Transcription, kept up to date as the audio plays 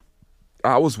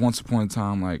I was once upon a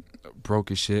time like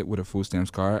broke as shit with a food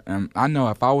stamps card, and I know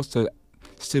if I was to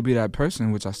still be that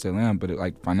person, which I still am, but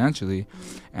like financially,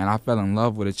 and I fell in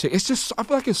love with a chick. It's just, I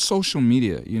feel like it's social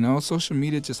media, you know? Social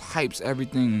media just hypes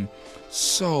everything,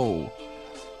 so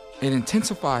it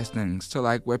intensifies things to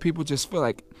like where people just feel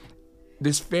like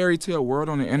this fairy tale world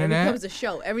on the internet. It becomes a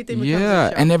show. Everything becomes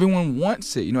a show. And everyone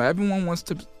wants it. You know, everyone wants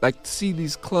to like see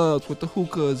these clubs with the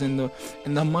hookahs and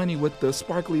the money with the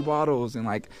sparkly bottles, and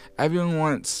like everyone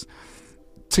wants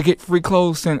to get free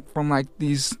clothes sent from like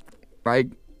these like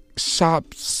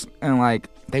shops, and like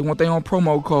they want their own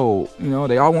promo code. You know,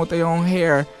 they all want their own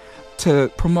hair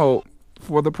to promote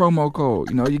for the promo code.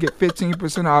 You know, you get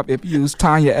 15% off if you use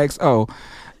Tanya XO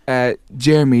at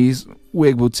Jeremy's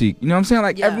Wig Boutique. You know what I'm saying?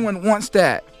 Like everyone wants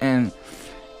that, and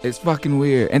it's fucking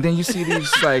weird. And then you see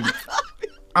these like,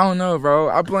 I don't know, bro.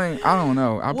 I don't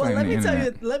know.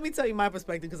 Let me tell you my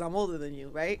perspective, because I'm older than you,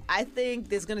 right? I think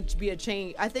there's gonna be a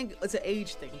change. I think it's an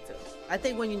age thing too. I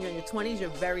think when you're in your 20s, you're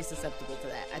very susceptible to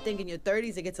that. I think in your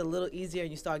 30s, it gets a little easier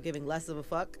and you start giving less of a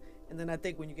fuck. And then I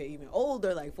think when you get even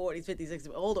older, like 40s, 50s, 60s,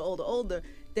 older,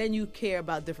 then you care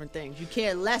about different things. You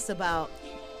care less about.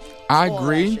 I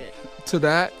agree to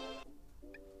that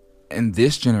in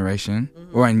this generation,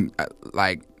 or in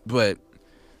but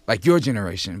like your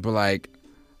generation, but like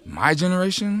my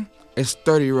generation is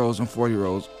 30-year-olds and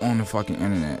 40-year-olds on the fucking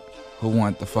internet who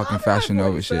want the fucking Fashion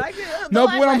Nova shit. No,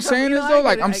 but what I'm saying is though,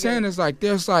 like I'm saying is like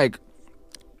there's like,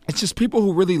 it's just people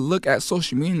who really look at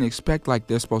social media and expect like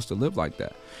they're supposed to live like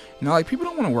that. You know, like people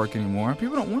don't want to work anymore.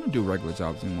 People don't want to do regular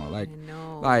jobs anymore.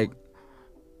 Like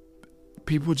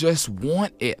people just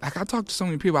want it. Like I talk to so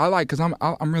many people. I like, because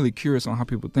I'm really curious on how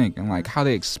people think and like how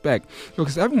they expect.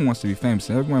 Because everyone wants to be famous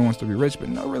and everyone wants to be rich, but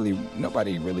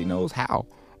nobody really knows how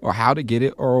or how to get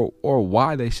it or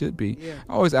why they should be. Yeah.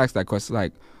 I always ask that question,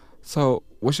 like, so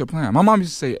what's your plan? My mom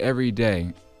used to say every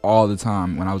day, all the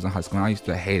time when I was in high school, and I used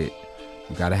to hate it.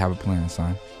 You gotta have a plan,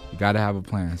 son. You gotta have a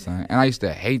plan, son. And I used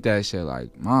to hate that shit,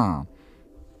 like, Mom.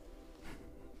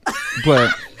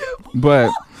 But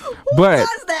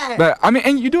I mean,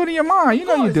 and you do it in your mind. You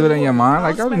know, you do it in your mind.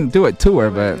 Like I didn't do it to her,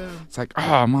 but it's like,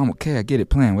 oh, Mom, okay, I get it,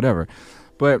 plan, whatever.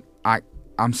 But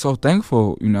I'm so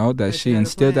thankful, you know, that she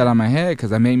instilled that on my head, because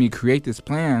that made me create this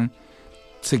plan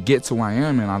to get to where I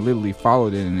am, and I literally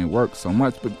followed it, and it worked so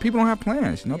much. But people don't have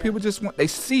plans, you know. People just they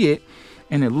see it,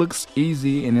 and it looks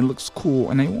easy, and it looks cool,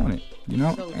 and they want it, you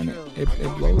know. So and it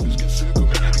blows me.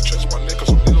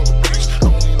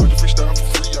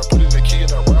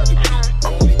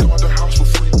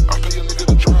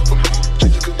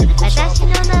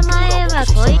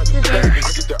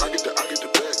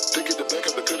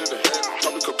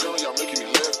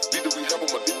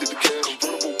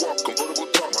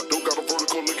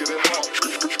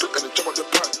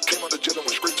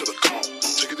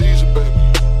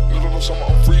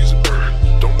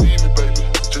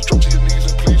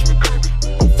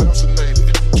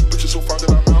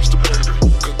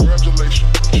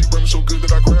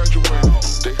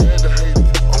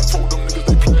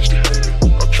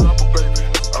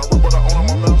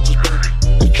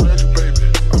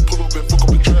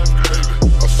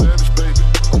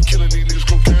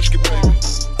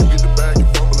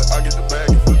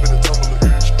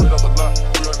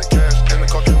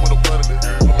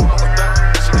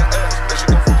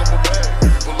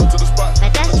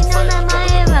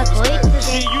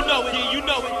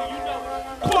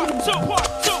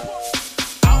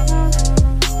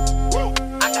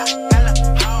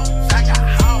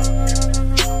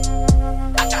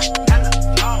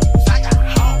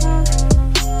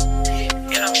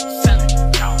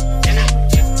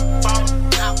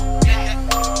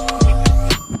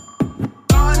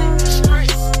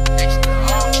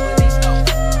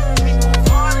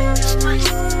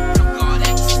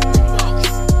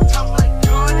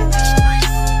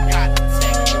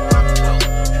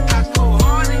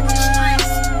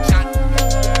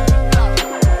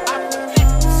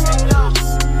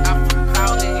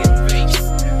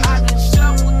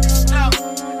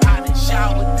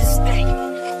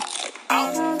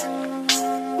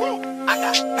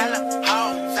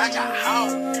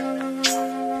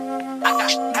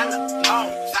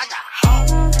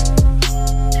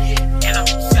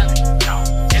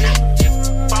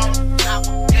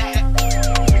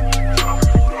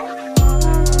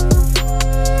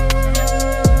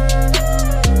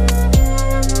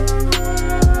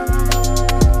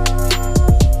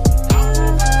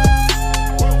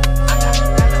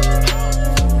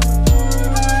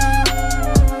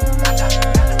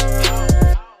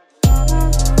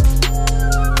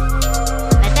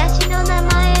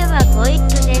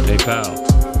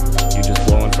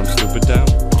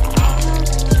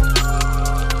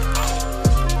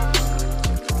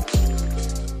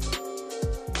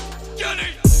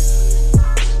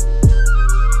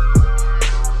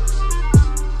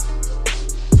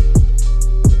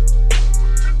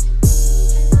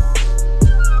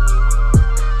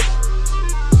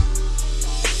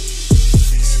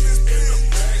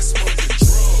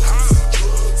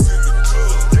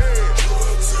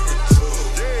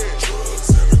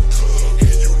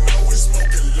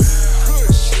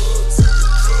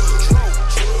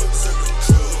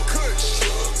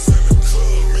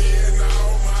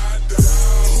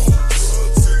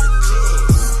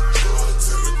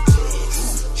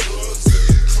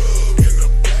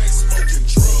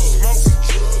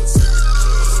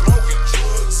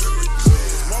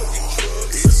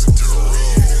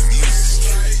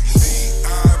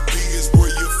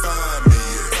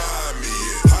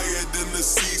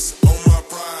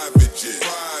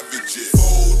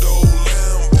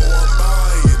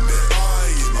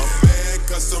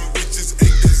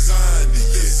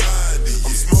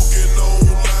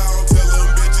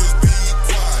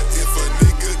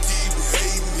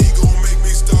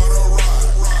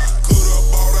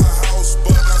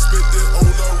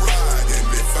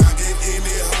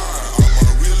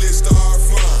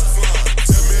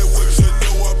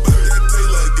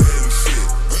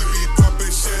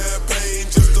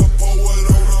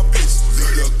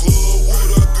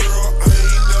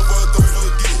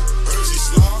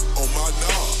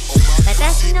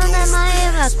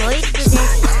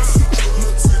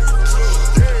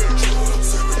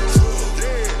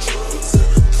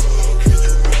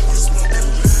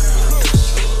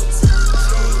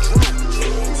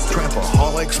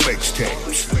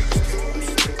 Mixtapes.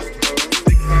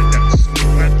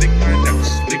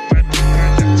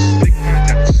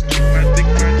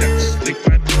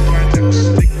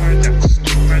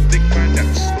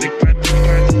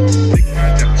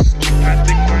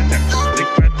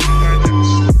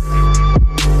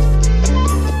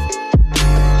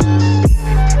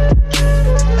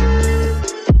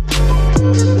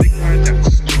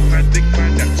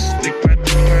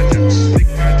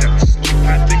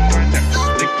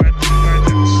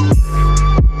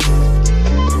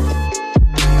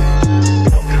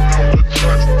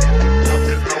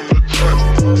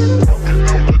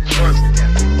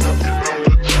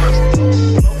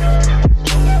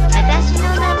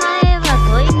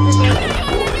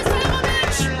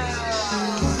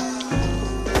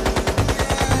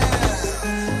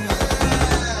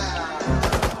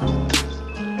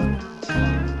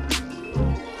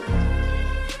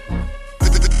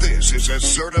 Is a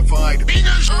certified feeling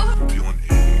a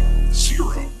 0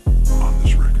 on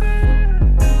this record.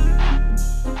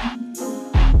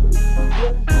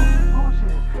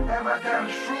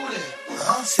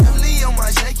 I'm 70 on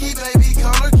my Yankee, baby.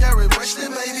 Color carry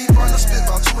bracelet, baby. Partner spent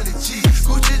about 20 G.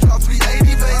 Gucci drop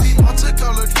 380, baby.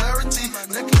 Multicolor clarity.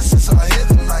 Necklaces are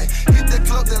heaven like. Hit the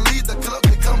club, then leave the club,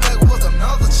 then come back with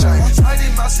another chain. Tiny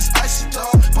mouse is icy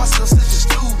dog. My stuff such a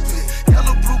stupid.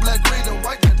 Yellow, blue, black, green, and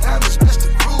white. The diamonds match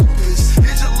the group is.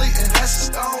 And that's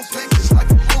a stone pictures like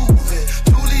a movie.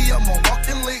 Julie, I'm a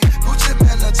walking lead. Gucci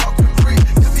man, I'm talking free.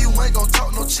 If you ain't gon'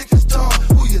 talk no chickens, dog,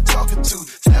 who you talking to?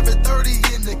 7:30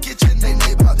 in the kitchen, they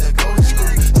about to go to school.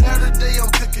 Saturday, I'm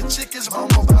cooking chickens,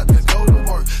 mama about to go to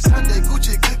work. Sunday,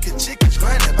 Gucci cooking chickens,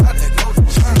 granny about to go to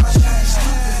church. Am I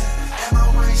stupid? Am I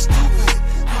way stupid?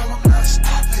 Girl, I'm not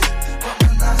stupid, but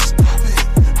I'm not stupid.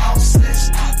 All said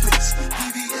stupids,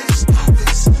 VVS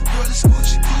stupids. Girl, it's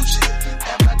Gucci, Gucci.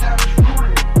 Am I down to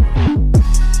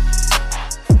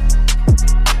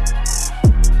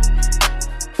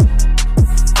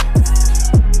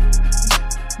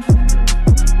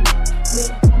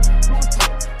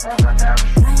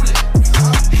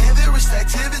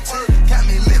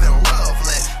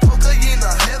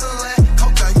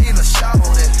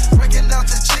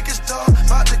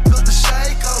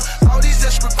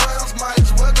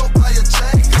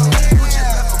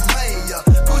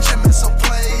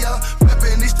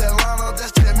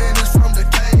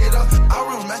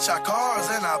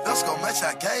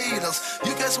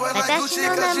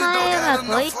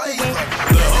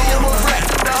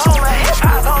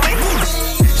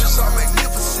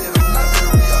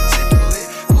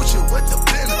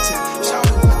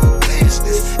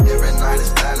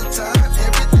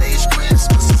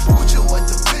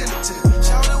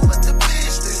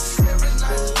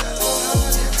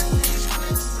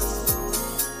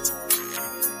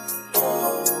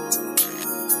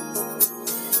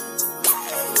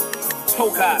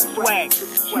swag.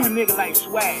 Shoot a nigga like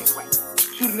swag.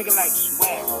 Shoot a nigga like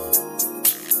swag.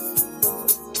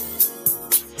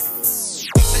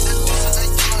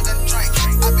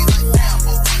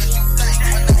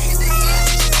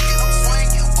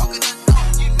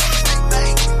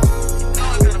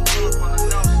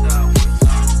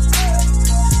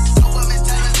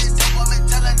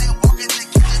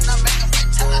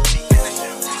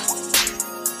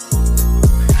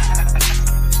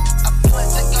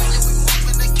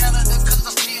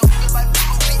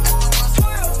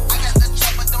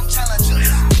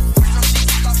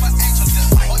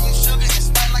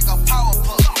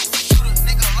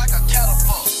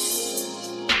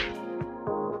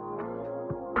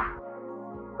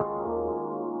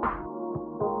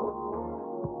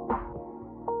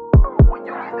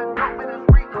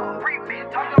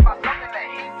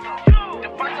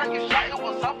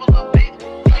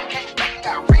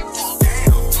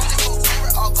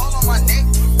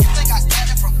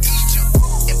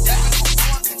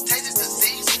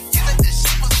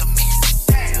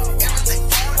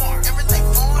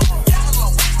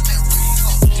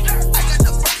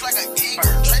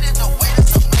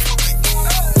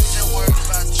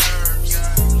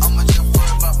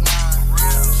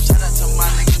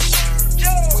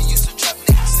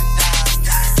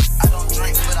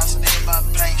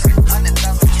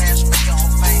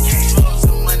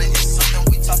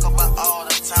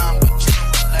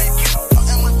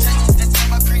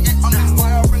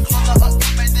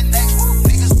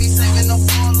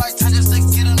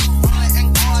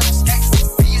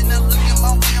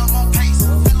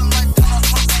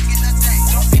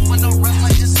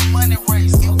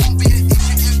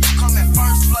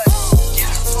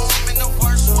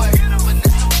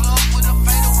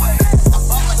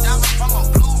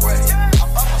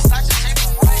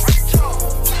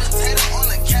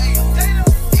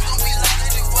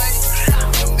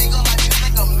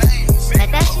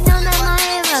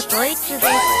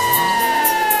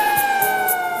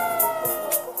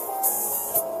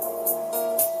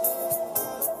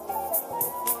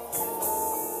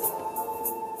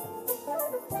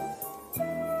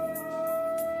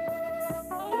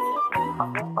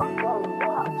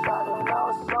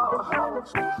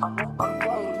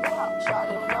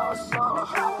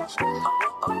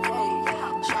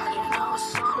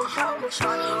 Walking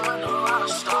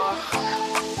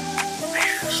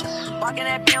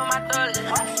that bitch on my thug.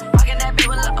 Walking that bitch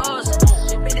with the O's.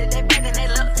 They bitch that they bend and they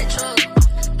look, they choose.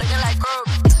 Looking like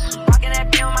Kroger. Walking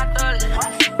that bitch on my thug.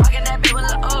 Walking that bitch with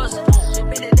the O's. They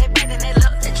bitch that they bend and they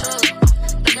look, they choose.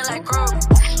 Looking like Kroger.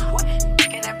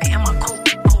 Walking that bitch in my coupe.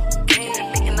 Getting that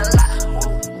bitch in the lot.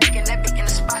 Getting that bitch in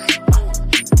the spot.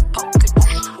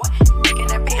 Getting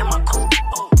that bitch in my coupe.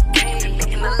 Getting that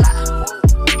bitch in the lot.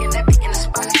 Getting that bitch in the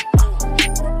spot.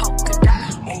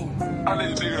 I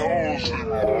need to hoes.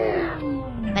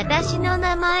 私の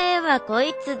名前はこ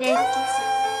いつです。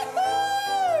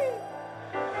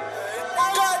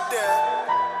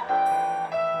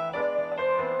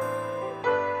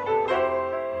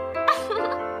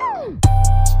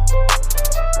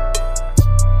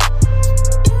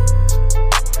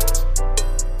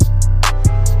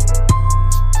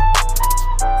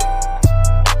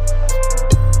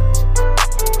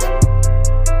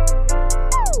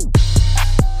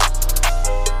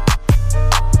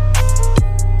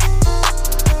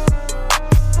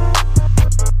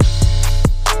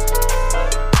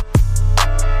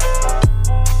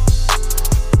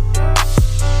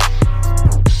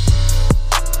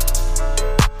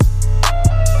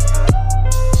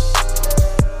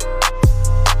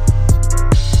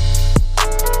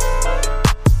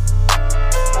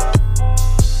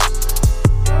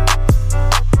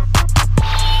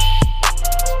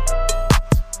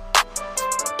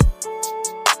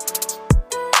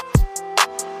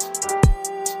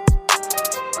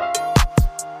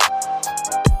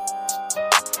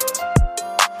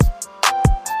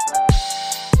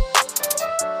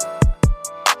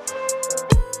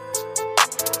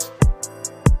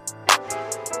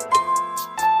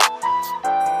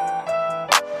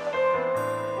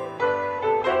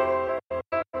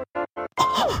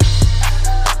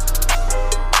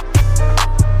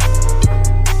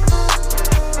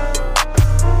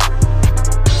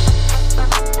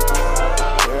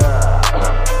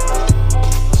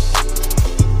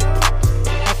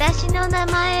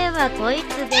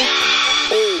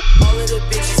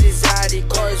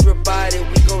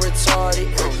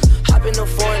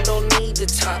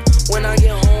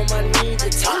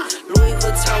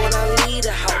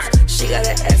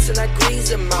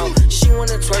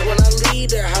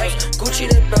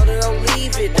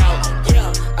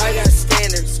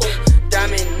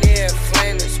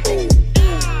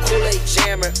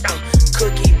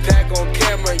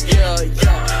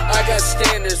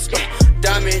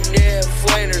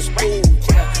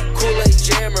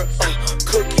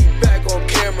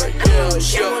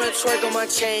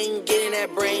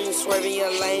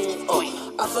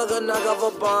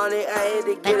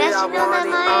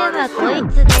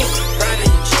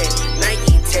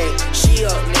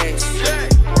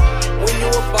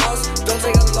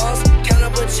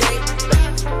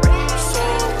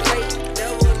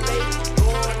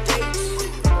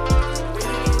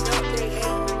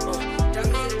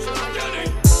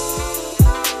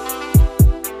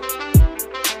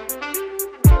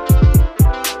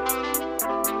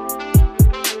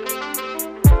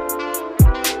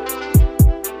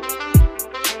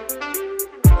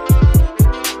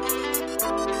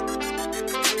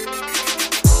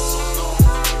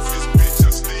This bitch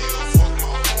I still fuck my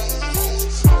own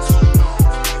hoes.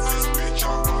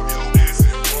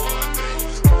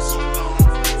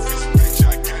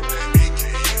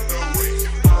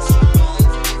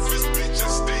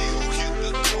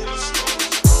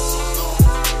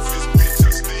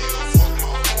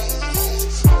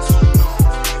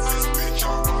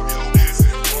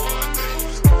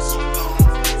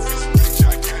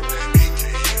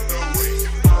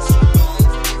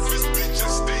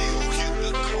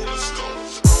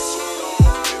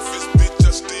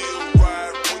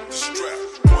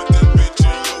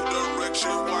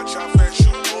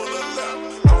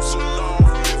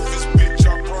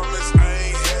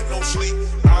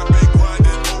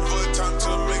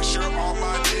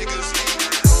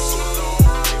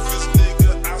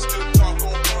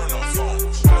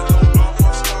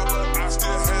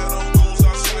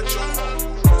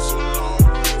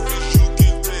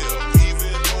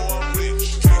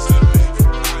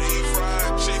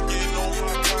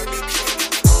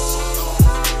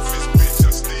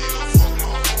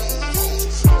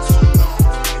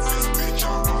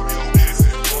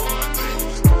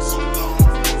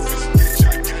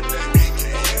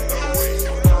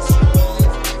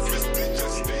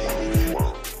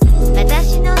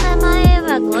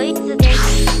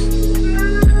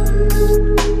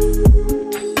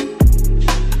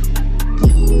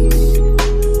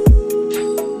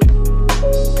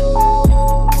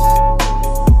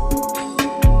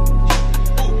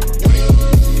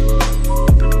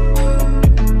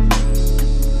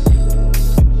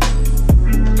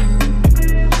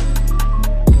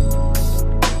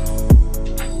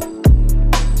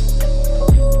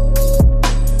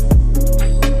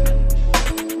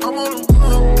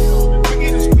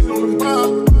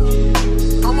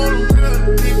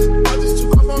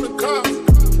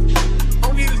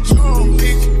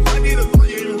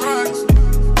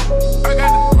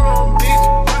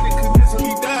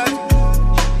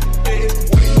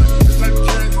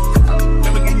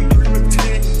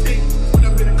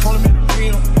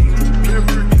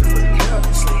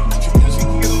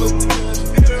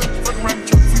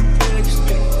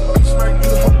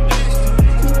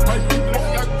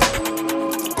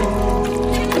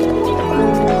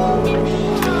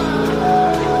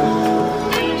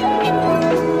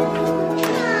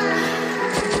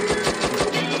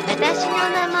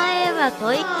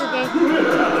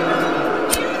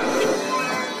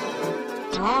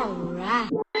 Alright.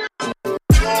 With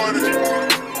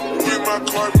my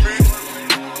carpet,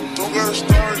 don't gotta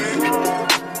start it.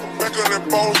 I'm back on that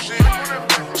bullshit.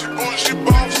 She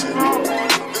bossy.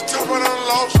 The top I done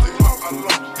lost it.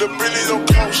 The Billy don't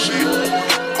cost shit.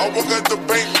 I walk at the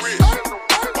bank rich.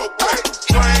 Okay,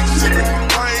 train sipping,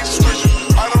 I ain't switching.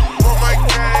 I done brought my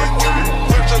gang with me.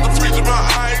 Punch out the freezer, my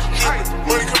eyes dripping.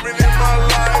 Money coming in my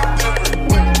life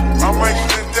different. I might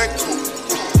snap that coupe.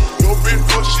 Your bitch,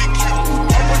 but she cute.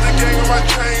 I put the gang on my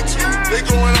chain too. They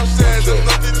going outside, there's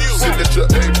nothing new. Signature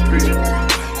AP,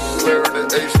 Larry the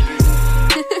HD.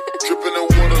 Tripping in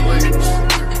water lakes,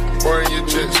 burn your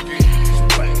jet ski.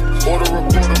 Order a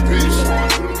quarter piece,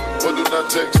 but do not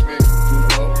text me.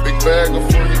 Big bag of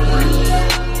free rings,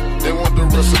 they want the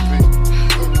recipe.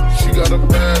 She got a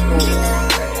bag on it,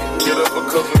 get up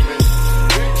because of me.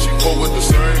 She pull with the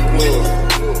same blood,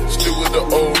 still with the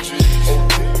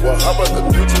OGs. Well, how about the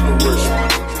new generation?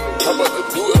 How about the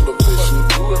new elevation?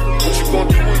 What you gonna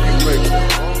do when you make it?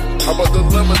 How about the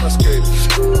lemon I skated?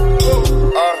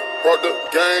 I brought the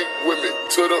gang with me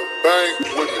to the bank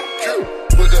with me.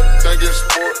 Put that thing in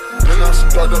sport, then I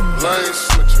start the lane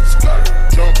switching.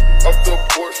 Jump off the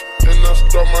porch, then I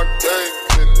start my gang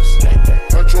business.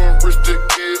 Huncho and Rich the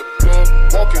Kid, love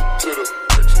walking to the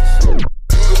bitches. You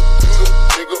the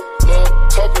nigga, love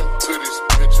talking to these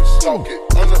bitches. Talking,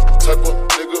 I'm the type of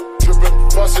nigga dripping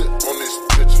faucet on these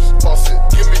bitches. Faucet,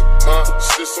 give me my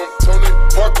sis, I'm Tony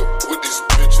Parker with these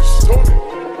bitches. Tony.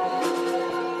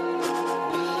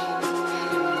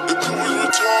 The crew is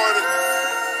retarded.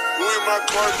 Louis my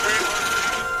carpet,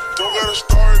 don't gotta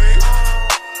start it.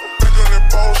 I'm back on that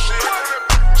bullshit.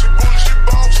 She bougie, she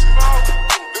bossy.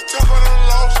 The top I done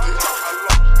lost it.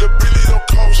 The Billy don't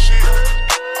cost shit.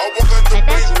 I walk out the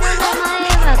bank rich.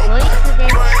 Okay,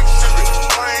 I ain't sipping,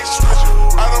 I ain't switching.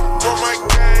 I done brought my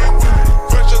gang with me.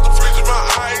 Punch out the freezer, my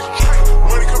eyes dripping.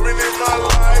 Money coming in my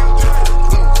life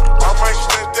different. I might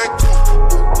snap that coupe.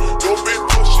 Your bitch,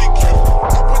 but she cute.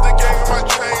 I put the gang on my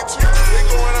chain too. They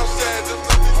going outside, there's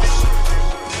nothing new.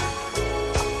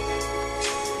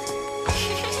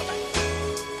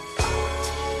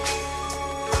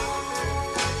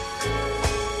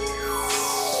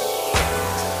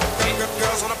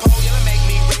 Girls on the pole, yeah, make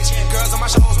me rich. Girls on my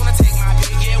shows wanna take my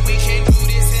pick. Yeah, we can do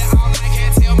this here all night.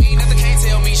 Can't tell me nothing, can't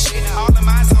tell me shit. All in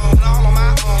my zone, all on my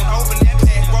own. Open that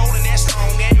pack, rolling that strong,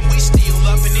 and we still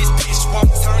up in this bitch. Won't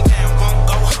turn down, won't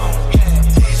go home. Yeah,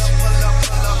 pull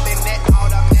up in that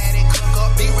automatic cook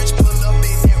up. Be rich, pull up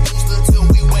in that rooster till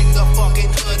we wake the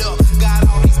fucking hood up. Got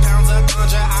all these pounds of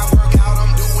ganja, I work out,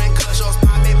 I'm doing cushions,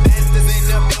 popping bastards in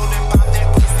the building, pop that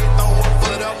pussy, throw a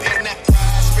foot up in that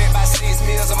ride. Spent by 6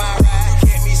 meals on my ride.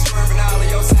 Swerving all of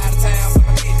your side of town, so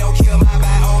my kid don't kill my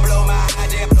vibe, don't blow my high,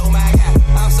 just blow my guy.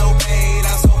 I'm so paid,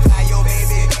 I'm so fly, your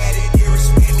baby daddy, you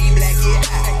respect me, black,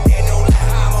 yeah, ain't no lie,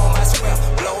 I'm on my square,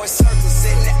 blowing circles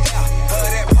in the air,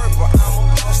 that purple, I'm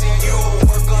a boss, and you don't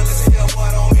work unless hell, boy,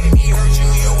 don't make me hurt you,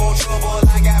 you want trouble,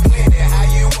 I got plenty, how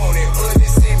you want it, put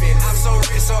this in me, I'm so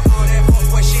rich, so all that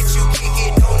fuck, what shit you kick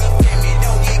it, don't offend me,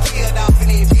 don't get killed off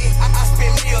in it, I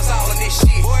spend meals all in this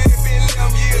shit, boy, it been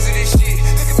 11 years of this shit,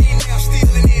 look at me now,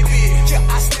 still in it. Yeah,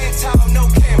 I stand tall, no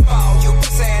camp ball. You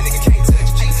pussy ass nigga can't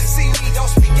touch G. See me, don't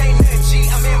speak, ain't nothing G.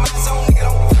 I'm in my zone, nigga,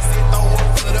 don't push it. Throw a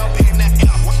foot up in the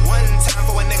air. One time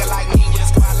for a nigga like me, with a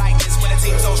squad like this, with a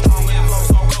team so strong and flow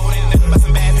so cold, and nothing but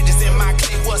some bad bitches in my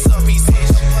clique. What's up, he said?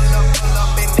 Pull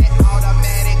up in that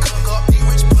automatic cook up. Be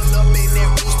rich, pull up in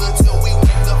that rooster till we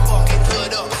wake the fucking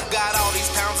hood up. Got all these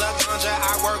pounds of ganja,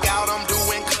 I work out, I'm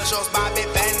doing cushions,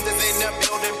 bobbing banders in the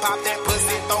building, pop that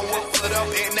pussy, throw a foot up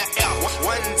in the air.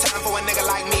 One time for a nigga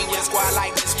like me, with a squad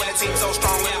like this, with a team so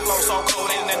strong and flow so cold,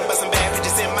 and nothing but some bad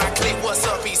bitches in my clique. What's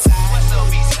up, Eastside? What's up,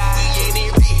 Eastside? We in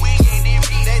it, we in it.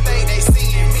 They think they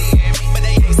seeing me, but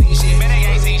they ain't seen shit. Man, they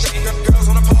ain't seen shit. Girls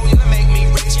on the pole, yeah, make me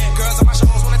rich. Girls on my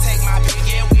shows wanna take my pick.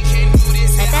 Yeah, we can do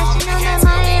this. Yeah, all night, can't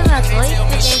tell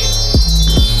me shit.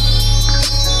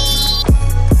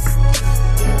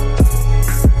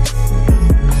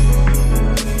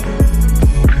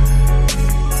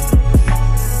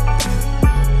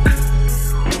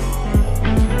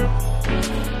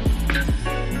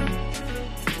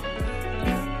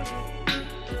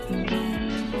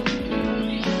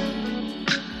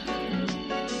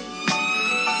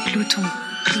 Pluton.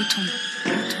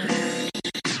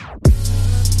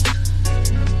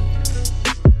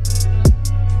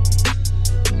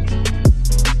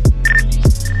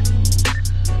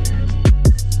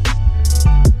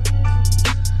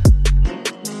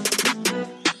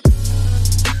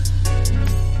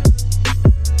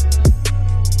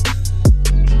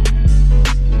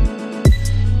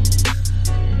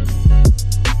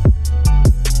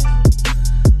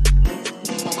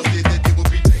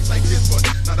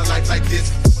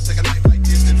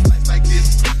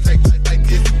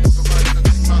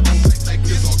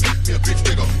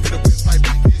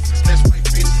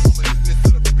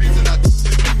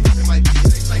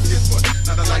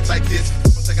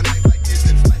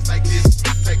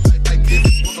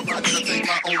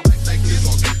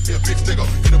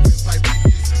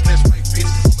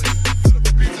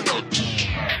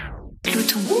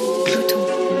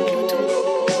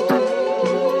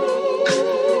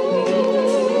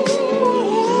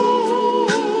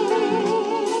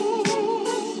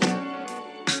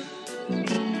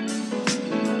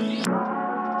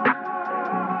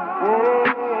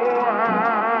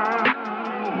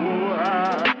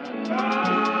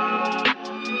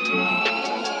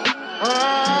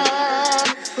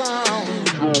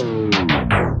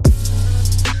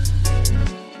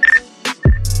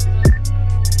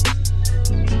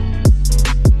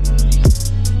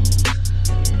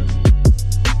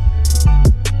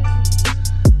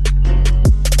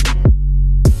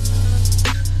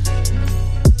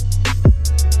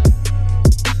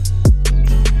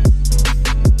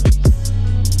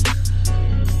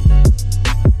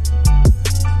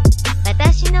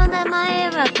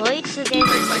 はこいつです。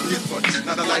 Like this one,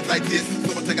 not a life like this.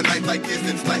 So I'll take a knife like this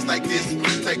and slice like this.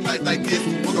 Take life like this,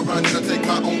 walk around and I take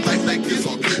my own life like this.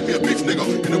 Or give me a bitch nigga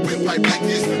in a windpipe like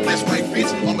this. That's right, bitch.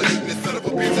 I'm a living son of a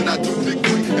bitch and I do big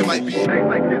boy. It might be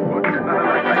like this one, not a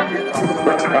life like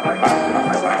this.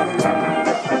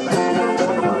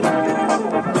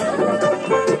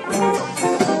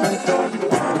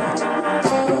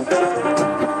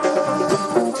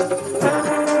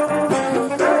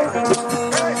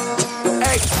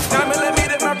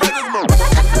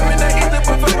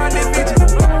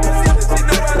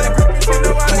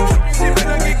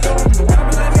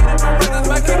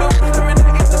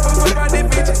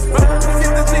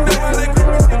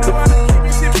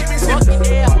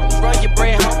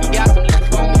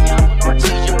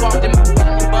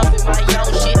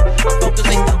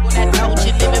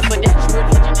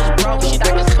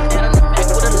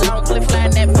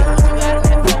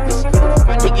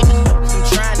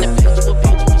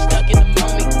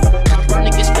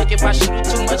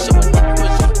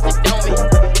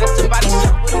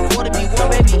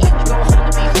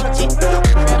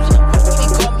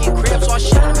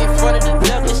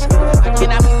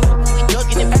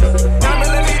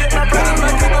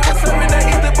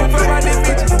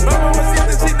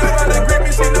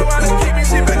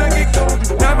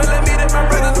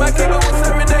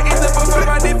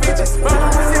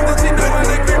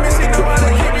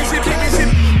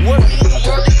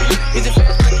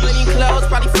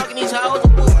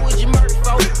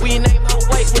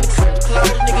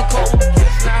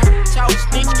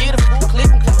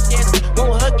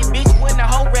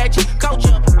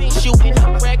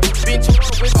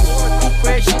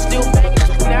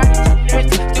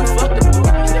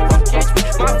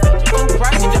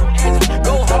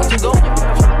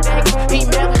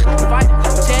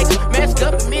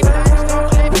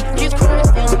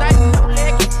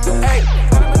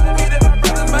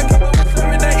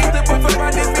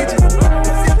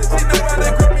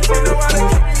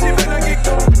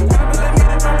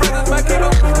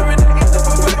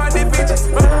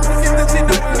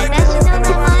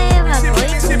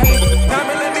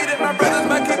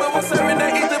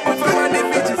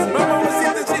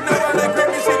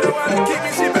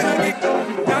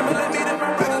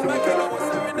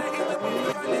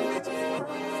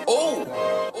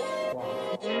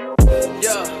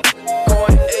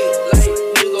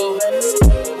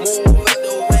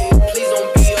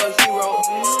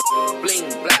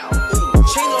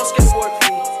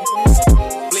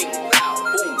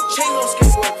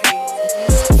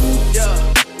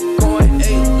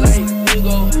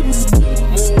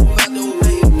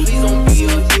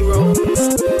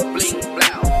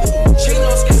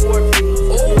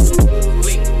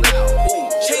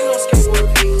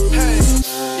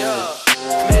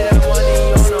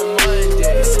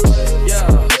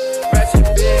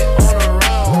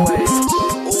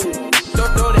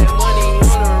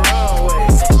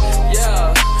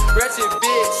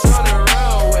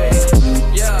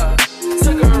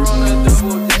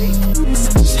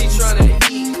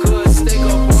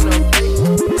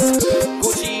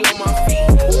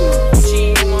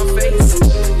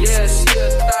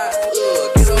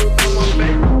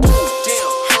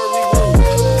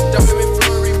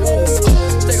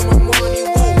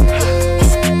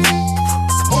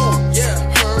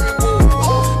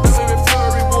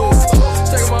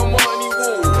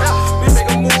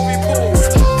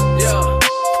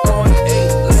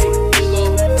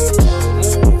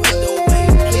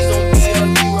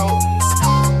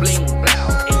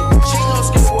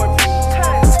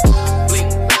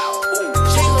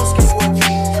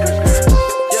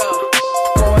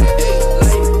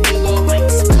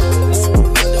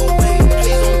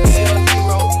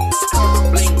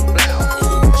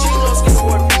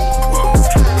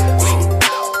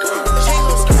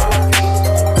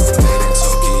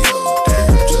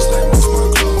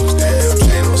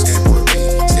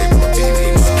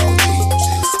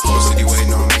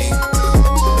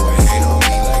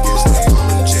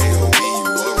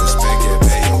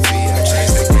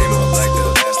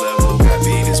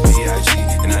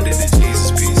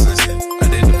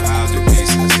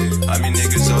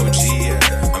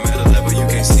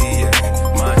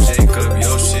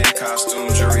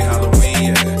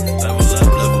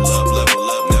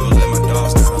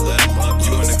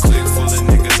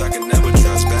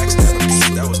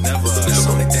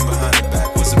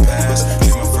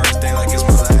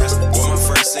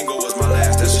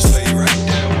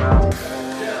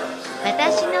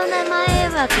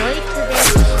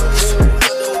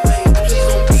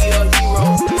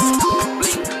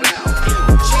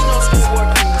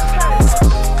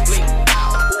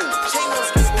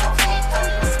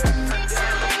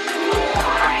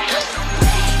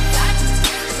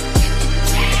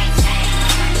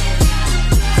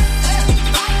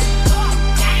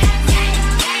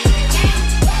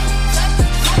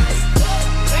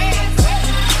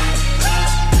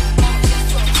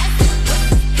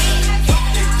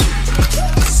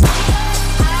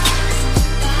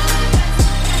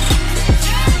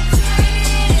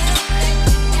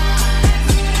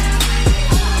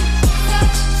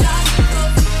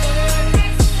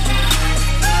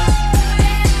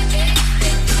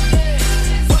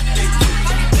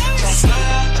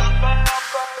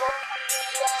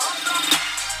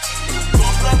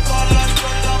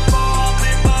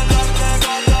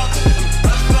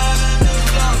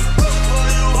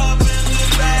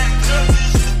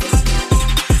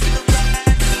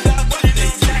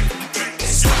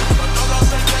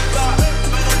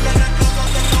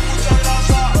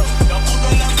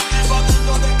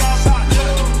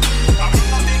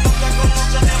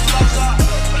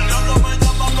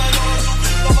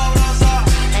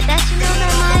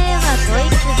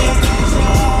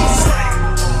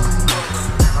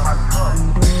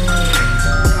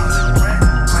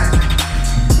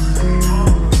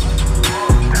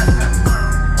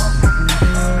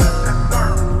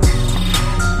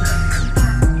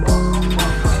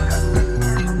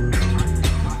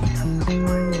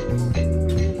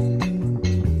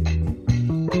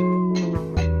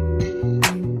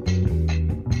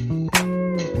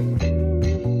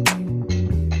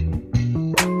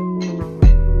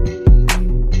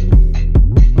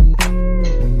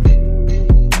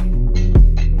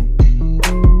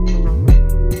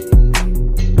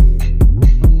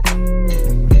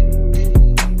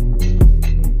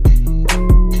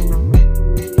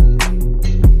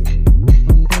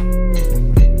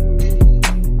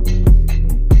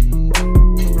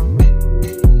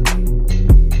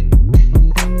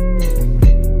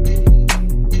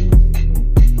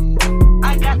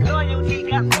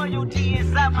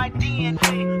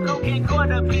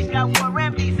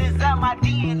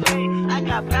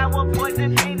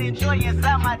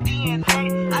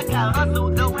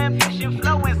 no ambition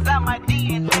flow inside my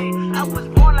DNA. I was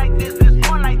born like this,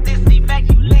 born like this,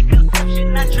 immaculate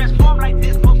conception. I transform like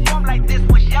this, perform like this,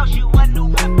 wish out you a new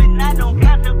weapon. I don't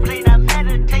contemplate, I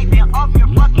meditate, then off your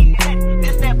fucking head.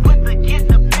 This that put the kids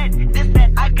to bed. This that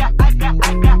I got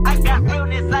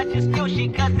realness, I just feel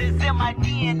shit cause it's in my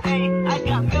DNA. I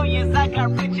got millions, I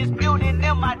got riches building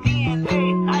in my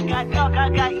DNA. I got dog, I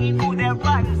got evil that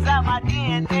rot inside my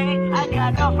DNA. I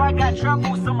got off, I got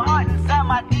trouble, some heart inside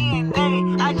my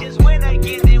DNA. I just win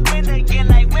again and win again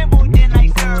like Wimbledon I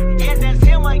serve. Yeah, that's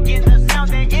him again, the sound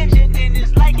that engine in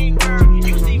is like a bird.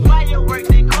 You see fireworks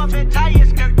and Corvette tires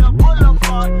skirt the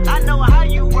boulevard. I know how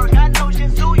you work, I know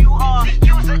just who you are.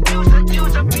 Use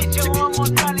a picture of more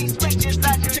Charlie switch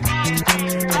inside your DNA.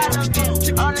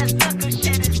 All that sucker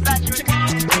shit inside your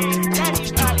DNA.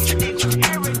 Daddy probably sticks with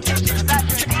heritage inside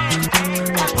your DNA.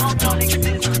 That won't don't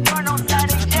exist. Burn on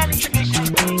side and jellyfish I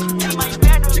think. You might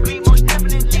better agree, most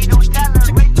definitely don't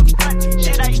tolerate the front.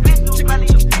 Shit I been through, probably a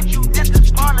bitch you this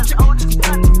is Marlon's oldest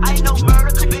son. I know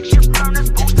murder, conviction, burners,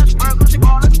 boosters, burglars,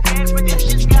 ballers, dead,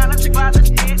 redemption, scholars, fathers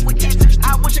dead. With kids,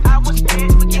 I wish I was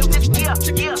dead. Forgiveness,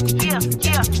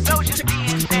 yeah. Soldiers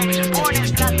being dead. Born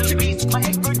inside the beast. My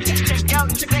expertise checked out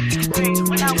in second grade.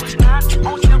 When I was 9,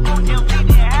 most of them tell me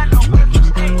they had no grip to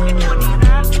stay. At 29,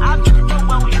 I just do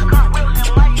well when you can't will in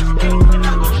my estate. And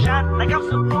I'm gonna shine like I'm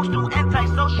supposed to.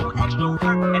 Anti-social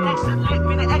extrovert. And excellent,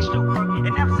 meaning extra work.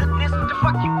 And absentness, what the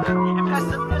fuck you heard? And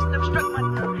pessimist, them struck my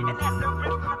nerve. And that's the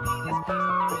rip from the penis case.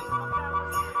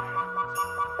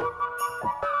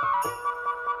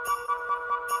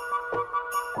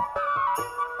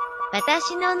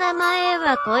 私の名前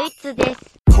はこいつです。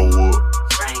 Pull up,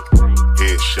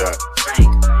 headshot,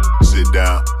 sit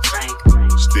down,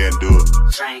 stand up,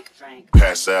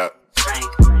 pass out,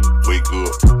 wake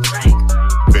up,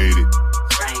 fade it.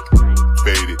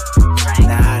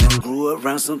 Nah, I done grew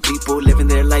around some people living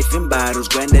their life in bottles.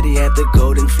 Granddaddy had the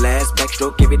golden flash,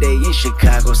 backstroke every day in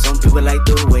Chicago. Some people like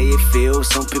the way it feels.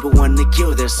 Some people want to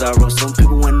kill their sorrow. Some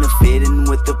people want to fit in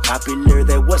with the popular.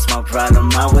 That was my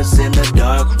problem. I was in a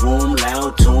dark room,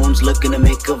 loud tunes, looking to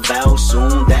make a vow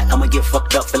soon that I'ma get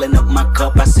fucked up, filling up my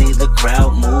cup. I see the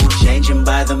crowd move, changing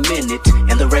by the minute,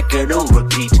 and the record on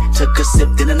repeat. Took a sip,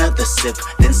 then another sip.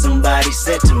 Then somebody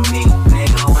said to me,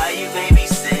 nigga, why you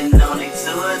babysitting? Only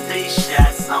 2 or 3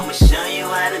 shots. I'ma show you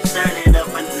how to turn it up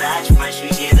a notch. First you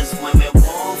get a swimming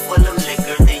pool full of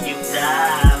liquor, then you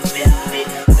dive in it.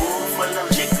 Pool full of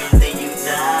liquor, then you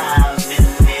dive in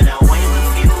it. I wave a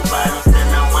few bottles, then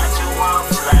I watch you all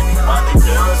fly. All the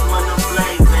girls wanna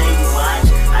play, baby, watch.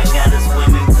 I got a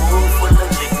swimming pool full of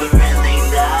liquor and they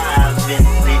dive in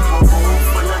it. Pool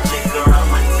full of liquor,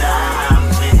 I'ma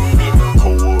dive in it.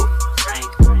 Pull up,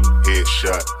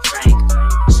 headshot,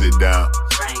 sit down,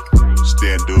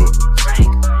 stand up,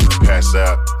 pass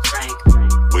out,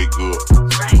 wake up,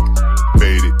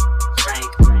 fade it.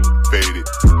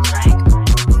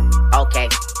 Okay,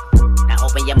 now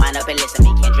open your mind up and listen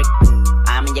to me, Kendrick.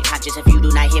 I'm in your conscience. If you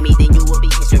do not hear me, then you will be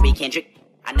history, Kendrick.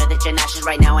 I know that you're nauseous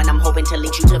right now, and I'm hoping to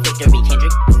lead you to victory,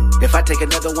 Kendrick. If I take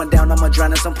another one down, I'ma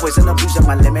drown in some poison, abusing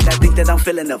my limit. I think that I'm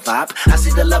feeling the vibe. I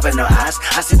see the love in her eyes.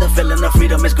 I see the feeling of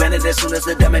freedom is granted as soon as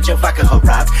the damage of vodka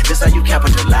arrive. This how you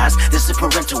capitalize. This is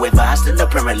parental advice. And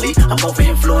apparently, I'm over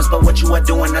influenced by what you are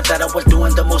doing. I thought I was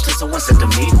doing the most, and someone said to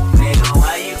me, nigga,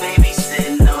 why you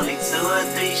babysitting? Only 2 or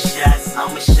 3 shots.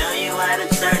 I'ma show you how to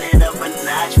turn it up a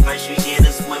notch. First you get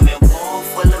a swimming pool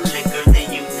full of liquor, then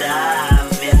you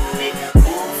dive in it.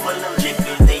 Pool full of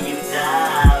liquor, then you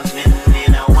dive in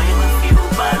it. I wave a few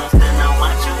bottles, then I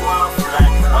watch you all fly.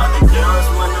 All the girls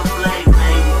wanna play,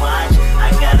 baby, watch. I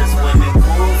got a swimming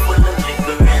pool full of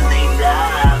liquor and they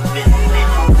dive in it.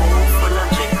 Pool full of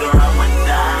liquor, I'ma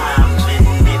dive in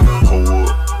it. Pull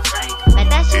up,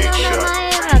 私の名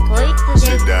前はこいつで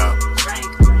す。 sit down,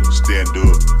 stand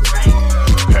up,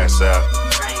 pass out,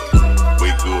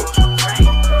 wake up,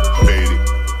 fade it.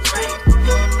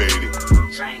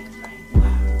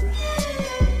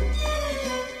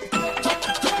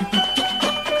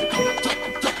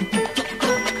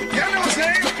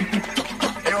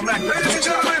 Ladies and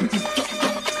gentlemen,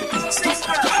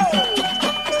 6-5.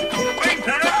 Wait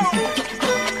now.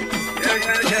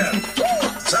 Yeah.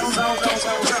 Zone.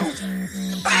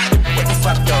 What the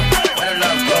fuck though? Where the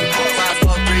love go? 5,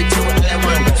 4, 3, 2, and let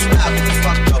one go. Stop. What the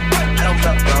fuck though? I don't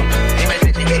fuck bro. Ain't my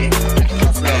shit to hit it. I can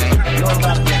puff low. You don't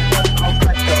rock that. I don't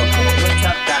fuck though. What's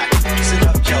up, doc? Sit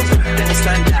up, Joe. Then the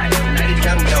sun died. Night is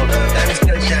young, though. Diamonds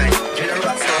still shine.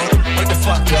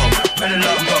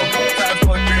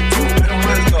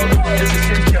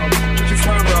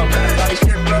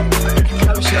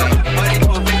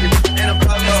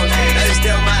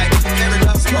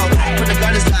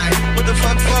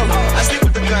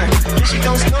 she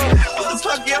don't snow. What the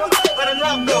fuck, yo? Where the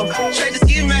love go? Straight to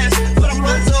ski mask, for the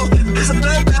muzzle. It's a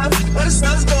bloodbath, where the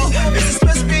suns go. It's a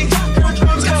supposed to be, where the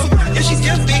drums go. If she's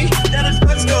guilty, then the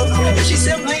drugs go. If she's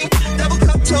simply, double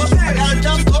cup toast. I got a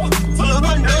jumbo, full of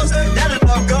windows. Then the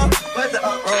love go, where's the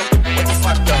up-roll? What the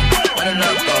fuck, though? Where the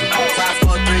love go?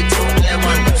 5, 4, 3, 2, let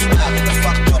one go. Stop, what the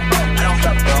fuck, though? I don't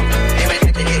fuck, though. Aim it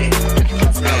at the head,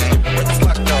 what the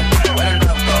fuck, though? Where the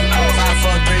love go? 5,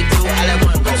 4, 3, 2, I let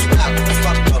one go. Stop, what the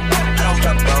fuck, though? I don't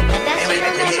fuck, though. Aim it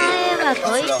at the head. I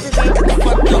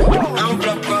don't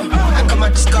bluff, bro. I come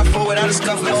out the scuffle without a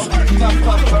scuffle. Puff,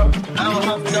 puff, bro. I don't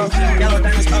huff, no. Yellow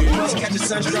diamonds up close, catch a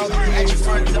sunstroke. At your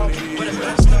front door, with a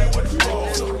best night, what you roll?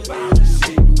 Wild as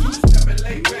shit. You steppin'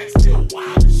 late back, still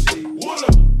wild as shit. What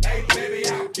up? Hey, baby, I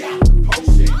got the whole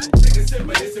shit. Nigga said,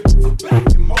 but it's a put you back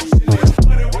in motion. Let's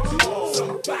put it what you roll.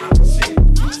 Some wild as shit.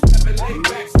 You steppin' late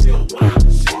back, still wild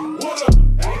as shit. What up?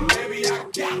 Hey, baby, I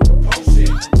got the whole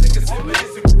shit. Nigga said, but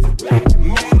it's a put you back in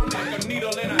motion.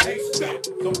 Needle in a haystack.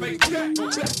 So face check, go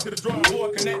back to the drawing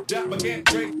board, connect that, but can't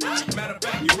trace that. Matter of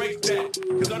fact, erase that.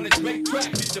 Cause on this bass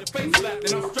track, get your face slapped,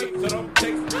 and I'm straight, so don't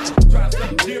take that. Try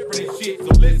something different and shit, so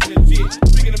listen and shit.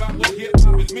 Speaking about what hip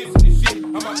hop is missing and shit,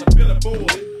 I'm about to fill a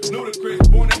board. Ludacris,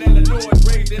 born in Illinois,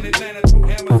 raised in Atlanta, two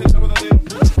hammers since I was a little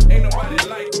boy. Ain't nobody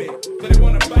like me, so they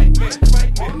wanna fight me.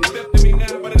 Step to me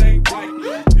now, but it ain't right.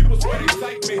 People swear they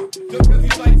sight me, just cause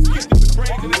he's like skip, there's a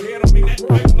brains in his head on me, that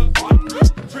face looks like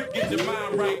trick, get your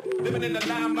mind right. Living in the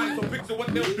limelight, so picture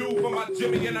what they'll do for my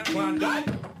Jimmy and I Klondike.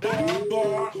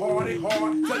 Bar, hardy,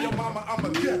 hard. Tell your mama I'm a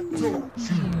death to.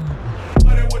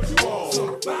 But it what you want?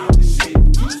 Some wild as shit.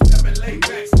 You steppin' laid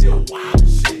back, still wild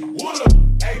as shit. What up?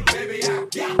 Hey, baby, I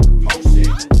got the whole shit.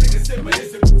 Nigga said, but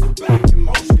it's a put you back in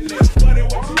motion. But it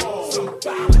what you want? Some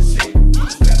wild as shit. You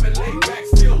steppin' laid back,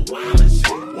 still wild as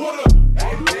shit. What up?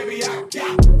 Hey, baby, I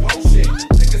got the whole shit.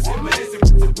 Nigga said, but it's a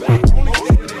put you back in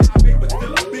motion.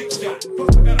 Still a big shot.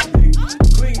 Plus I got a big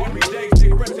clean every day. Stay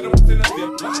fresh and I'm in a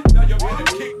zip line. Now you're ready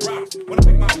to kick rocks. When I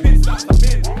make my pit stops, I'm in.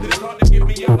 Then it's hard to get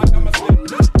me out like I'm a slip.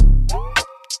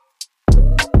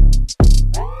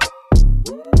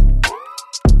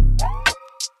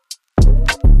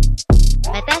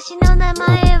 私の名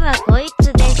前はこい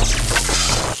つです。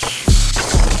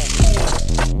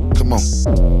Come on,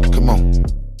 come on,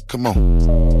 come on,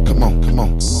 come on, come on, come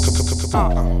on.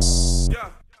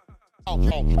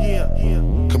 Yeah, yeah.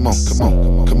 Come on, come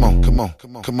on, come on, come on,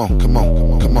 come on, come on, come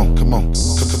on, come on, come on.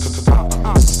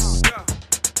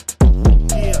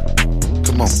 Yeah.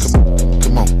 Come on, come on,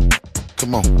 come on,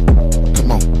 come on,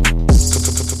 come on.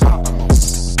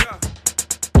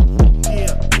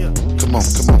 Yeah, yeah. Come on,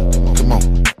 come on, come on,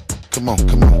 come on, come on,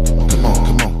 come on,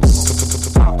 come on.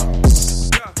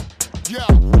 Yeah,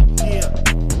 yeah.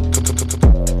 Come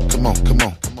on, come on, come on, come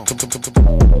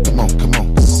on, come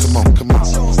on, come on, come on.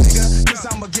 Cause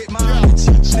I'ma get mine,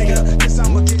 nigga. Cause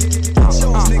I'ma get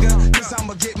yours, nigga. Cause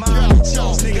I'ma get mine,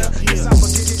 yours, nigga. Cause I'ma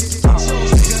get yours,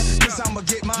 nigga. Cause I'ma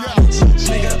get mine,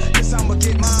 nigga. Cause I'ma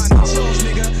get mine, yours,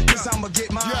 nigga. Cause I'ma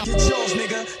get mine, get yours,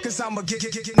 nigga. Cause I'ma get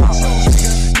yours, nigga.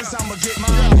 Cause I'ma get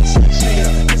mine,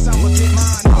 nigga. Cause I'ma get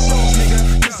mine, yours, nigga.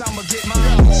 Cause I'ma get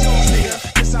mine, yours, nigga.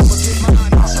 Cause I'ma get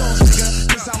mine, yours, nigga.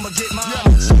 Cause I'ma get mine,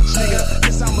 nigga.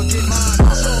 Cause I'ma get mine,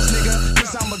 yours, nigga.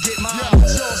 Cause I'ma get mine, yours, nigga. Cause I'ma get mine,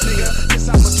 yours, nigga. Cause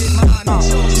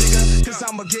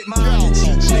I'ma get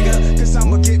mine, nigga.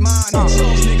 Cause I'ma get mine, yours,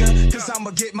 nigga. Cause I'ma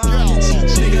get mine, nigga. Cause I'ma get mine, yours,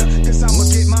 nigga. Cause I'ma get mine, nigga. Cause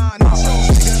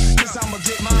I'ma get mine,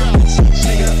 yours, nigga. Cause I'ma get mine, yours, nigga. Cause I'ma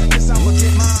get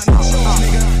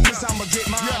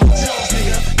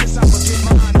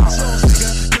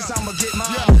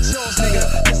mine, yours, nigga. Cause I'ma get mine, yours,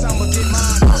 nigga. Cause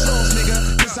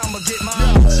I'ma get mine,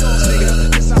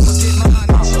 yours, nigga.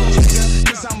 Cause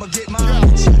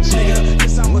I'ma get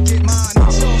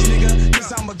mine, yours, nigga. Cause I'ma get mine, yours, nigga. Cause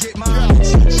I'ma get mine, nigga. Cause I'ma get mine, yours, nigga. Cause I'ma get mine, nigga. Cause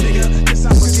I'ma get mine, yours,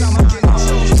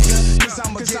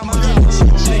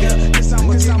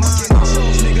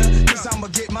 nigga. Cause I'ma get mine, nigga. Cause I'ma get mine, yours, nigga. Cause I'ma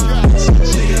get mine,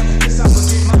 nigga. Cause I'ma get mine, yours, nigga. Cause I'ma get mine,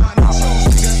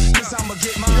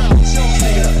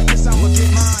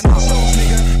 yours,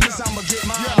 nigga. Cause I'ma get mine,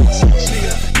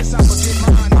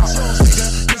 yours,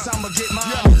 nigga. Cause I'ma get mine, nigga. Cause I'ma get mine,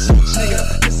 yours,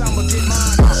 nigga. Cause I'ma get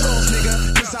mine, nigga.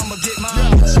 Cause I'ma get mine, yours, nigga. Cause I'ma get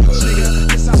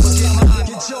mine, nigga. Cause I'ma get mine,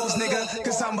 get yours, nigga.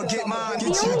 Cause I'ma get mine,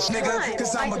 get yours, nigga.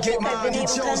 Cause I'ma get mine,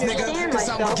 get yours, nigga. Cause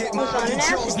I'ma get mine, get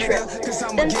yours, nigga. Cause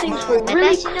I'ma get mine.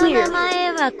 私の名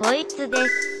前はこいつです。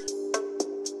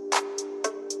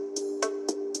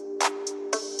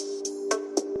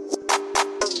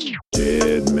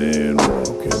Dead man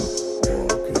walking.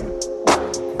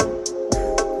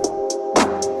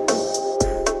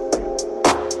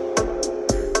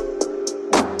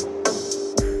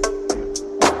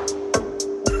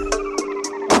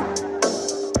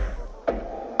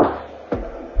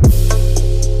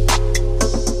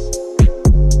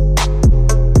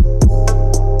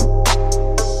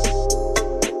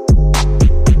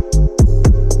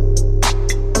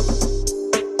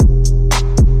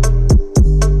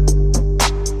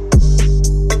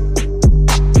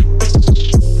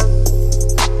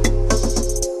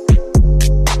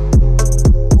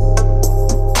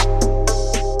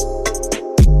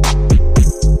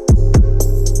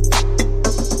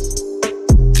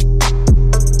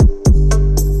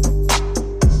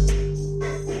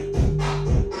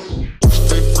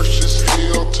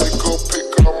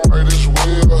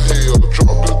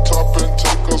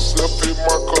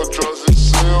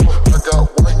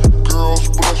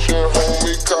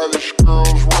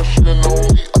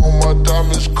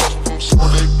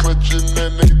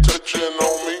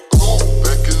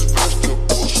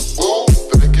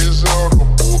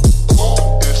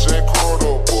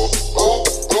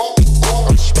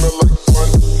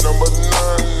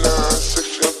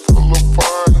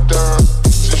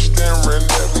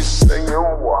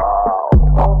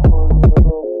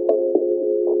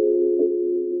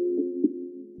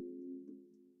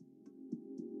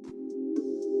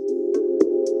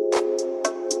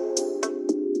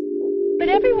 But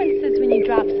everyone says when you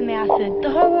drop some acid, the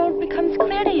whole world becomes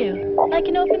clear to you, like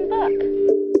an open book.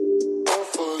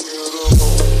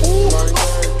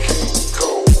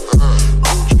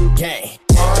 Gang.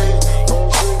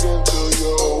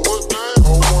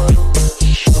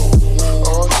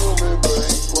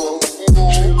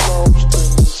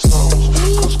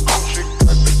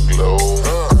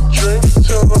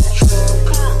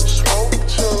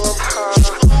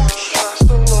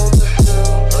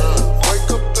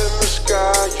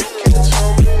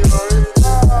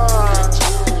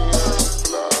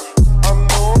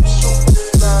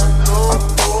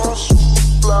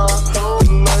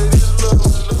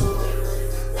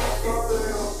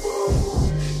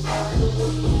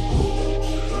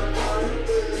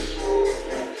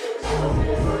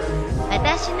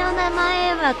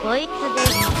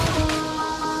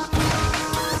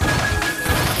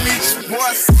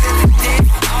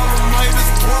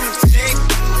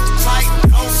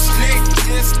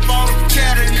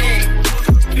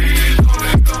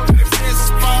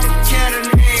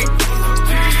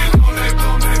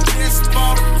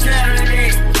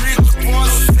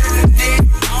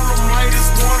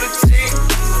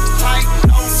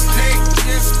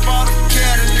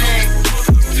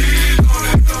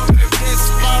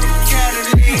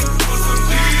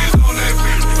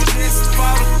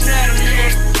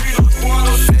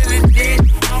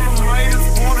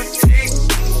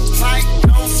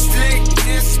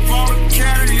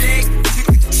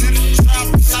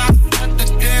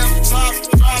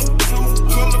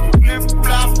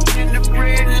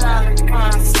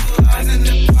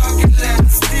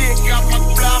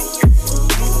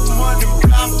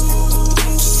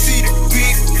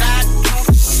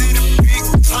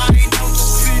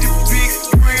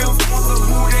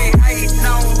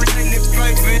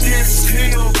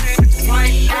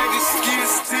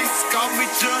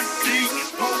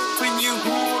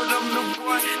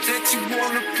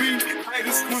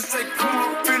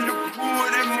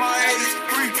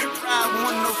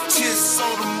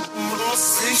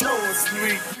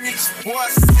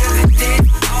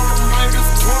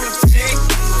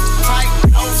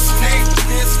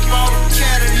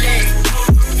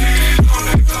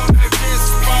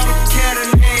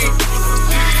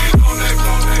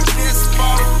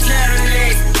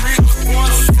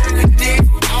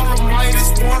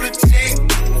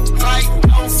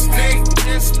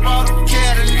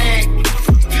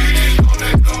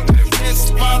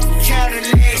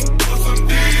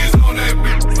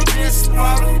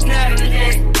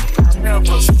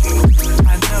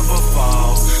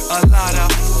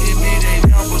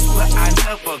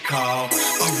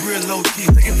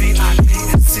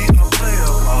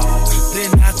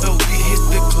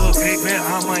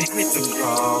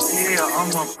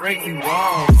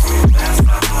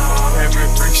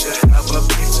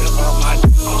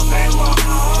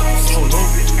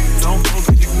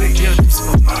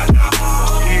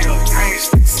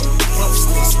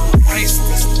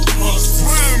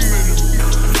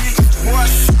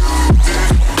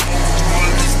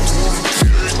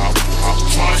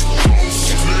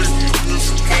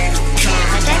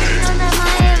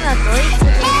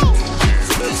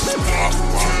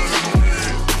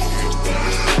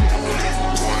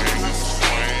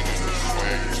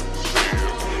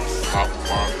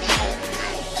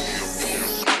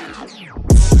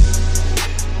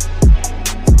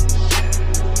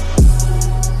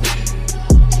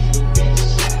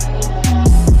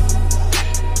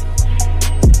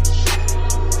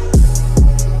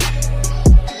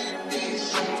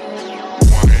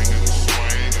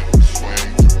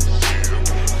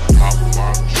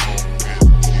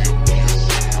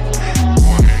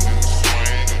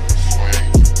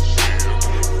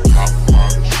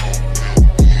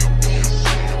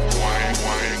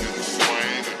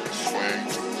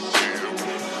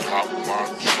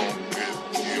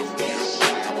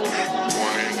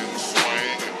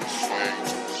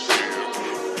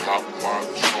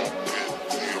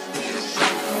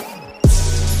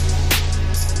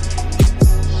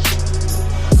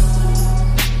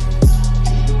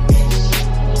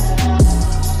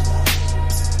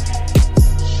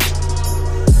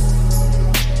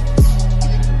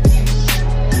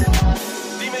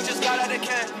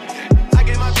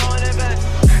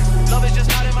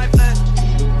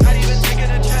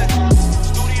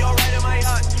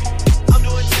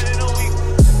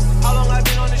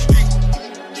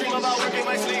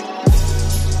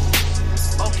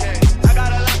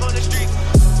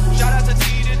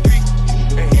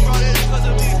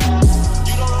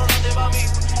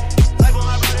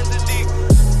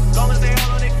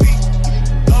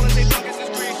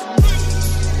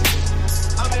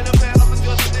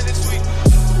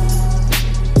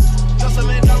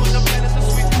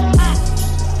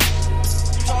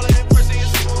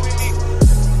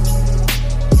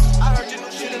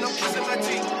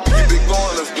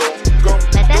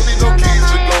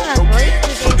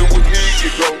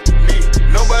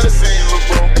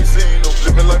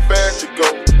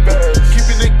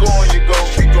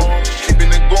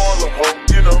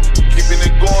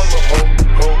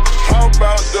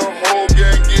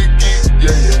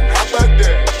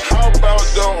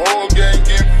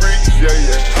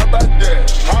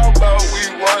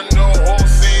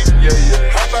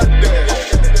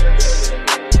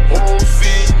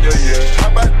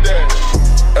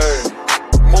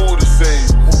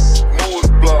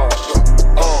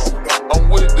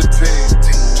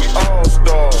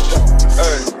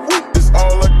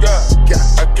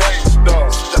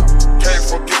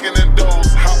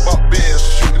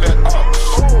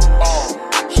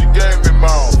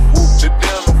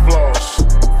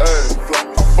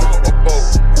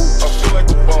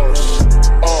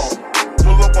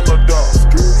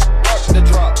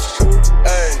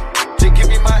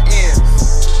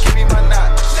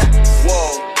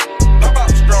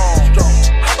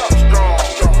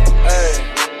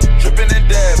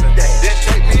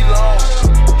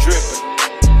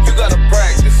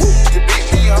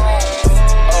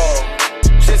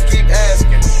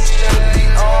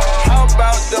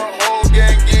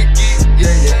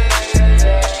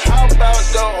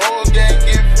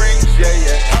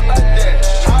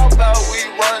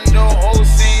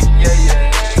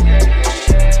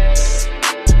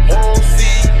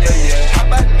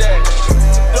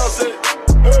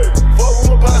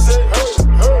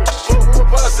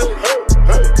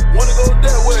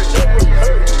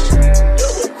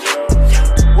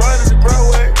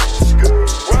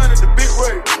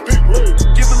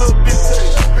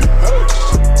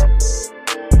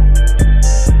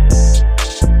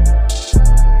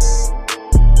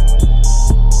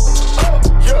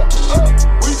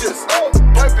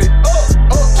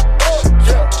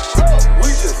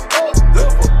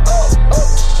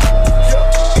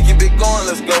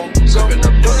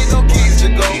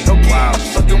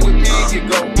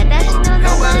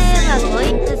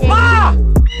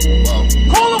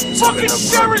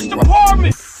 Sheriff's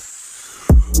Department.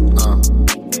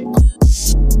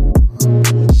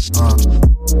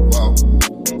 Whoa.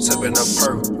 Sipping a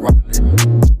perk, riding.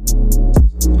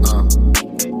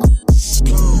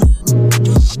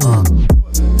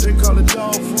 They call it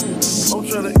dog food. I'm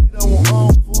tryna eat, I want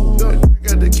all food. I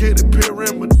got the catered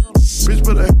pyramid. Bitch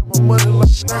better have my money like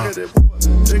I got that boy.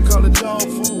 They call it dog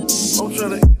food. I'm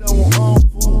tryna eat, I want all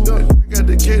food. I got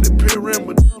the catered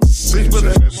pyramid. Bitch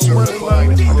better have my money like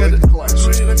I got the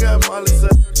green. I got Molly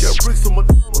side. Got bricks on my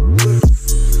dollar.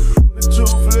 The two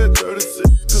for that 36.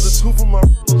 Cause the two for my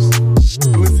runners.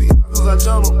 Let's see, cause I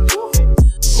don't know.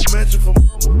 No matching for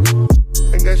mama.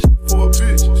 Ain't got shit for a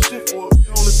bitch. Shit for a bitch.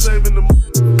 Only saving the money.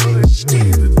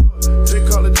 They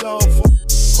call it dog food.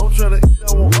 I'm tryna eat,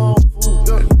 I want all food.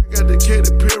 I got the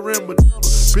catered pyramid.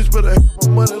 Bitch better have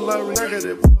my money like I got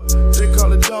that boy. They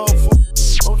call it dog food.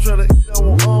 I'm tryna eat, I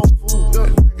want all food. I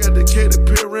got the catered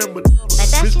pyramid.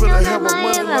 Bitch better have my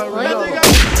money like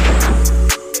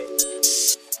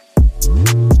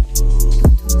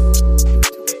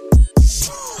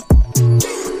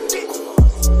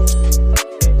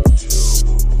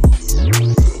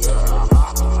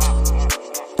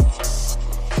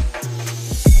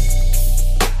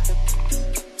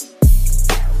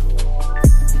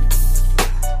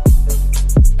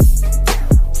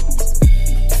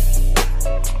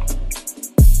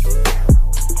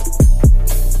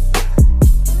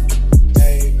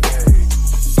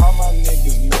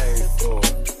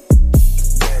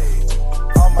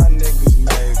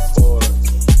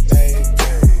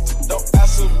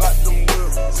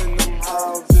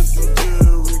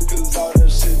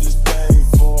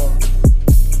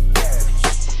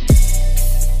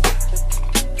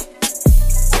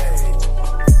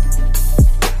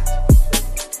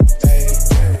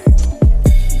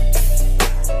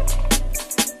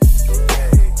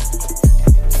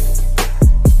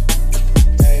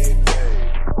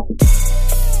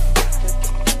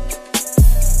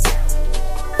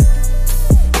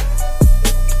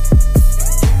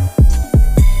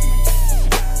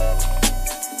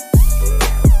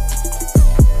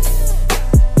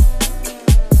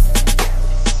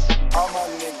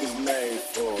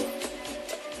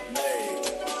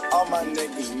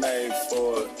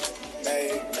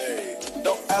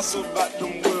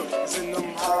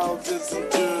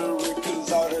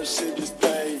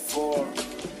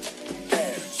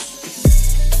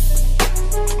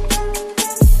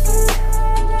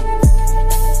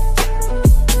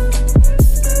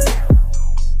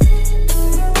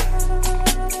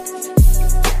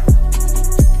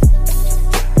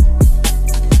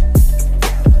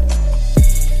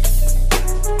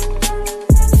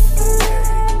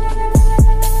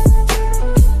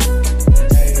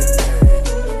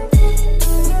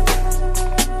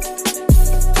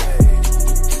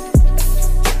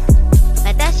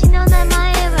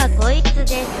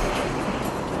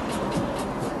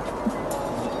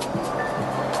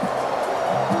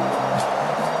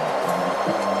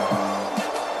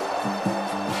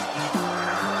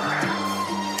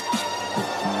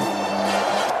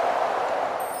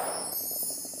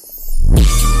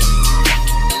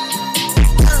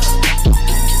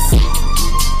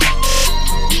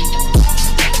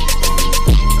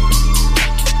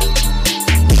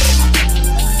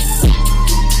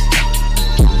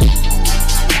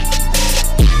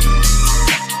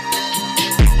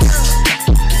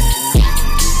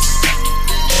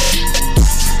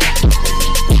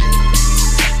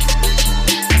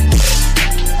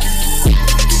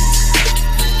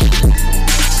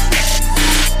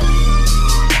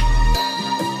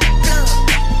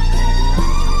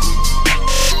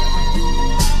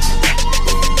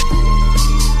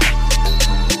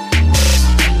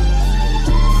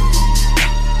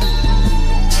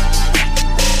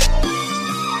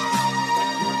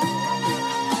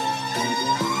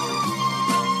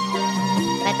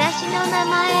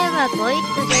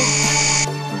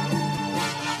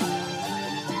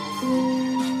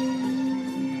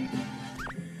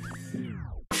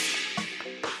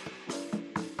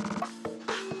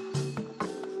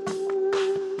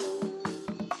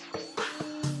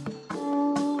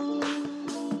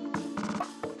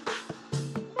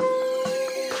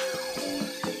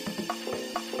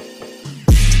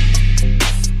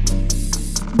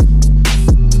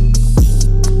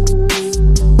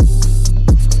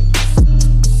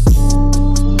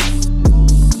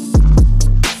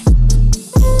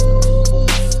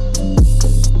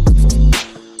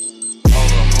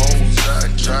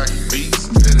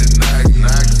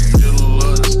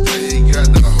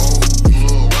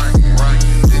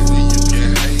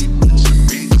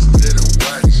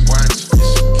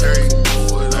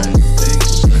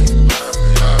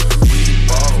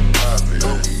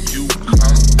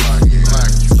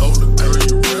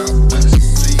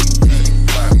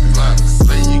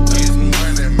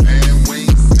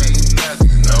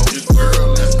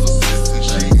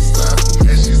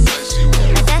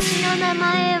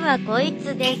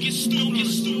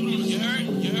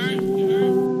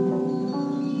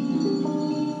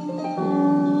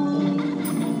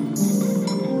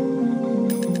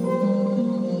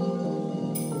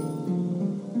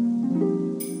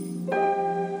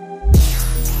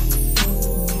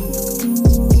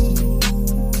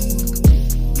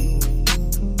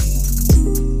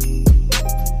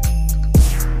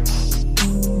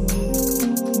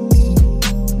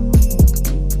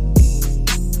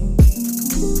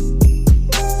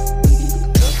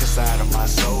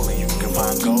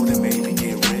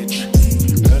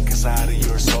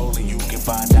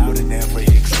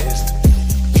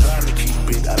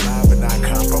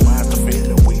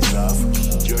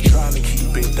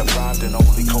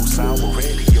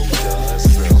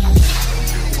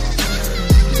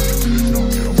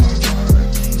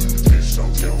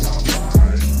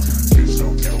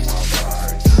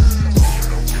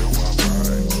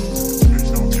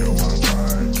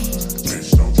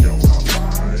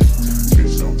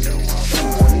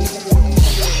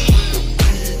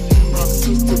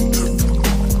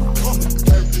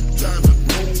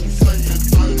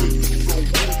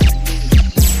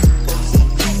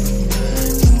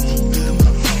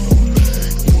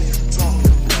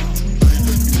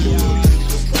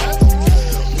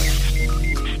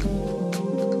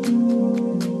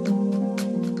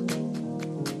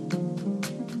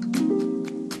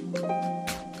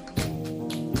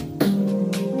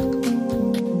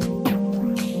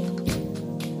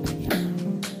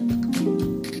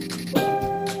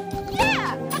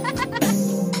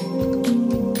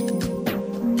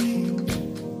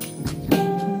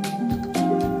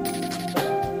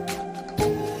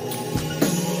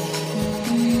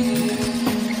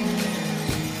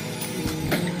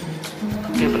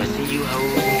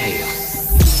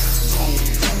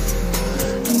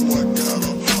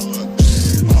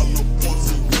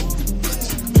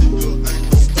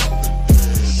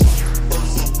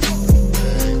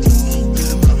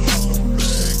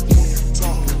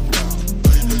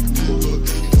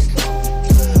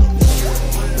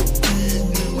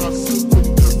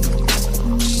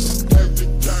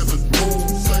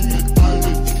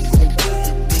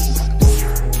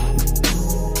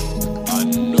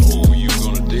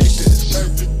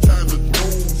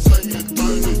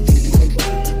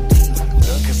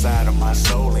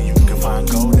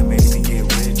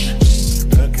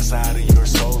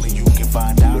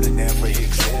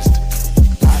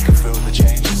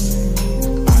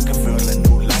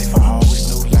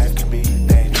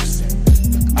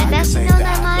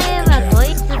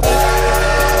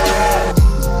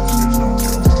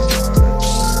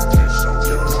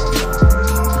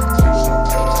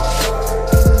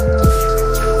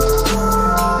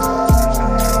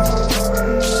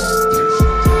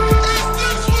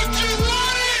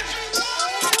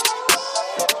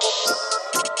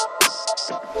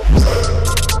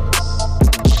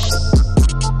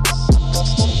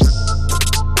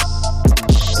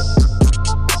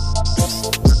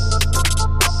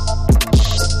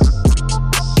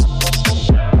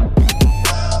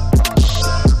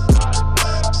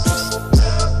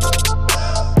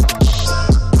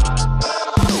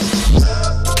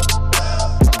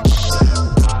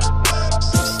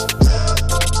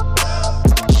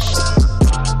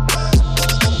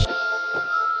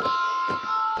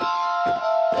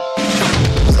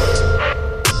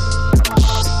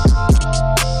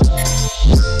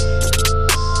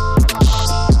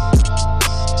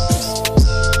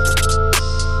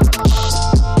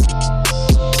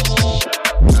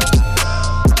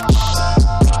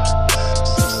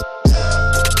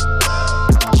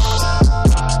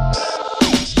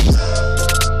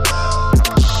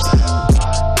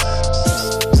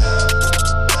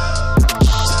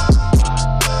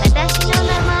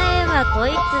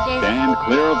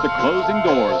Clear of the closing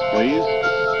doors, please.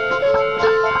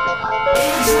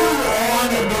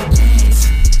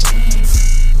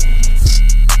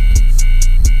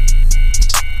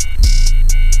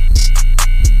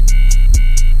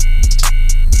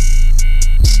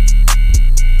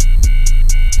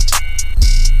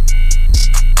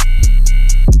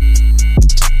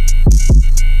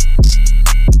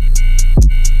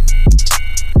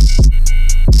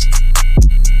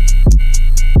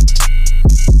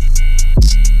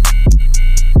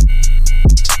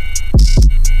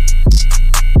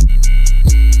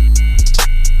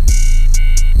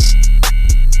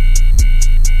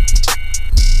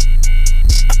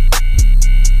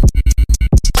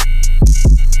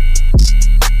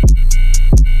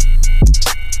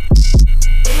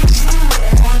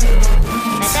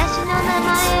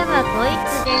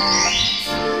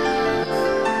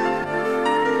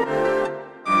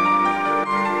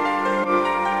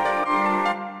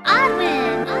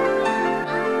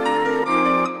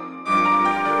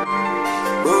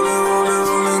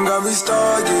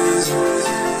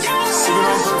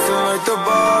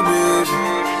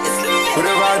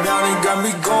 got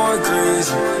me going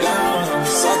crazy.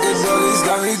 Psychedelics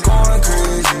got me going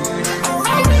crazy.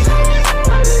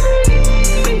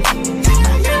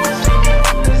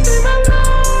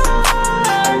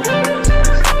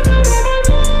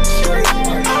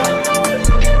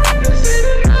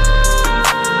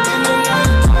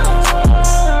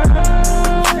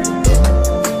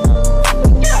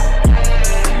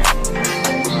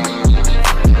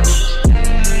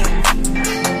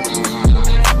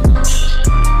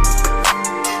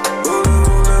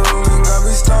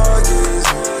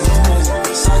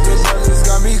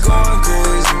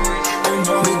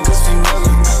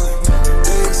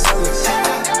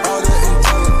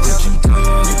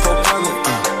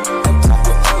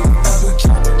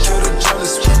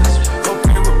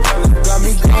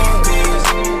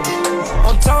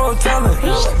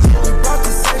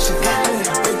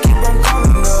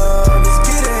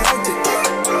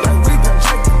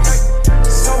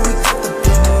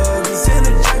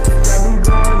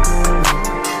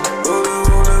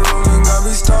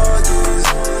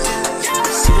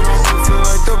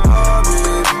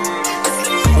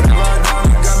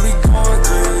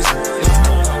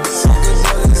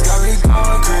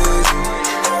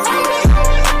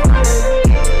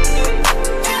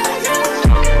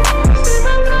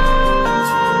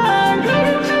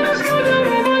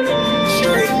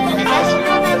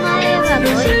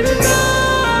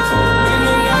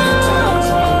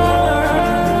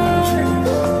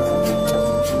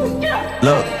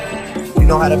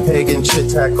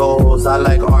 Goals. I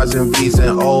like R's and V's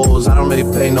and O's. I don't really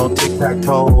play no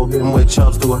tic-tac-toe. Been with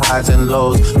chubs through highs and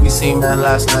lows. We seen man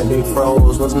last night, they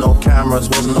froze. Was no cameras,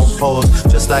 was no pose.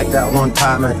 Just like that one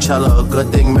time at Cella.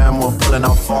 Good thing man, we're pulling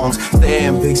out phones.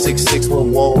 Staying big 6'6"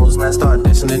 with woes. Man start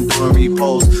dissing and doing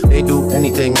repos. They do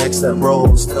anything except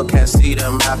rolls. Still can't see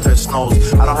them after it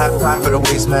snows. I don't have time for the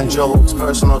wasteman jokes.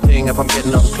 Personal thing if I'm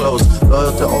getting up close.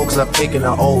 Loyal to Oaks, I'm taking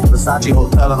an oath. Versace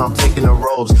Hotel and I'm taking the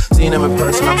robes. Seeing them in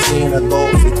person, I'm seeing the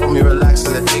goals. They told me relax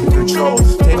and they take control.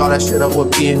 Take all that shit up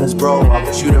with being his bro. I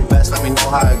wish you the best, let me know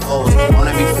how it goes.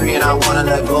 Wanna be free and I wanna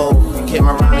let go. You came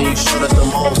around and you showed us the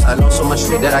most. I know so much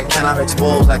shit that I cannot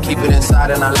expose. I keep it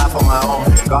inside and I laugh on my own.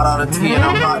 Got all the tea and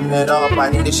I'm hotting it up. I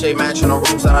need a shade mansion, no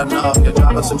rooms not enough. You're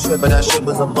dropping some shit, but that shit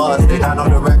was a buzz. They got no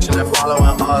direction, they're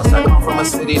following us. I come from a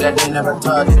city that they never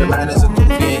touched. The man is a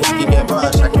goofy and he can get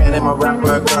brushed. I can't name a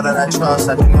rapper, a girl that I trust.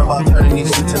 I think about turning these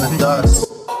streets into dust.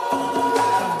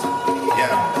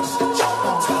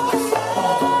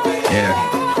 Yeah.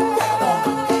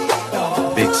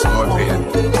 Big Scorpion.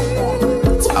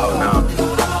 It's out now.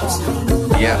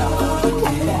 Yeah.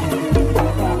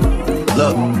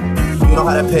 Look. You know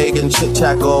how the pagan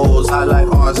chit-chat goes. I like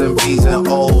R's and V's and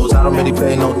O's. I don't really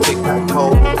play no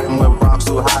tic-tac-toe. And when rocks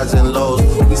through highs and lows.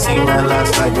 We seen man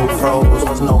last night, they froze.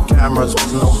 Was no cameras,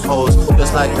 was no pose.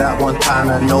 Just like that one time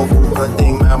at Noble. Good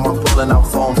thing, man, we're pulling out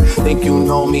phones. Think you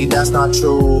know me, that's not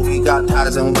true. We got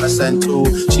ties in West End too.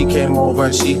 She came over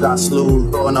and she got slew.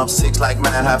 Growing up 6 like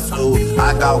man had flu.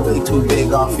 I got way too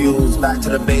big off views. Back to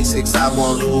the basics, I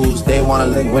won't lose. They wanna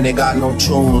lick when they got no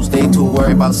tunes. They too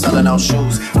worried about selling out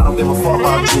shoes. I don't give a fuck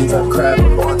about jeans and crap.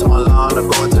 I'm going to my lawn or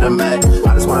going to the Met.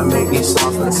 I just wanna make these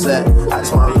songs for the set. I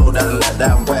just wanna load that and let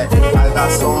that wet. I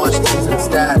got so much things in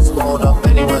stats. Hold up,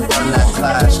 anyone done that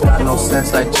clash. Got no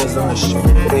sense like jizzle and shit.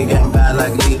 They getting bad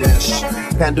like leaders.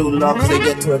 Can't do love cause they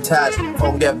get too attached.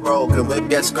 Phone get broke and whip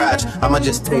get scratched. I'ma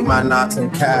just take my knots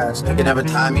and cash. They can never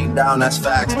tie me down, that's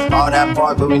facts. All that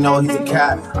bark, but we know he's a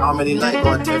cat. I don't really like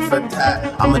going tit for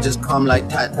tat. I'ma just come like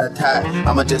tat tat tat.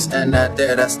 I'ma just end that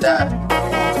there, that's that.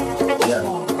 Yeah,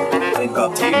 think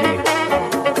up TV.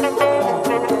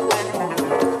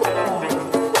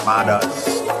 Madas.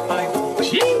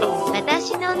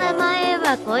 私の名前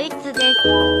はこいつです。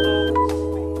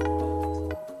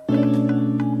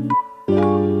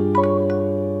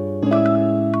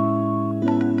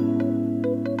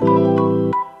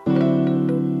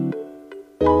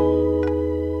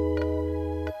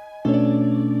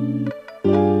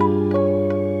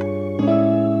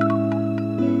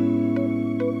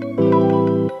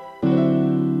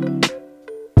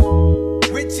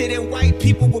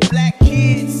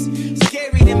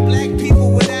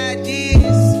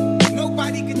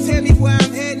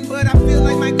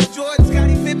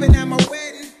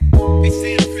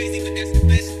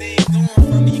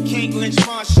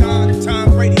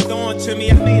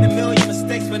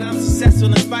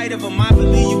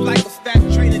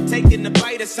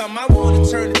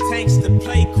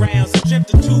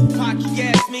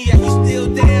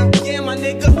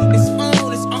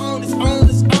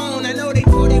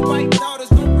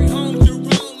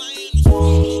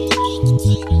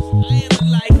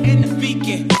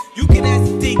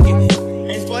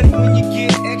When you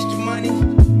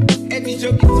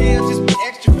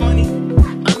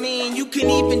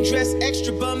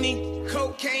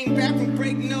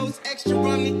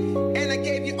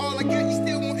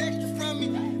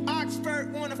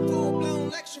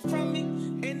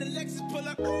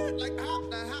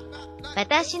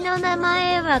私の名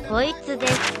前はこいつで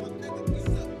す。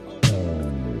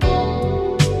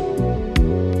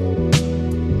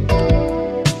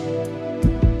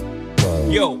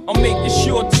Yo, I'm making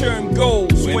short-term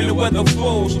goals when the weather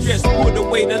flows. Just put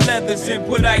away the leathers and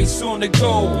put ice on the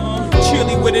gold.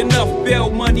 Chilly with enough bail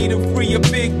money to free a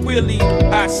big Willie.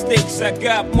 High stakes, I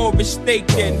got more at stake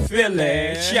than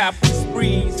Philly. Shopping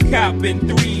sprees, copping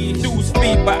threes. Dudes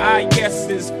feet by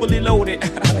IS's fully loaded.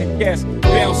 Yes,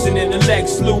 bouncing in the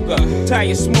Lex Luger.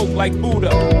 Tire smoke like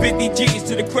Buddha. 50 G's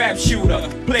to the crap shooter.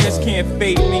 Players can't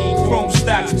fade me. Chrome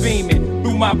stocks beaming.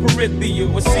 Through my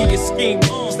peripheral, I see you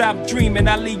scheming. Stop dreaming,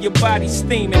 I leave your body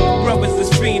steaming. Brothers is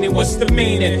fiending, what's the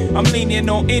meaning? I'm leaning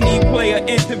on any player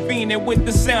intervening with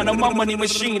the sound of my money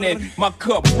machining. My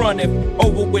cup running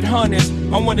over with hundreds.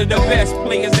 I'm one of the best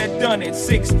players that done it.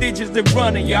 6 digits to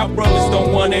running, y'all brothers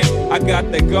don't want it. I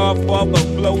got the Godfather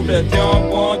flow, the Don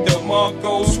Juan, the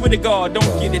Marco. Swear to God,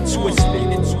 don't get it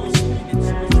twisted.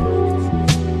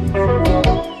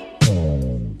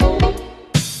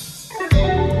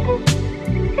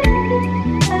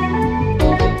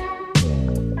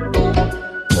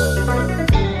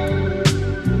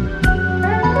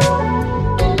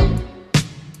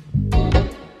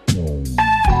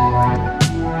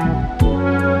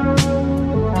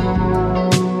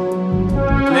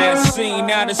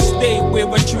 Out of state where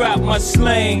I drop my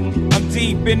slang. I'm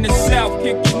deep in the south,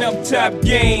 kicking up top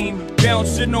game.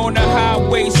 Bouncing on the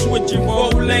highway, switching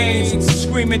 4 lanes.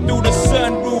 Screaming through the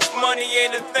sunroof, money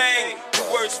ain't a thing. The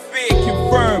worst fear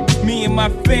confirmed. Me and my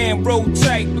fam roll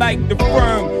tight like the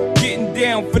firm. Getting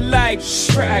down for life,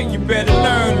 try, you better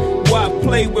learn. Why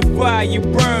play with fire, you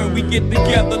burn. We get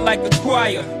together like a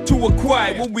choir to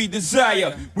acquire what we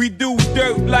desire. We do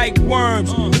dirt like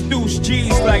worms, produce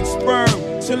G's like sperm.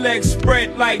 Select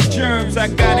spread like germs. I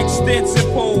got extensive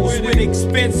holes with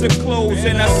expensive clothes,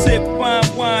 and I sip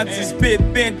fine wines and spit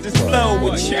vintage flow.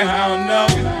 But yeah, I don't know.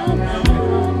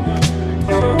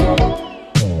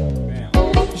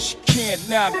 She can't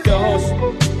knock the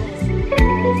hustle.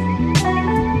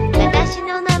 私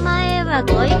の名前は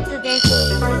こいつです。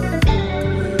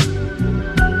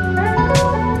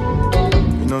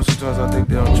You know, sometimes I think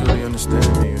they don't truly understand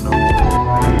me, you know.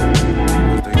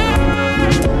 But they don't.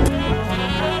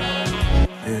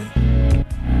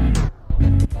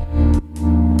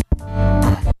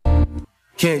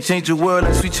 Can't change the world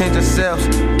unless we change ourselves.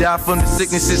 Die from the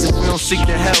sicknesses if we don't seek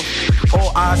the help.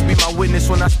 All eyes be my witness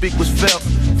when I speak was felt.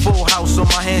 Full house on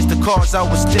my hands, the cards I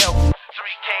was dealt. 3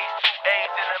 K's,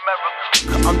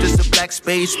 2 A's in America. I'm just a black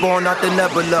space born out the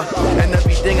nebula. And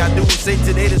everything I do and say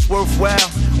today that's worthwhile.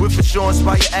 Will for sure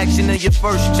inspire action in your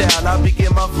first child. I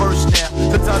begin my first now.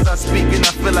 Sometimes I speak and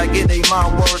I feel like it ain't my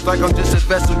words. Like I'm just a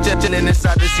vessel chilling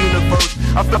inside this universe.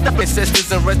 I feel like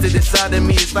ancestors arrested inside of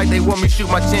me. It's like they want me to shoot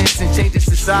my chance and change the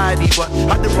society. But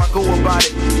how do I go about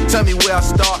it? Tell me where I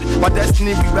start. My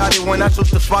destiny rerouted when I chose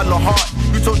to follow heart.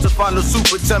 You chose to follow suit,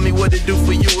 but tell me what it do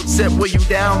for you. Except where you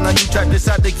down. Now you trapped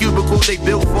inside the cubicle they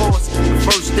built for us. The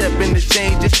first step in the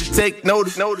change is to take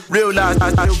notice. Realize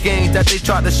the real gains that they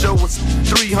try to show us.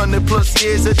 300 plus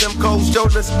years of them cold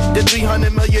shoulders. The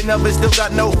 300 million of us still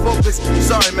got no focus.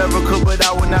 Sorry, America, but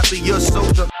I will not be your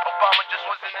soldier. Obama just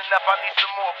wasn't enough, I need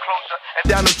some more closure. And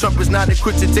Donald Trump is not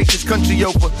equipped to take this country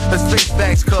over. Let's face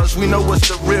facts, cause we know what's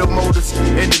the real motives.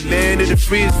 In the land of the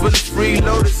free is full of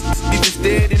freeloaders. Even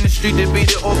dead in the street to be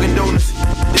the organ donors.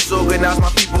 Disorganized, my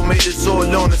people made us all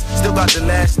loners. Still got the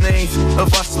last names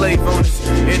of our slave owners.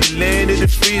 In the land of the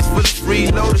free is full of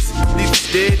freeloaders. Even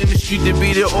dead in the street to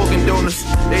be the organ donors.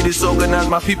 They disorganized,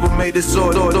 my people made us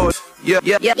all loners. Yeah.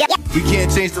 We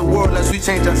can't change the world unless we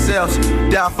change ourselves.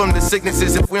 Die from the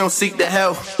sicknesses if we don't seek the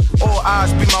help. All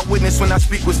eyes be my witness when I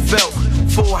speak was felt.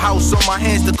 Full house on my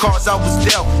hands, the cards I was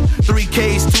dealt. 3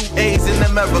 K's, 2 A's in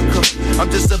America. I'm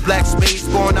just a black space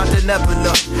born out the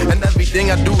nebula. And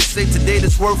everything I do is say today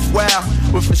that's worthwhile.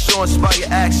 Will for sure inspire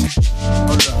action.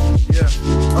 Hold up, yeah.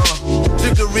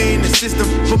 Trickery in the system,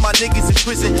 put my niggas in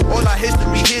prison. All our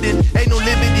history hidden, ain't no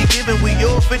liberty given. We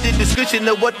all fit the description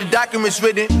of what the document's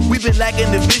written. We've been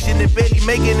lacking the vision and barely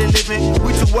making a living.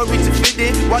 We too worried to fit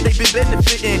in while they been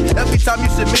benefiting. Every time you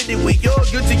submit it, we all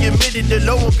guilty admitted. The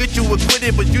law won't get you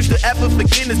acquitted, but you still ask for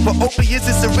forgiveness for opiates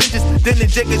and syringes. Then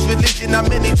inject his religion. Now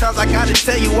many times I gotta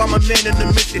tell you I'm a man in the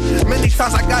mission. Many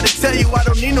times I gotta tell you I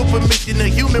don't need no permission. A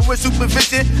human with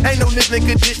supervision, ain't no living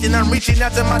condition. I'm reaching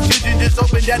out to my children, just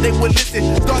hoping that they will listen.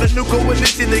 Start a new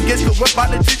coalition against corrupt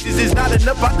politicians. It's not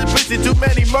enough out the prison, too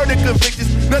many murder convictions.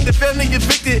 Nothing family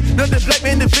evicted, nothing black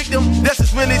man the victim. That's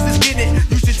as real as it's getting.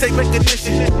 You should take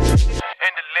recognition.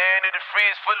 In the land of the free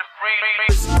is full of free.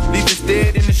 Leave us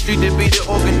dead in the street to be the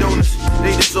organ donors.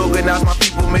 They disorganized. disorganized, my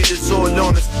people made us all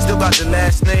loners. Still got the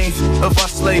last names of our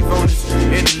slave owners.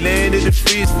 In the land of the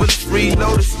free is full of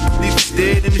freeloaders. Leave us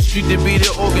dead in the street to be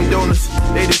the organ donors.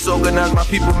 They disorganized, my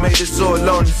people made us all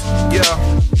loners. Yeah,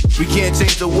 we can't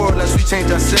change the world unless we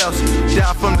change ourselves.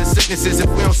 Die from the sicknesses if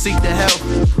we don't seek the help.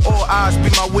 All eyes be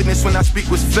my witness when I speak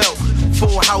was felt.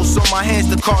 Full house on my hands,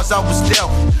 the cards I was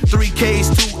dealt. 3 Ks,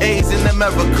 2 A's in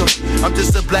America. I'm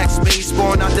just a black space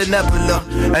born out the nebula.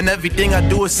 And everything I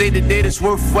do is say the data's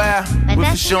worthwhile. With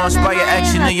for sure inspire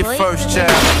action in your first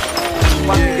child.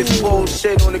 My niggas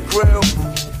bullshit on the grill.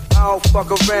 I don't fuck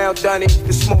around, Dunny,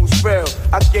 the smoke's real.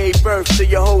 I gave birth to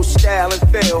your whole style and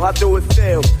feel. How do it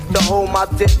feel to hold my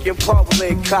dick in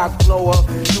public? Cock blower,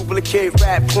 duplicate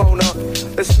rap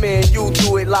cloner. Let's me and you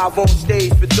do it live on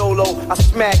stage for Dolo. I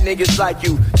smack niggas like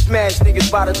you, smash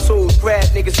niggas by the tools, grab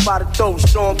niggas by the throat,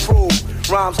 strong proof.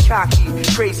 Rhymes cocky,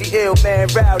 crazy ill, man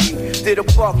rowdy. Did a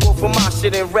buck off of my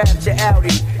shit and rapped your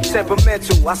Audi.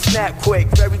 Temperamental, I snap quick,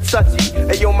 very touchy.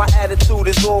 And yo, my attitude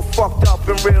is all fucked up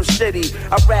and real shitty.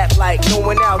 I rap like no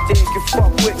one out there can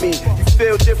fuck with me. You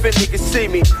feel different, niggas see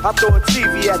me. I throw a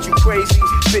TV at you crazy.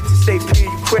 Bitches say, P,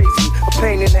 you crazy. A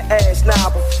pain in the ass, nah,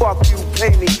 but fuck you,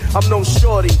 pay me. I'm no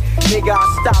shorty, nigga, I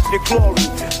stop your glory.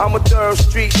 I'm a third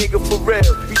street nigga for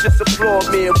real. You just applaud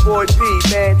me, avoid P,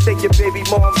 man. Take your baby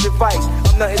mom's advice.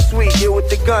 I'm nothing sweet, here with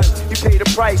the gun. You pay the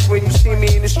price when you see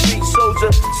me in the street,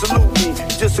 soldier. Salute me,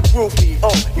 you just a groupie.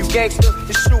 Oh, you gangster,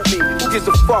 you shoot me. Who gives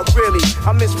a fuck, really?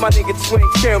 I miss my nigga Twin,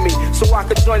 kill me. So I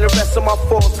could join the rest of my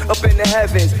force up in the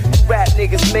heavens. You rap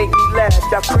niggas make me laugh,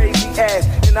 that crazy ass.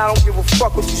 And I don't give a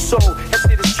fuck what you sold. That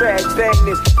shit is trash, bang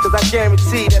this, cause I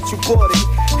guarantee that you bought it.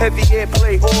 Heavy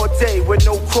airplay all day with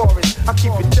no chorus. I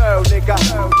keep it thorough, nigga.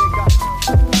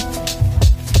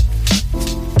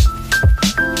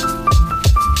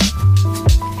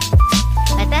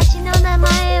 私の名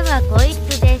前はこい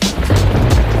つです。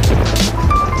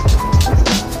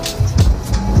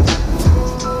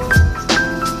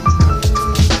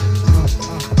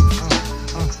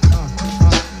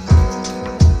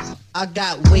I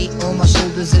got weight on my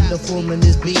shoulders in the form of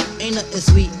this beat. Ain't nothing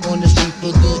sweet on the street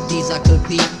for good deeds I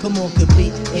compete. Come on,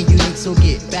 complete and unique, so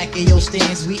get back in your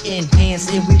stance. We enhance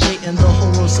and we in the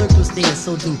whole world circumstance.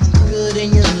 So do good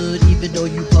in your hood, even though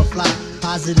you puff fly.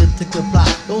 Positive to comply.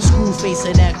 Don't screw face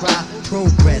and act right.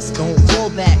 Progress, don't fall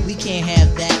back. We can't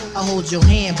have that. I hold your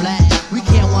hand black. We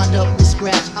can't wind up with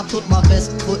scratch. I put my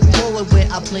best foot forward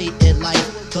when I play it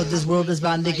life. Cause this world is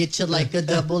bound to get you like a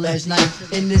double-edged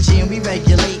knife. In the gym we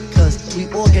regulate, cause we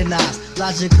organize.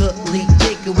 Logically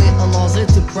take away a law's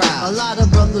enterprise. A lot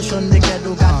of brothers from the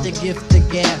ghetto got the gift to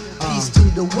gab. Peace to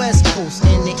the west coast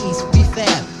and the east we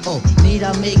fab. Oh, need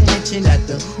I make mention that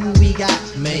the crew we got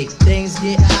make things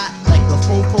get hot like a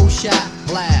fofo shot.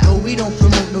 Blast. No, we don't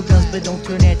promote no guns, but don't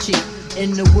turn that cheek.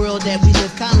 In the world that we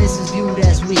live, kindness is viewed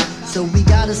as weak. So we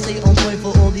gotta stay on point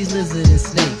for all these lizards and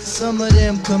snakes. Some of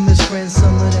them come as friends,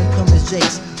 some of them come as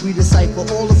jakes. We decipher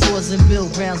all the flaws and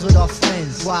build grounds with our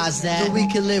friends. Why's that? So we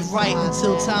can live right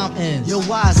until time ends. Yo,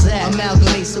 why's that?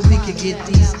 Amalgamate so we can get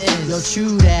these ends. Yo,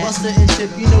 true that. Buster and Tip,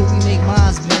 you know we make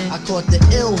minds bend. I caught the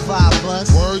ill vibe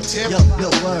bus. Word Tip. Yo,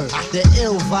 word. The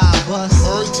ill vibe bus.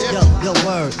 Word Tip. Yo,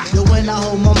 word. Yo, when I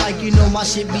hold my mic, you know my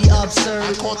shit be absurd.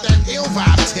 I caught that ill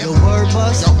vibe Tip. Yo, word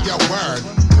bus. Yo, word.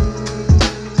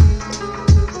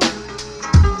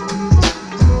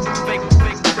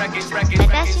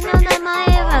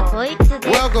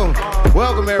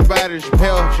 Welcome everybody to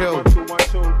Chappelle Show.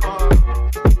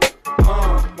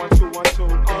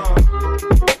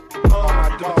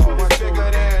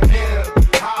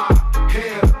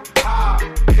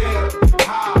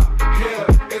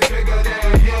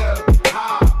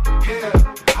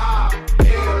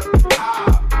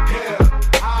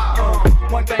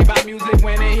 One thing about music,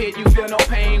 when it hit, you feel no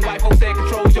pain. White folks that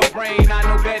controls your brain. I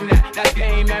know better than that. That's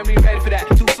game, man. We ready for that.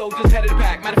 Two soldiers head of the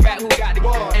pack. Matter of fact, who got the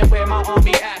ball and where my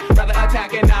army at? Rather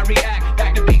attack and not react.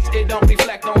 Back to beats, it don't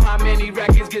reflect on how many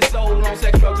records get sold on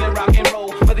sex, drugs, and rock and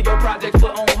roll. Whether your projects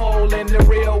put on hold in the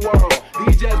real world.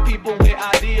 These just people with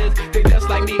ideas. They just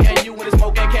like me and you when the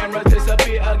smoke and cameras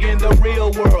disappear again. The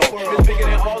real world is bigger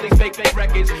than all these fake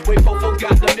records. Wait, folks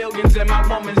got the millions and my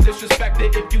woman's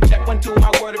disrespected. If you check 1, 2,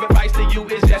 my word of advice to you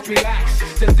is just relax.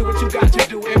 Just do what you got to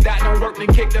do. If that don't work, then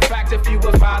kick the facts. If you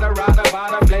a fighter, rider,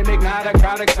 bada, blame igniter,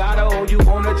 crowd exciter, or you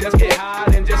wanna just get high,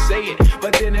 then just say it.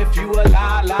 But then if you a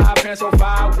lie, pants on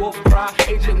fire, wolf cry,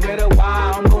 agent with a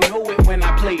Y, I'm gonna know it when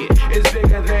I play it. It's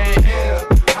bigger than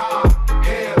hip hop,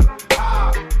 hip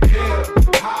hop, hip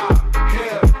hop,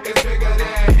 hip. It's bigger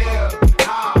than hip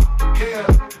hop, hip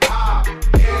hop,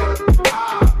 hip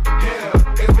hop, hip.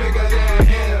 It's bigger than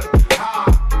hip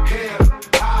hop, hip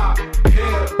hop,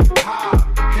 hip hop,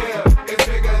 hip.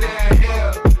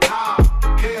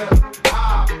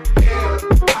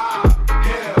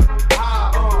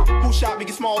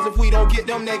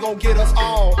 get us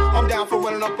all. I'm down for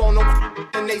running up on them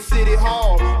in they city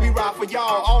hall. We ride for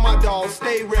y'all, all my dogs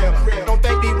stay real. Don't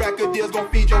think these record deals gon'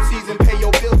 feed your season, pay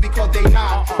your bills because they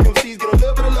not. MCs get a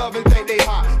little bit of love and think they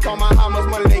hot. Talk about how much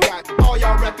money they got. All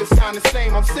y'all records sound the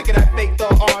same. I'm sick of that fake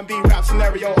thug R&B rap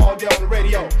scenario all day on the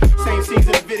radio. Same scenes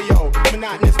in the video,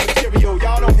 monotonous material.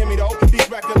 Y'all don't hear me though. These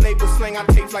record labels slang out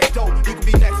tapes like dope. You could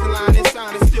be next in line and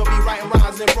sign and still be writing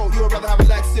rhymes and roll. You would rather have a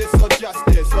Lexus or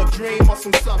justice, a dream or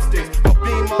some substance, a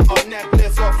beamer, a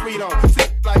necklace or freedom.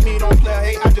 Sit like me, don't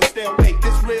play, hey, I just stay awake.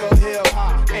 This real hip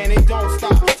hop, and it don't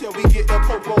stop till we get the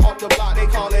popo off the block. They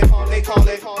call it, they call it, they call it,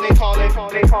 they call it, they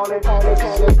call it, they call it, they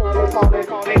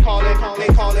call it,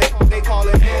 they call it, they call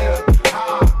it hip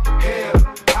hop, hip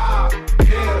hop,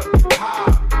 hip hop,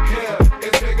 hip.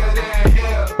 It's bigger than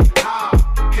hip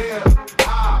hop, hip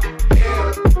hop,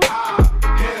 hip hop,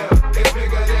 hip. It's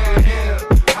bigger than hip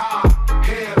hop,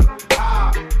 hip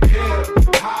hop, hip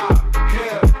hop,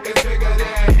 hip. It's bigger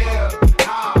than hip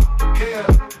hop, hip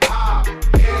hop,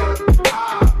 hip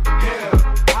hop, hip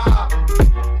hop.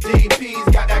 DP's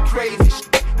got that crazy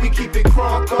shit. We keep it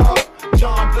crunk up.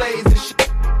 John Blaze and shit.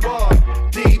 What?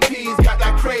 DP's got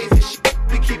that crazy shit.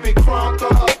 We keep it crunk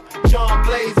up. John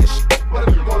Blaze and shit. What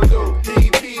are we gonna do?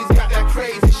 DP's got that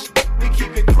crazy shit. We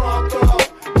keep it crunk up.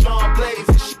 John Blaze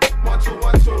and shit. 1, 2,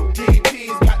 1, 2.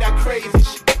 DP's got that crazy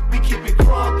shit. We keep it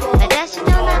crunk up. 私の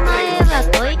名前は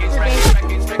こいつです。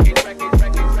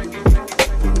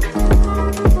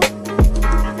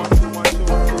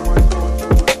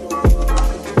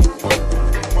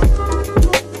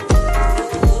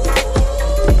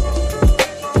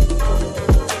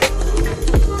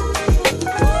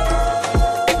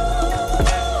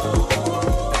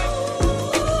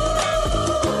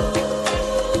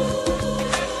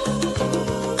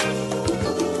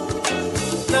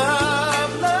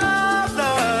Love, love,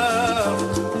 love.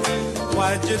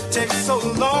 Why'd you take so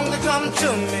long to come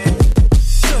to me?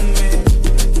 To me,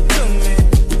 to me.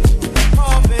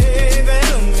 Oh, baby,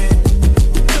 to me,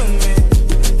 to me,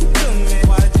 to me.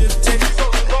 Why'd you take so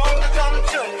long to come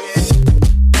to me?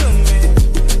 To me,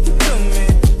 to me.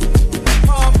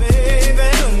 Oh, baby,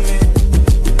 to me,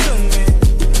 to me,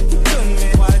 to me.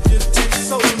 Why'd you take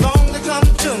so long to come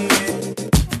to me?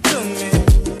 To me,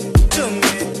 to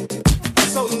me.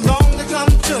 So long to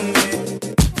come to me,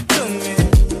 to me,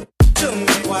 to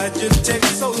me. Why'd you take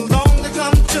so long to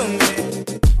come to me,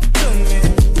 to me,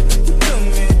 to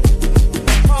me?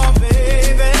 Oh,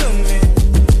 baby, to me,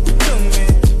 to me,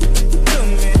 to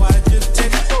me. Why'd you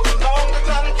take so long to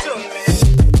come to me,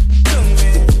 to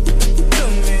me, to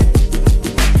me?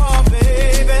 Oh,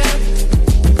 baby,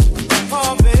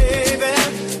 oh, baby.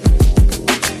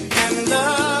 And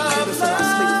love,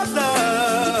 love,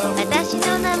 love. 私の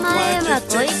名前は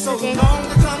こいつです。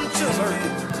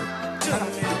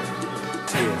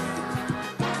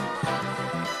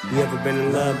 You ever been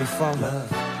in love before? I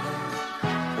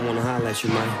wanna holler at you,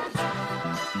 man.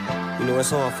 You know, it's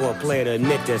hard for a player to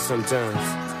admit that sometimes,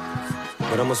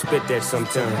 but I'ma spit that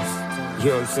sometimes.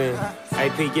 You know what I'm saying? Hey,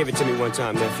 Pete, give it to me one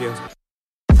time, nephew.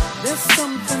 There's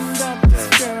something about this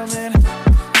girl, man,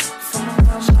 from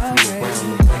around my way.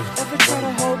 Ever try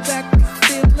to hold back the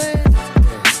feeling,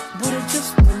 but it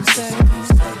just wouldn't stay.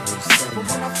 But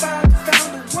when I found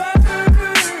the words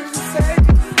to say,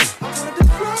 I wanted to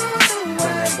run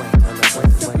away,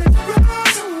 simply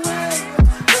run away.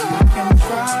 I can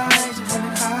try to run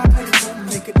and hide, it won't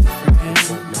make a difference.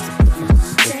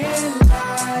 Can't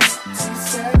lie to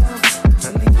yourself,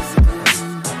 please.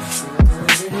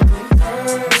 It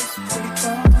hurts when it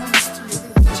comes to your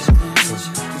relationship,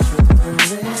 'cause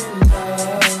you're in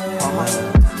love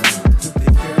with the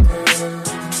girl.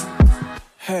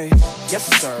 Hey, yes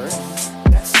sir,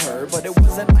 that's her, but it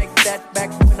wasn't like that back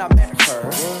when I met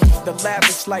her. The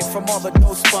lavish life from all the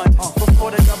dough spun.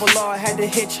 Before the double R, I had to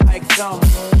hitchhike some.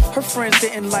 Her friends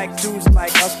didn't like dudes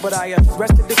like us, but I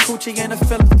arrested the coochie and the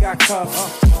feelings got cuffed.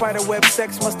 Spiderweb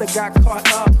sex must have got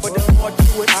caught up, but there's more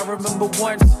to it. I remember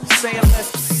once saying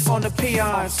let's on the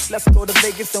peons. Let's go to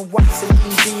Vegas and watch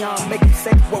Celine Dion. Make it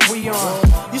say what we on.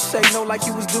 You say no like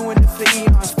you was doing it for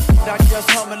eons. I just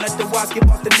hum and let the watch give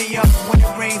off the neon. When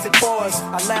it rains, it pours.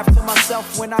 I laugh to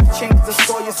myself when I changed the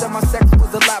score. You said my sex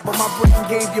was a lot, but my brain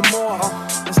gave you more.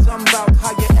 And something about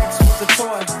how your ex was a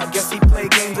toy. I guess he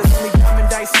played games with me. Diamond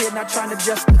dice here, not trying to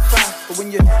justify. But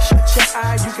when you shut your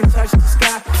eye, you can touch the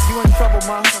sky. You in trouble,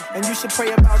 ma, and you should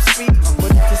pray about speed.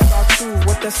 But if this all true,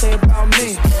 what they say about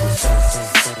me?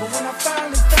 But when I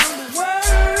finally found the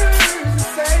words to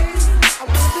say, I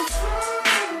wanted to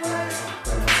run away.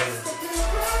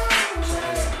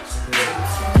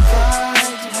 Try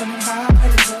to run and hide,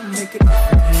 it won't make it.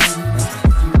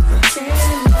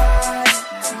 Can't lie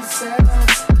to yourself,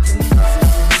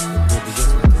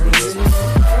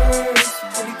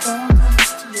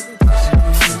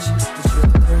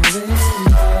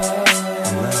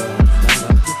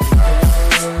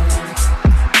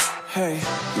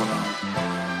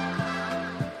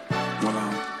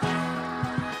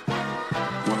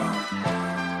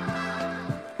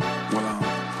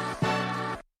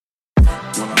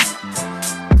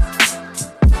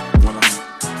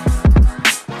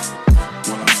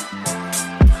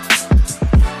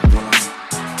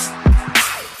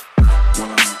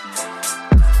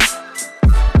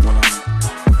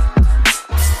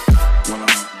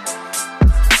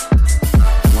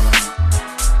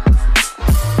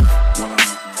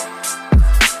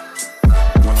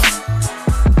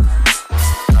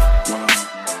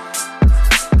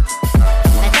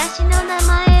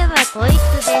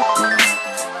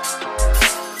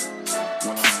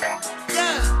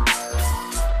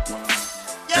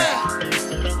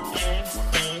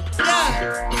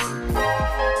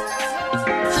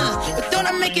 But don't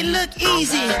I make it look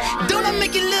easy? Don't I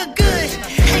make it look good?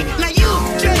 Hey, now you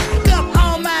drink up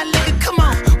all my liquor. Come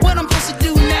on, what I'm supposed to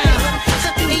do now?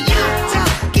 And you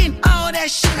talking all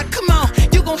that shit. Now come on,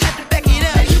 you gon' have to back it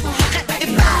up.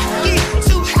 If I get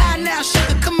too high now,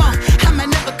 sugar, come on, I might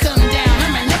never come down. I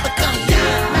might never come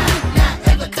down. Not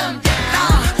ever come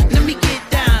down. Let me get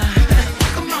down.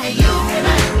 Come on, and you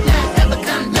might not ever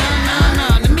come down. No,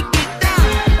 let me get down.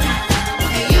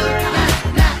 And you might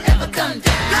not ever come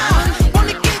down.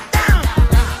 Wanna get down.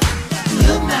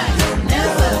 You might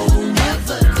never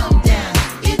come down.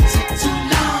 It took too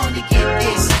long to get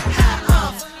this high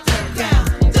off the ground.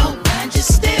 Don't mind, just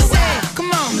stay away.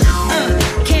 Come on,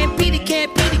 can't beat it,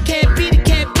 can't beat it, can't beat it,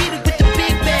 can't beat it with the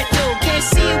big bad dough. Can't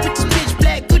see it with this pitch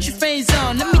black Gucci frames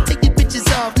on. Let me take these bitches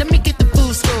off. Let me get the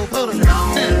full scope. Hold on,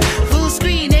 full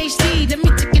screen HD. Let me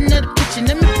take another picture.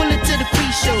 Let me pull it to the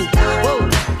pre-show. Whoa,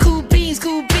 cool beans,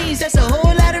 that's a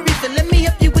whole lot of reefer. Let me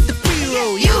help you with the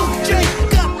pre-roll. You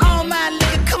drink up all my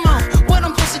liquor. Come on, what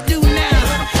I'm supposed to do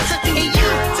now? And you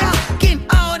talking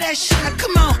all that shit. Now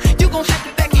come on, you gon' have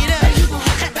to back it up.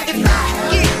 If I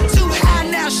get too high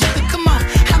now, sugar, come on,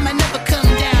 I might never come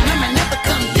down. I might never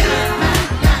come down.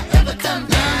 Not ever come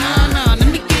down. No, let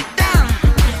me get down.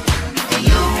 And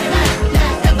you might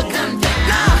not ever come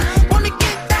down. Wanna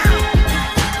get down.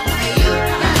 And you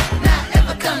might not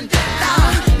ever come down.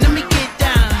 Let me get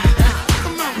down.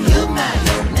 Come on, you might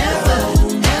never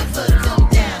come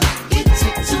down. It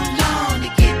took too long to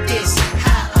get this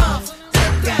high off the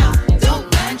ground. Don't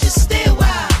mind, just stay a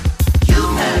while. You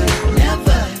might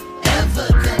never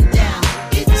come down.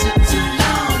 It took too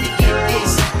long to get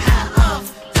this high off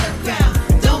the ground.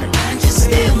 Don't mind, just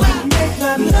stay a while. Make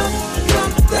my love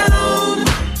come down.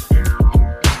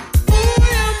 Ooh,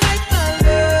 you make my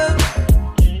love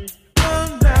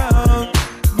come down.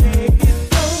 Make it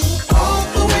go all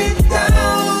the way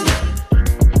down.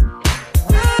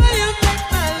 Ooh, you make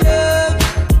my love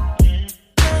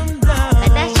come down.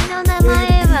 私の名前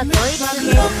はこいつで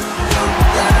す。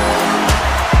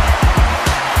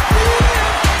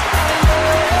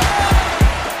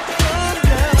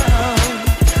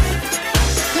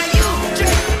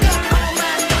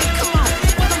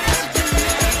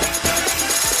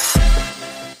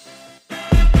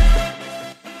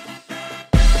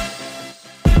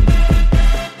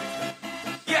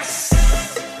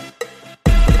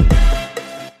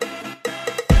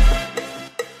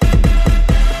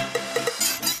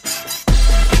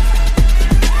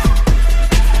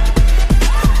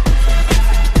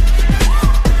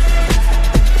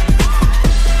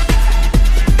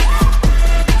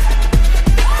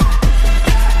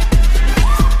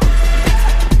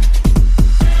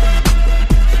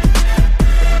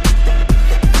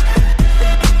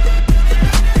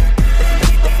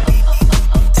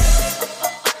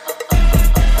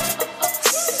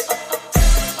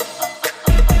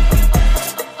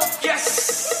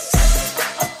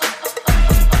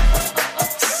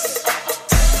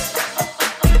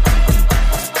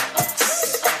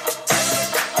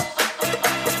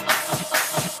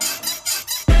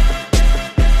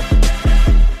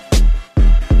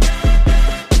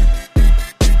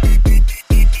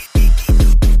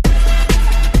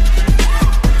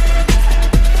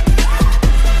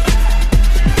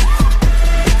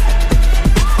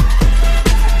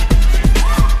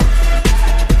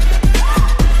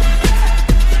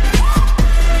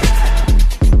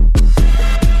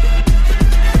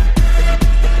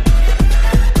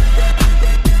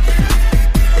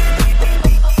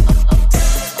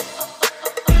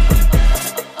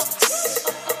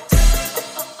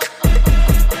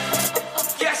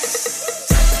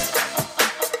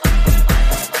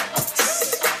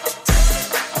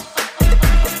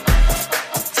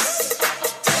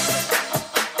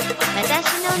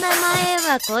 私の名前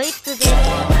はこいつです。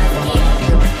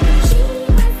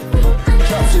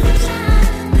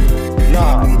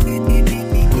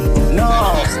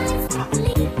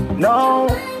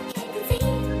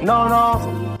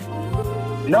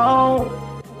 No.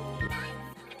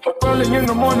 Early in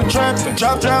the morning traffic,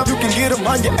 drop, you can get them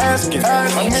on your asking.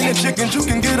 I'm in the chickens, you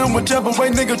can get them whichever way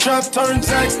nigga try to turn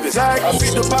Zach. I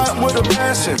beat the pot with a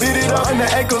passion, beat it up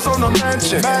 100 acres on the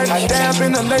mansion. I dab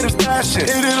in the latest fashion,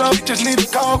 hit it up, just need to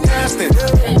call casting.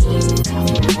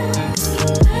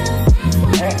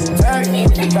 Tag,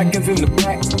 put the back ends in the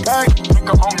back. Make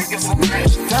a homie get some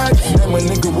cash. Tag, name a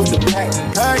nigga with the pack.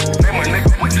 Tag, name a nigga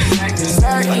with the sack.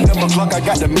 Sack, I never fuck, I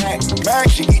got the Mac.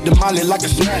 She eat the molly like a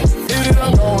snack. Hit it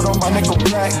up, gold on my nickel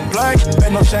black.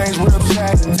 Bet no change, rip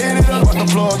sack. Hit it up on the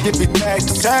floor, get me tagged.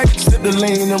 Tag, sit the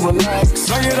lean and relax.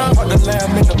 Slung it up, put the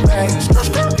lamb in the bag.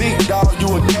 Big dog,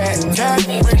 you a cat.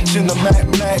 Rich in the Mac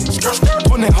black.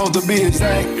 20 hoes to be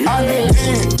exact. I need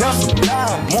 10, that's a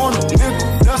dime. Want a nickel,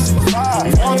 that's a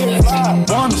five. Wanna fly,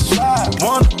 wanna slide,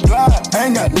 wanna glide.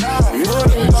 Ain't got time.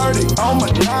 Put a 30 on my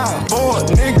dime. For a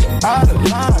nigga out of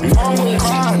line. Mama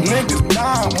crying, niggas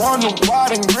dying. Wanna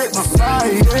ride and grip the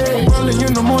side. Yeah, early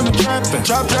in the morning trapping.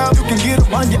 Chop down, you can get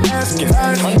them on your asking.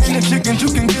 I'm in the chickens, you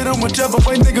can get them whichever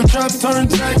way nigga trap turn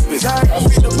taxes. I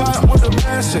beat the pot with a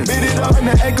passion. Beat it up in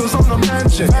the acres on the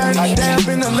mansion. I damn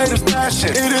in the latest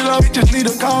fashion. Hit it up, you just need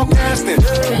a call casting.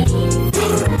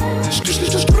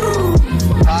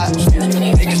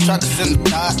 Niggas try to send the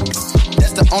dot.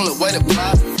 That's the only way to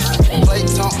block. Play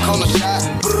talk on the shot.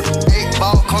 8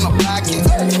 ball on the pocket.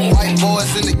 White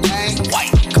boys in the game.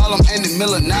 Call them Andy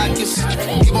Milonakis.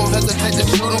 He won't hesitate to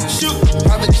shoot him.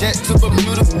 Private jet to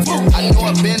Bermuda. I know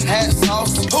I been had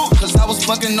sauce. Cause I was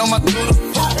fucking on my doodle.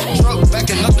 Truck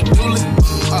backing up the dually.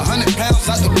 100 pounds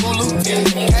out the cooler.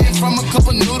 Came from a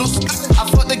couple noodles. I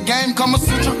fucked the game, Kama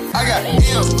Sutra. I got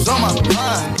M's on my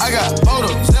mind. I got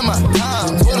photos in my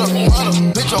time. Put a model,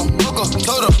 bitch on Booker,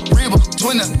 Total, Reba,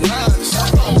 twin the lines.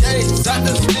 J's out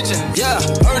the stitching, yeah,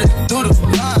 heard it through the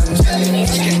lines.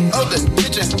 Kicking up the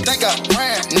kitchen, think I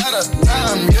ran, not a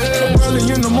time, yeah. Early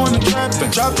in the morning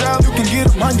trapping, chop down, you can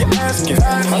get them on your asking.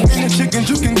 I'm in the chickens,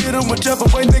 you can get them whichever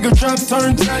way nigga trap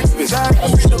turn taxes. I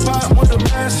beat the pot with a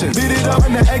passion, beat it up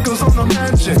in the acres on the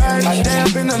mansion. I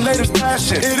damn in the latest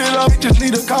fashion, hit it up, just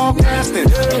need a call casting.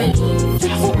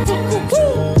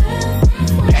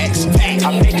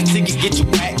 I made the ticket, get you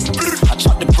back. I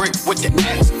chopped the brick with the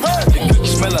axe. The cookie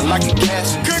smelling like a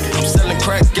gas. I'm selling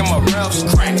crack in my raps.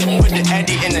 Put the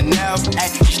addy in the now.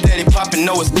 Addy steady popping,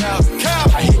 know it's down.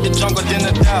 I hit the jungle, then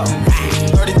the down.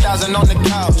 30,000 on the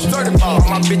couch. All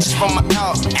my bitches from my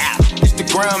out. It's the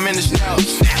gram in the snout.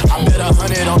 I bet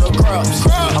 100 on the crops.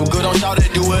 I'm good on y'all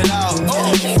that do it out.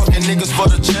 Fucking niggas for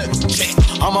the check.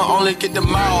 I'ma only get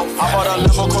them out. I bought a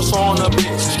level course on the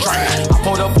bitch. I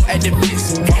pulled up at the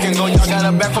bitch. Fucking go, y'all got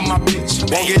a back for my bitch.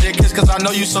 Won't get a kiss cause I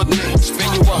know you so thick. Spin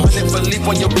you 100 for leap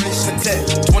on your bitch.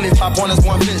 Protect. 25 pointers,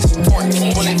 one fist.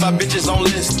 25 bitches on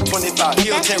list. 25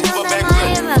 heel, 10 rubber back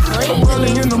grip.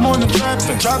 Early in the morning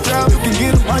trapping. Chop down, you can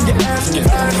get them on your asking.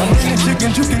 I'm in the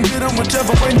chickens, you can get them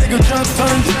whichever way nigga trap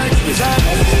turn taxes.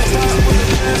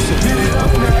 Beat it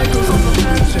up in the echoes on the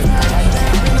mansion.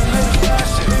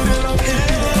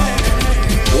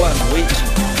 Boa noite,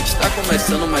 está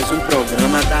começando mais um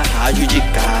programa da Rádio de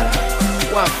Cara,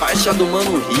 com a faixa do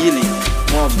Mano Healy,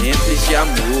 Momentos de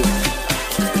Amor.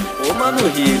 Ô Mano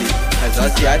Healy, as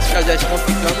asiáticas já estão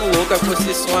ficando loucas com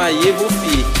esse som aí,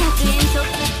 Rufi.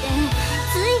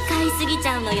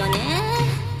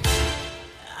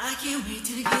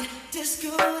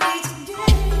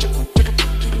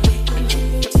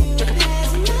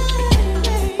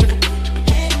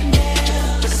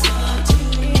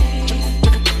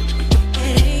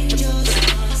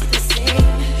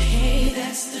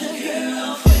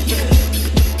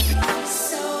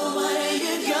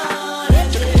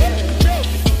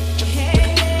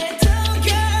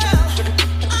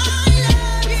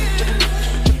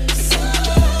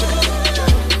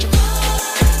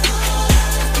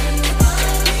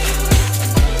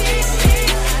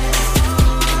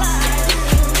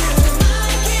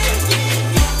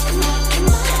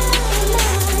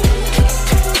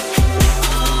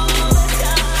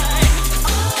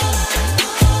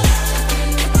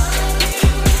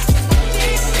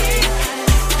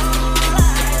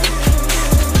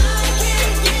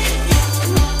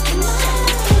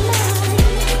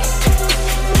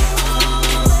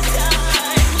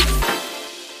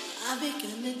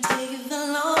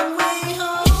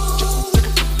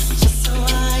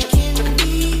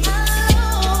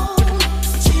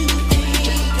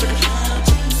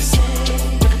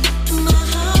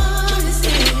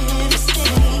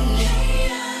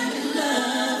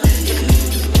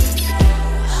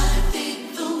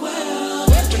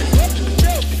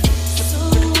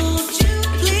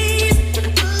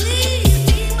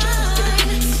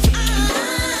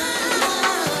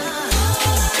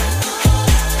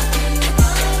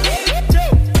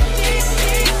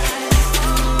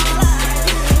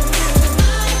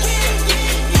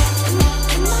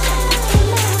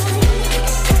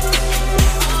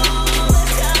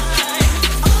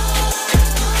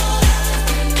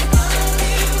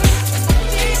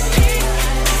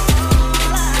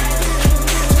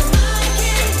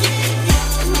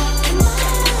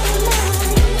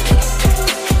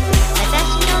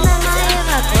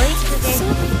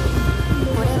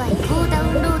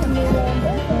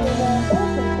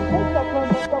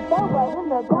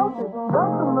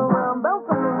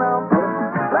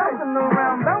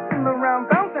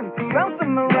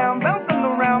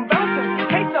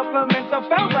 supplements I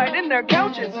found right in their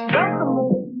couches.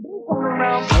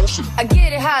 I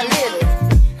get it how I live it.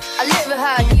 I live it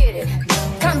how I get it.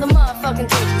 Come the motherfucking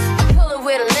digits. I pull it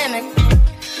with a lemon.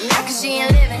 Not cause she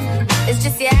ain't living. It's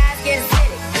just your eyes get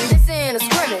acidic. And this ain't a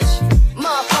scrimmage.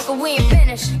 Motherfucker, we ain't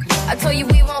finished. I told you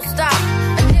we won't stop.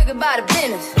 A nigga by the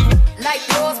business. Like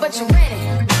yours, but you rent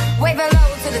it. Waving low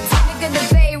to the top, nigga,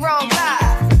 the bay wrong guy.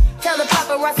 Tell the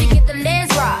paparazzi get the lens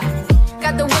right.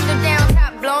 Got the window down,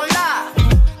 top blown live.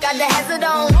 Got the hazard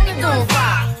on, only doing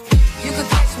fire. You could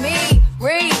catch me,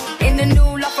 read in the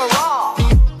new LaFerrari.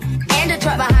 And the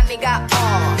truck behind me got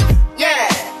on. Yeah,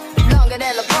 longer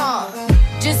than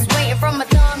LeBron. Just waiting from my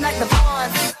thumb like the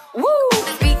Vaughns. Woo,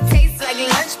 the beat tastes like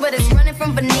lunch, but it's running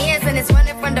from veneers and it's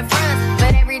running from the front.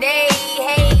 But every day,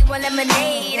 hey, one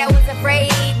lemonade. I was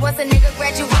afraid once a nigga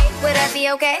graduate, would I be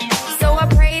okay? So I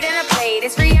prayed and I played.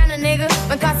 It's Rihanna, nigga.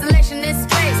 My constellation is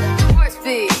space. Horse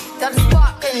speed, thought the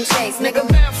spark couldn't chase. Nigga,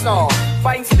 Bam song,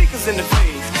 fighting speakers in the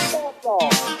face. Bam song,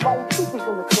 fighting speakers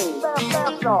in the face.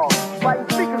 Bam song, fighting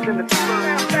speakers in the face.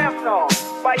 Bam song,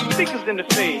 fighting speakers in the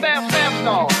face. Bam song,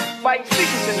 fighting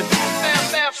speakers in the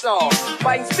face. Bam song,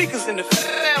 fighting speakers in the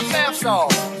face. Bam song,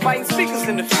 fighting speakers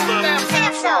in the face.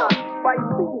 Bam song, fighting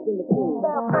speakers in the face.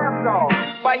 Bam song,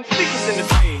 fighting speakers in the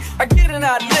face. I get it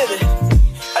how I live it.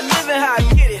 I live it how I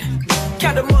get it.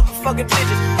 Count the motherfucking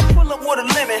digits. I pull up with a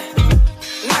limit.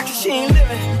 Not cause she ain't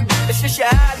living. It's just your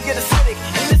eyes get acidic.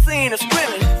 And this ain't a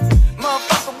scrimmage.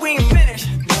 Motherfucker, we ain't finished.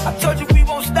 I told you we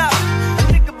won't stop. I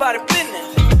think about it business.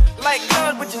 Like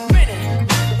guns, but you're spinning.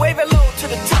 Wave it low to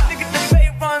the top. Nigga, the bay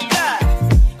run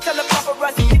live. Tell the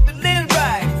paparazzi get the lens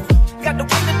right. Got the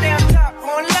window down top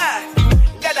on live.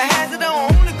 Got the hazard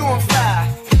on, only going fly.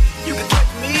 You can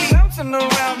touch me. Bouncing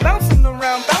around, bouncing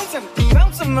around, bouncing.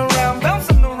 Bouncing around,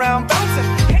 bouncing around, bouncing.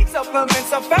 Hate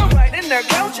supplements I found right in their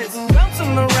couches.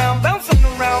 Bouncing around, bouncing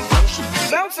around, bouncing.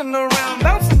 Bouncing around,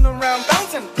 bouncing around,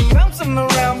 bouncing. Bouncing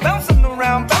around, bouncing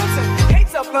around, bouncing. Hate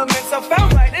supplements I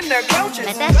found right in their couches.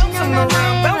 Bouncing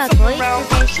around, bouncing around,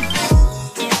 bouncing.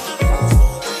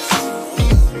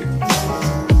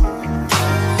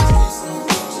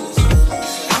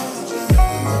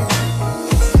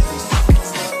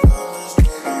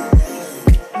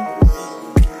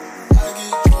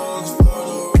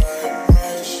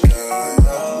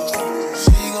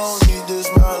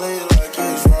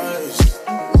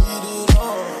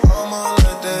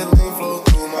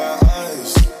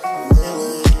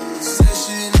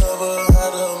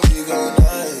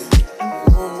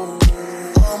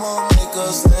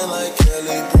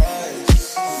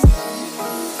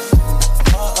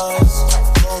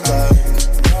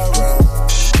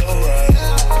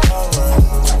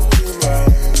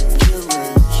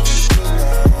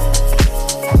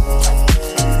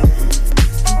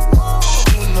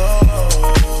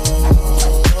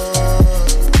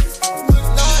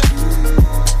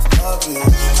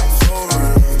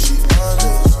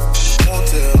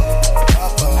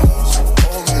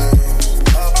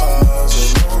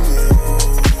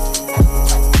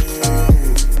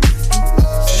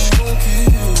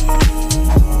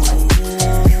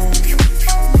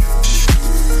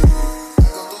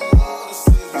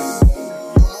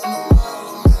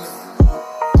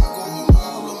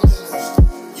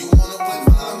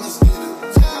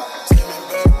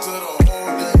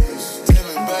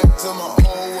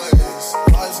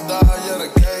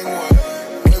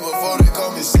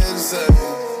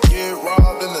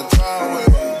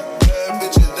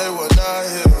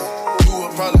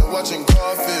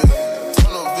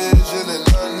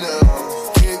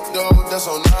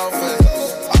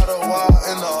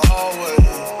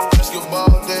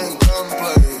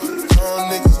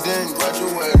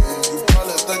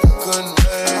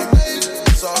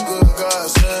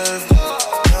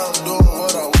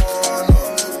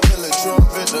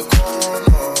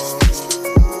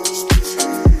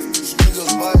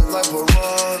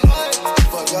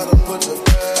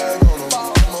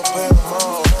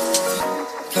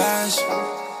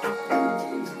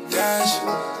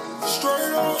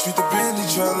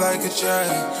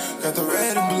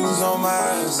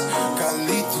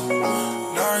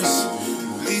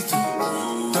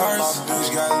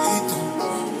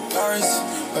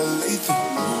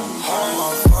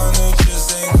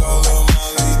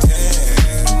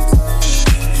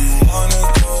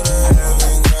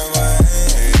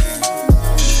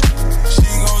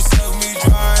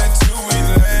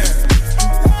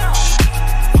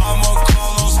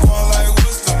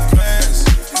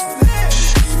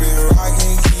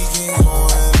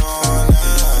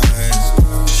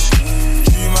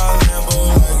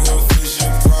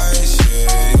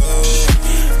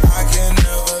 I can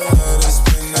never let her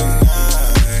spend the night.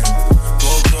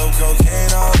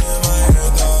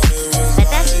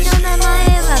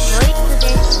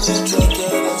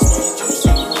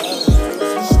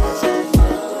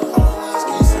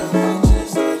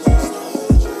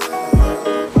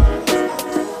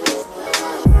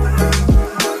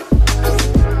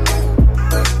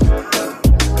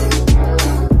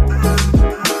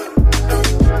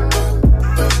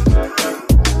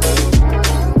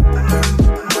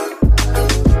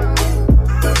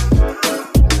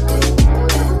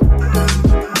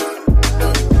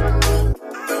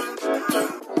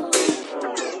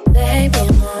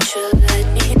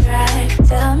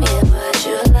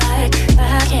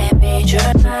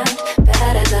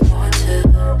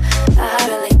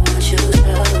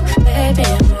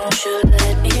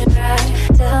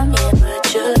 Tell me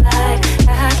what you like.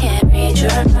 I can't read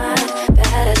your mind,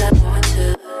 bad as I want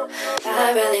to.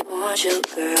 I really want you,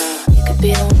 girl. You could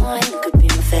be the one, you could be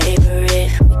my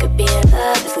favorite. We could be in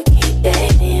love if we keep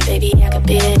dating. Baby, I could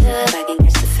be in love, I can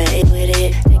catch the fade with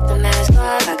it. Take the mask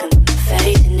off, I can put my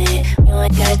face in it. You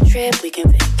ain't got a trip, we can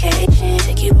vacation.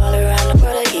 Take you all around the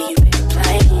world, I get you bigger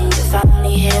planes. If I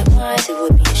only hit once, it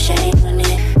would be a shame, wouldn't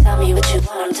it? Tell me what you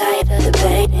want, I'm tired of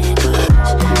debating.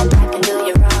 'Cause I can do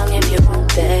you wrong if you won't,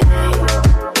 babe.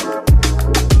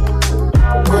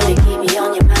 Would it keep me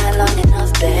on your mind long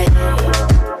enough, babe?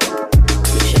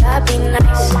 Should I be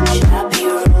nice? Should I be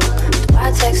rude? Do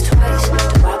I text twice? Do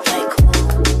I play cool?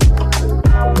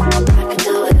 I can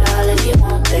do it all if you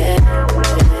want, babe.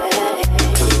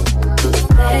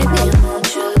 Baby, won't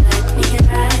you let me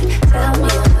ride? Tell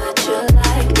me what you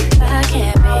like. I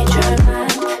can't read your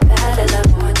mind, bad as I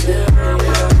want to.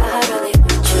 I really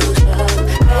want you so.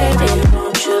 Baby,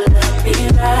 won't you let me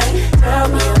ride? Tell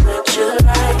me what you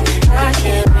like. I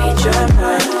can't read your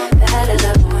mind, bad as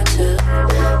I want to.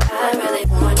 I really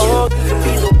want you. Oh, you can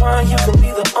be the one, you can be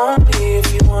the only. If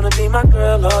you wanna be my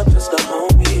girl or just a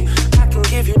homie, I can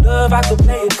give you love, I can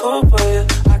play it cool for you.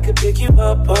 I can pick you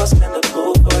up or spend a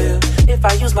pool for you. If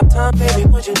I use my tongue, baby,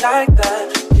 would you like that?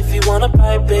 If you wanna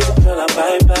bite, baby, girl, I'll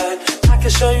bite back. I can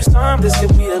show you some, this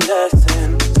could be a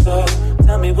lesson. So,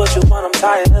 tell me what you want, I'm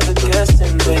tired of the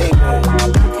guessing, baby. I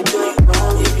can do you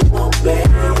wrong if you won't,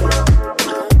 baby.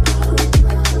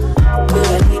 Will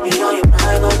I leave me on your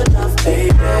mind long enough,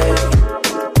 baby?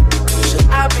 Should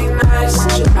I be nice?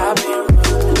 Should I be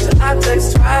rude? Should I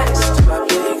text twice? Do I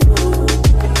play cool?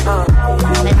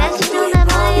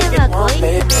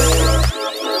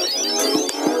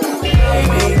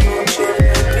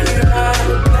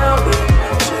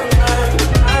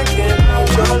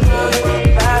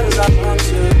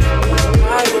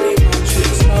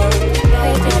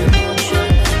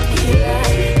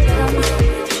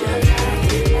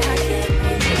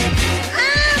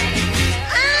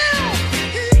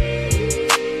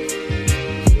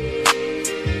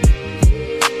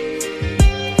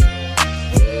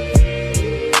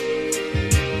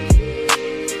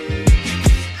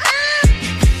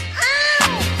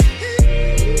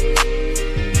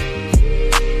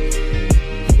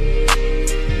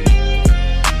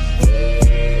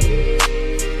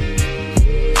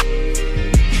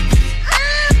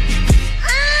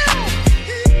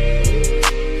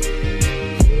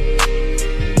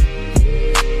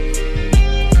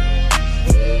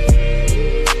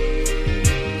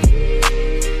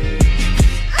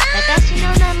 私の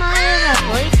名前は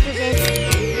こいつです。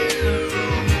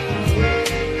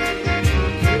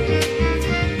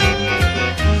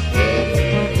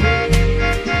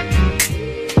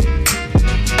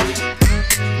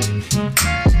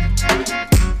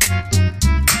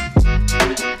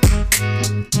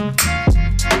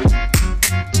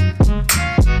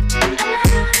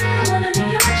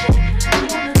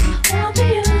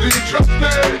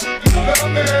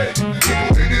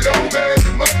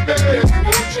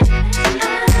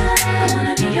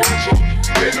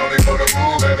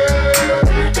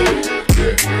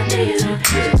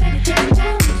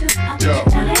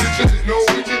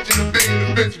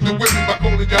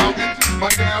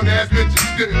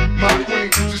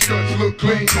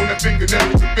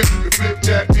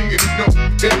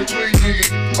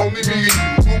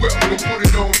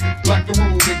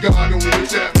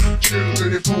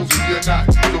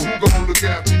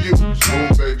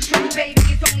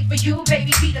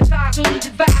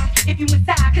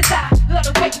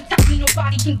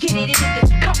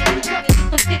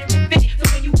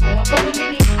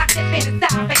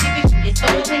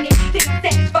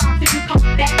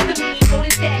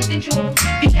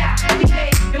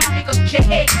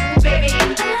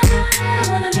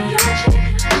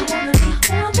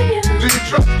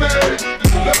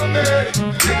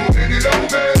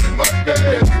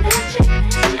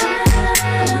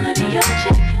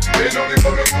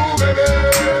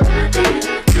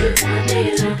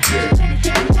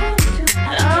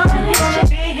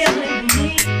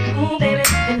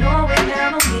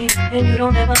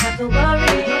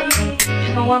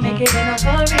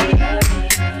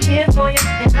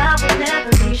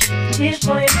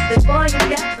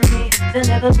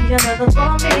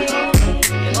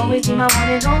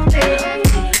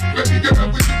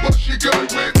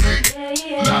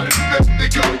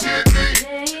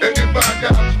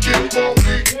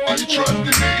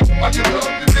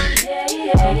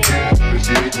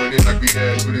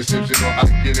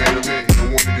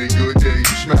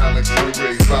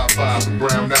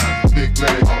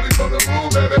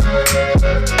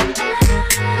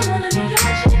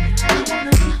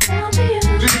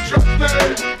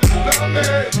love me.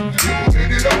 You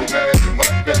hit it on me, you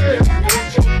must be.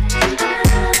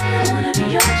 I wanna be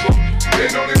your chick.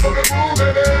 Ain't no need for the move,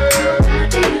 baby.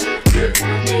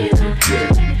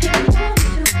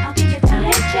 I'll be your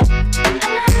ballet chick.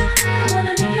 I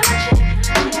wanna be your chick.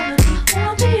 I wanna be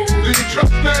down to you. Do you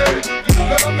trust me? Do you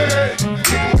love me?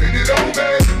 You hit it on me,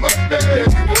 you must be.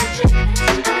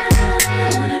 I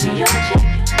wanna be your chick.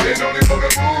 Ain't no need for the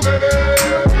move, baby.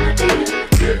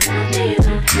 I'll be your ballet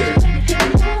chick.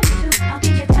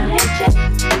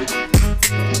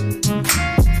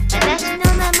 私の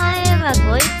名前は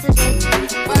こいつです。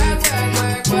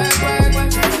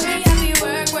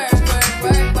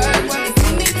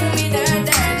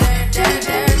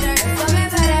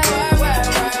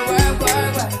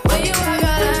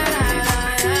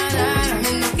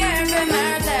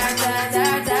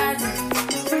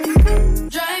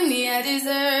Drive me a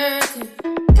dessert.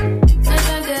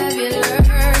 Sometimes I feel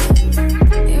hurt.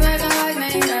 You make a heart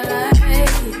make a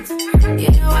light. You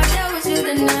know I dealt with you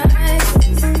tonight.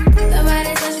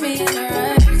 Nobody touched me in the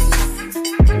rush.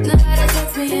 Nobody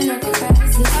touched me in the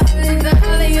capacity. I believe that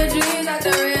all of your dreams are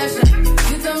duration.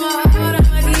 You took my heart, all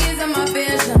my keys, and my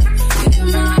vision. You took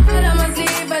my heart, I must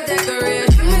leave a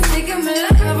decoration. You mistaken my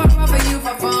love, I offer you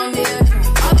for foundation.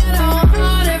 All that I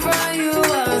wanted from you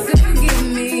was to give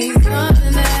me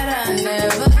something that I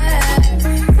never had,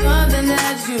 something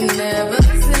that you never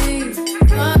seen,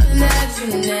 something that you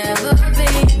never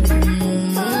been.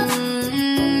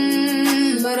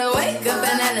 But I wake up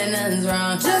and nothing's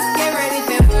wrong. Just get ready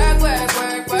for work, work,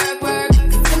 work, work, work.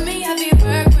 To me, I be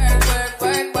work, work, work,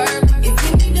 work, work. You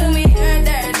think you do me dirt,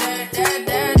 dirt, dirt, dirt,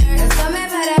 dirt. There's something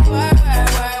about that work, work,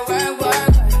 work, work,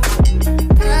 work.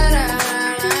 La, la,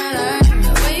 la, la.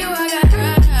 When you walk out,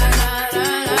 la, la, la,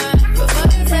 la. Before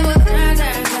the table, turn,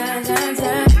 turn, turn, turn,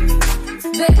 turn.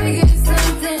 Baby, get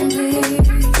something, please.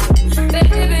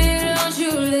 Baby, don't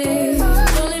you leave.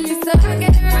 Don't leave me stuck here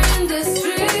in the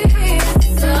streets.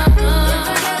 If I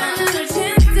got another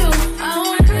chance to, I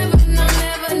won't never, no,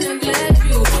 never neglect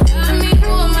you. I mean,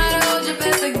 who am I to hold your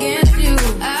best against you?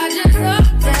 I just hope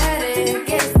that it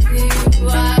gets to you.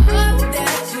 I hope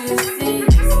that you see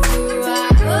it's true. I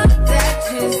hope that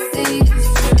you see it's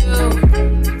true.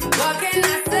 What can I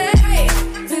say?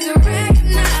 Please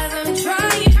recognize I'm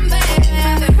trying, baby.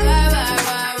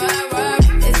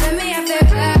 It's in me, I feel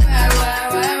it's in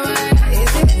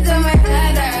me to my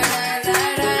head,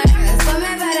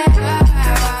 something about that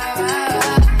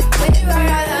when you are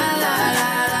la la la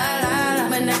la.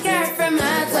 When I care from my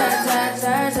touch.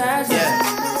 Yeah,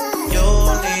 you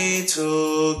need to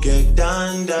get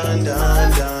done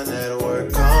at work,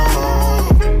 come on.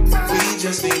 We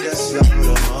just need to slow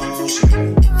the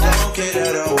motion. Don't get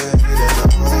out of way,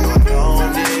 the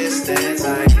long distance, I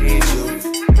need you.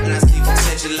 And I see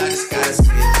potential like the sky's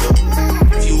split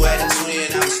through. If you had a twin,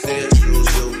 I would still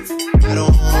choose you. I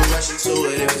don't wanna rush into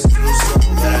it if it's too soon,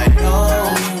 but I know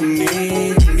you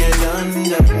need to get done if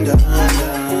you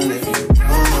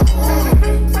come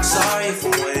on. Sorry if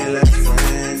I'm way less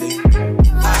friendly.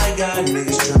 I got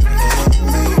niggas trying to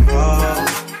end me. Oh,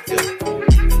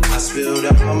 yeah. I spilled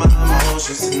up all my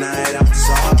emotions tonight, I'm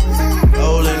sorry.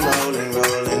 Rolling.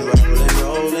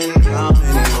 How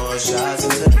many more shots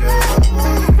until you're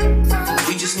gone?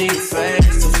 We just need a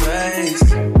face to face.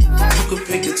 You could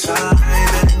pick a time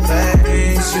and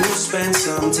place. You spend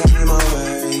some time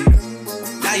away.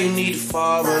 Now you need to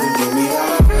forward and give me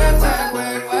all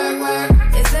work.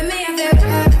 It's in me, I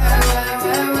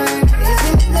feel work. It's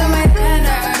in me to my head,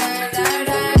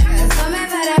 something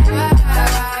about that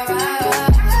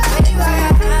when you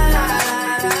are la.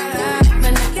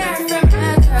 When I care from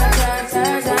my touch.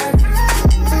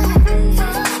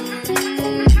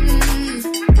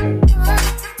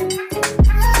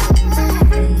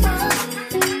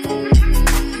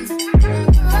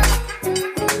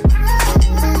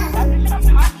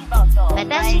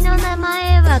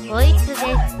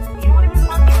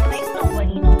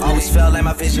 Always felt like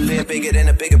my vision lived bigger than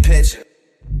a bigger picture.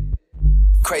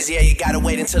 Crazy how you gotta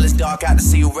wait until it's dark out to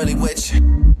see who really with you.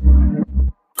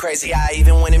 Crazy how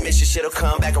even when it miss you, shit'll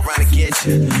come back around to get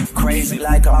you. Crazy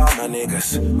like all my niggas.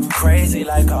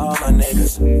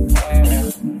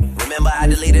 Remember I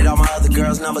deleted all my other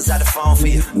girls' numbers out the phone for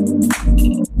you.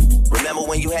 Remember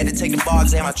when you had to take the bar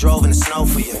exam I drove in the snow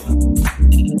for you.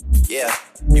 Yeah,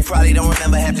 you probably don't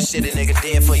remember half the shit a nigga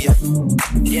did for you.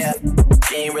 Yeah,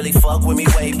 you ain't really fuck with me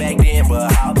way back then,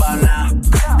 but how about now?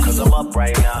 Cause I'm up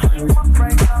right now,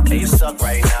 and you suck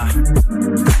right now.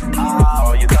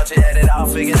 Oh, you thought you had it all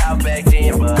figured out back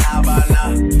then, but how about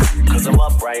now? Cause I'm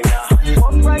up right now,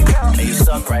 and you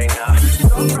suck right now.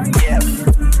 Yeah,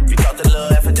 you thought the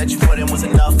little effort that you put in was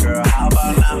enough, girl, how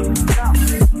about now?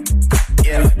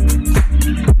 Yeah.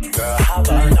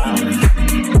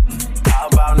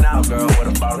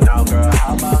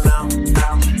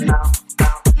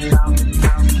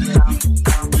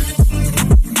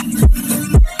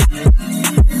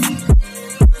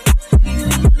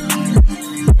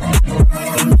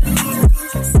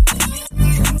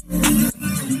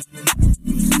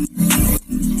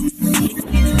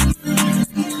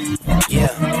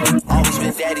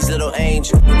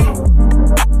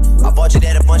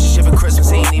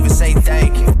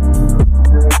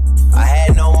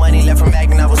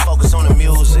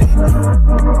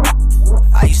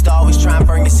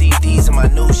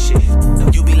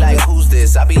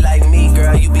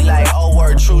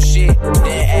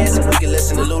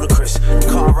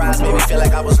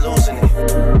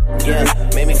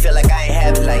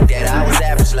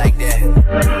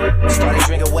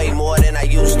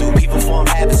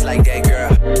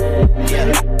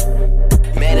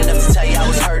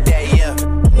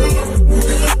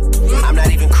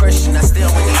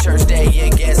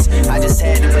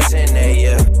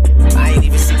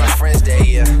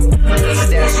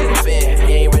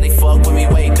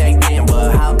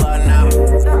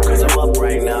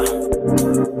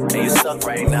 stuck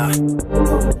right now.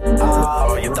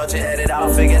 Oh, you thought you had it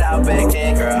all figured out back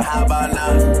then, girl. How about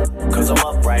now? Cause I'm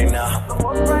up right now.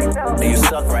 And you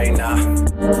stuck right now.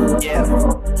 Yeah.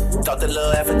 Thought the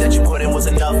little effort that you put in was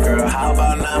enough, girl. How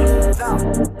about now?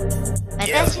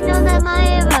 私の名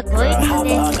前はこいつ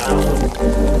です。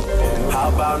 How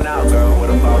about now, girl?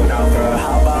 What about now, girl?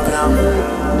 How about now?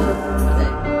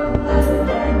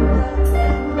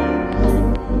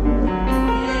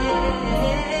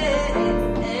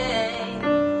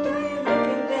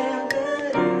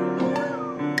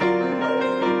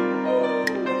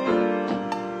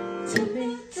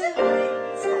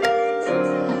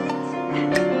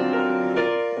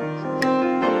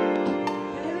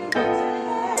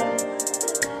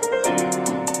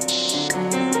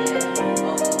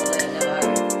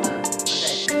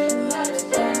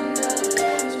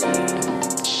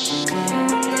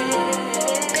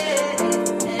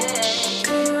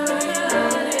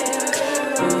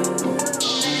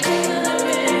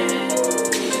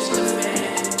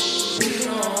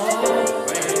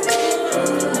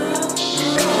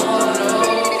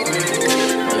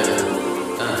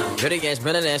 Dirty ass,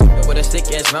 brilliant ass, with a stick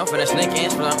ass mouth and a snake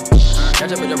ass flow.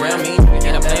 Catch up with around me,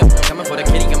 and I'm playing. Coming for the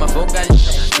kitty, got my folk got it.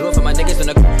 Do it for my niggas in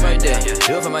the ghost right there.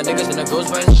 Do it for my niggas in the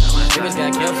ghost right there. Niggas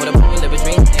got killed for the boy, live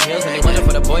between the hills, and they wonder for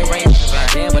the boy right.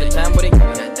 Damn, by the time what it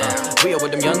we are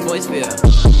what them young boys feel.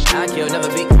 I kill,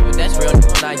 never be, but that's real.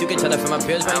 Like you can tell it from my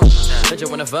peers right. Don't you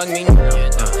wanna fuck me now?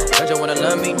 Don't you wanna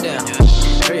love me down?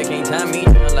 Girl, you can't tie me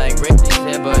down like Rick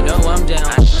said, but no, I'm down.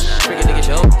 Freaking nigga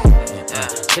show.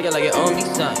 Take it like it owe me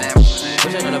something.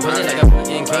 Pushing on the pussy like a fucking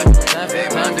king. Time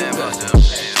to go.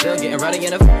 Still getting rowdy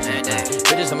in the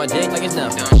bitches on my dick like it's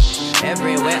nothing.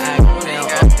 Everywhere I go now,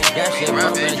 got shit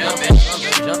bumping, jumping.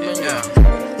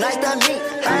 Nice to meet.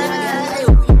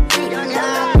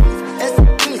 It's a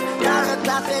piece. Got her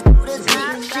clapping through the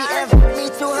Jeep. She invited me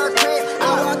to her crib. I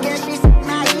walk in, she said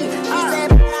my heat. She said,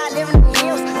 but I live in the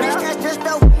hills. Bitch, that's just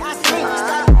the way I sleep.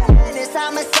 Stop this,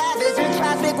 I'm a savage. In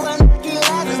traffic when Nicky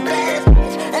lavish. Bad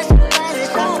bitch, and she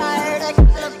vanish. I'm tired of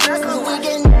the person. We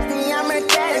get nasty, I'm her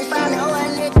daddy. I know a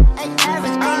nigga ain't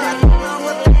average. Ain't nothing wrong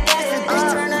with the acid. Bitch,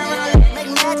 turn around and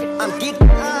make magic. I'm geeked. I'm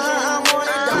on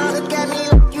it. Don't look at me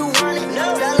like you want it.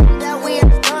 Tell them that we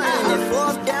ain't stunning. If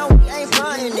fourth down, we ain't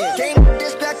running it. Came with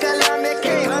this black Columbia.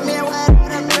 Came from here without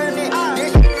a permit.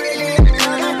 This shit really is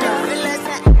done. I'm done. Relax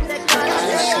and the gun.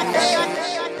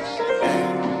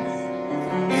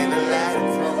 In the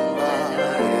lights on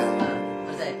fire,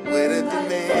 with a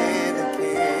demand and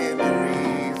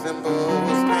reasonable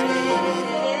pain.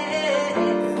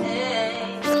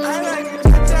 I like it,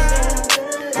 cha-cha,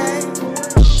 hey.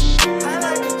 I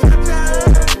like it, cha-cha,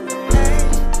 hey.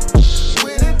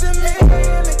 With a demand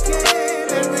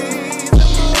and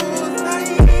reasonable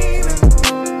pain.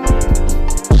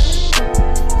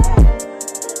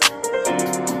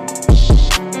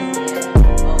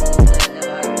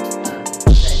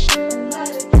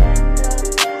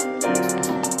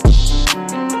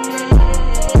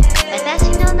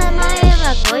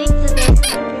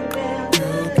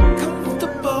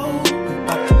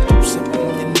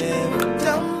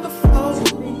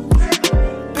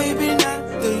 Baby, not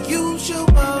the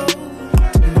usual.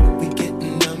 We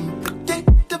getting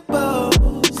unpredictable.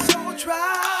 So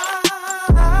try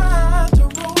to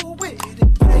roll with it,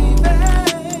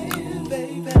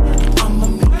 baby. I'ma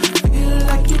make you feel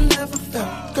like you never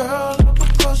felt. Girl,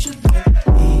 because you let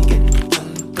me get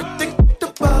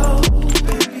unpredictable.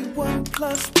 Baby, 1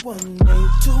 + 1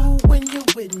 ain't 2 when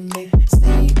you're with me. C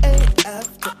A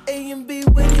after A and B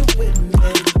when you're with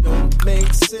me. Don't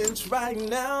make sense right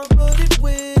now, but it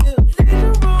will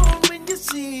later on when you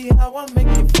see how I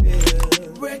make you feel.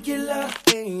 Regular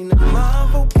ain't my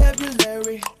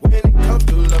vocabulary. When it comes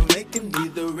to love making,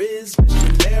 neither is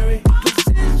missionary.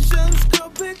 Positions, go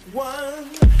pick one.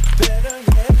 Better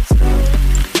yet, slow.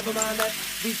 Never mind that,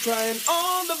 we trying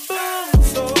on the bone.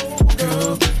 So,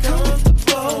 girl, be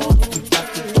comfortable. We about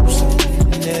to do something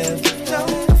never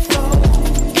done before.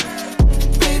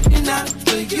 Baby, not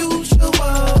the usual.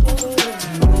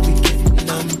 We getting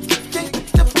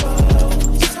unpredictable.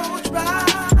 So try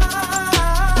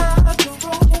to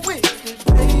roll with it,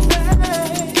 baby.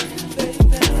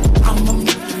 I'ma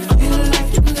make you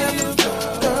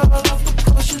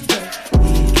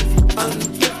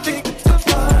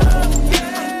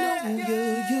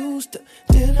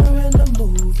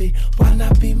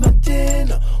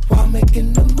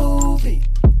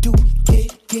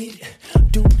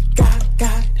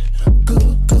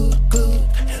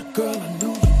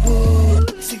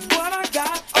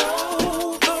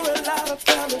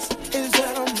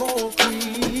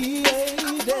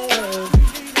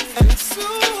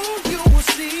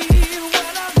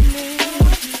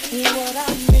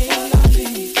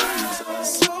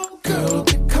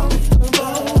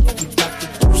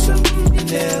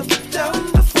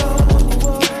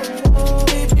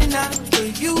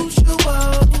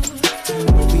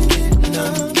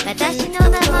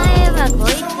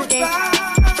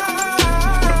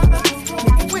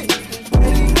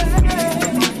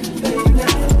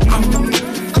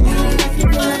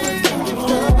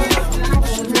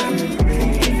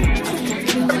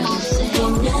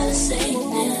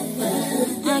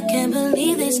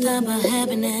Stop our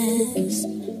happiness,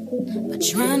 but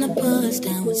trying to pull us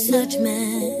down with such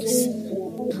mess.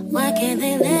 Why can't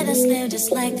they let us live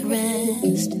just like the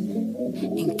rest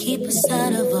and keep us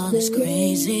out of all this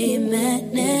crazy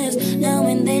madness? Now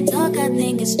when they talk, I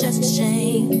think it's just a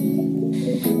shame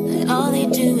that all they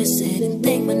do is sit and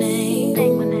think my name,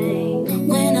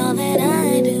 when all that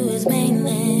I do is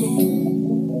mainly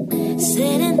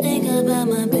sit and think about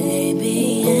my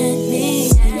baby and me.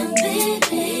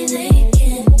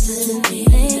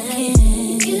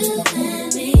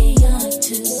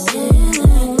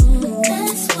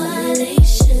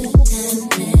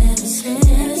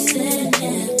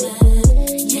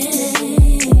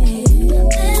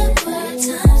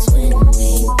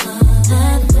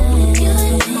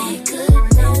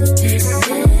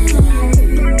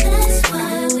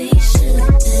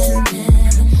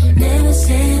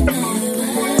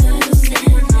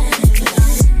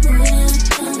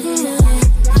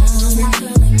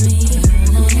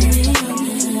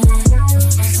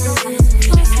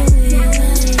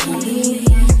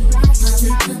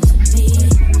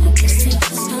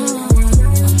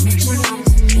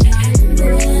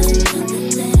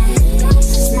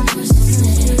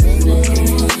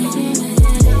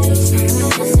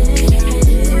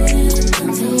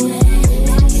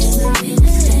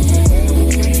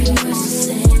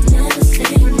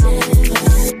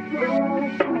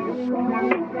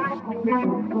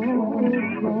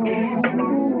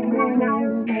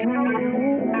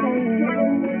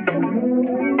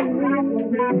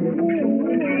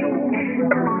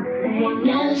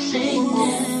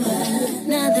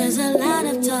 Now there's a lot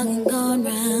of talking going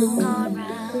round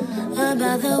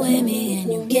about the way me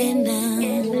and you get down.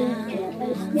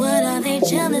 What are they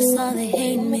jealous or they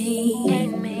hate me?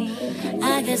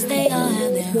 I guess they all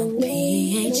have their own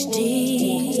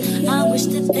PhD. I wish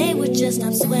that they would just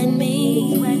stop sweating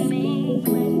me.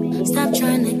 Stop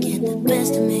trying to get the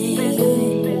best of me.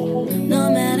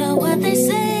 No matter what they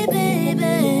say,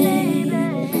 baby,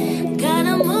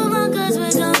 gotta move on 'cause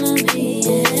we're gonna be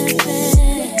epic.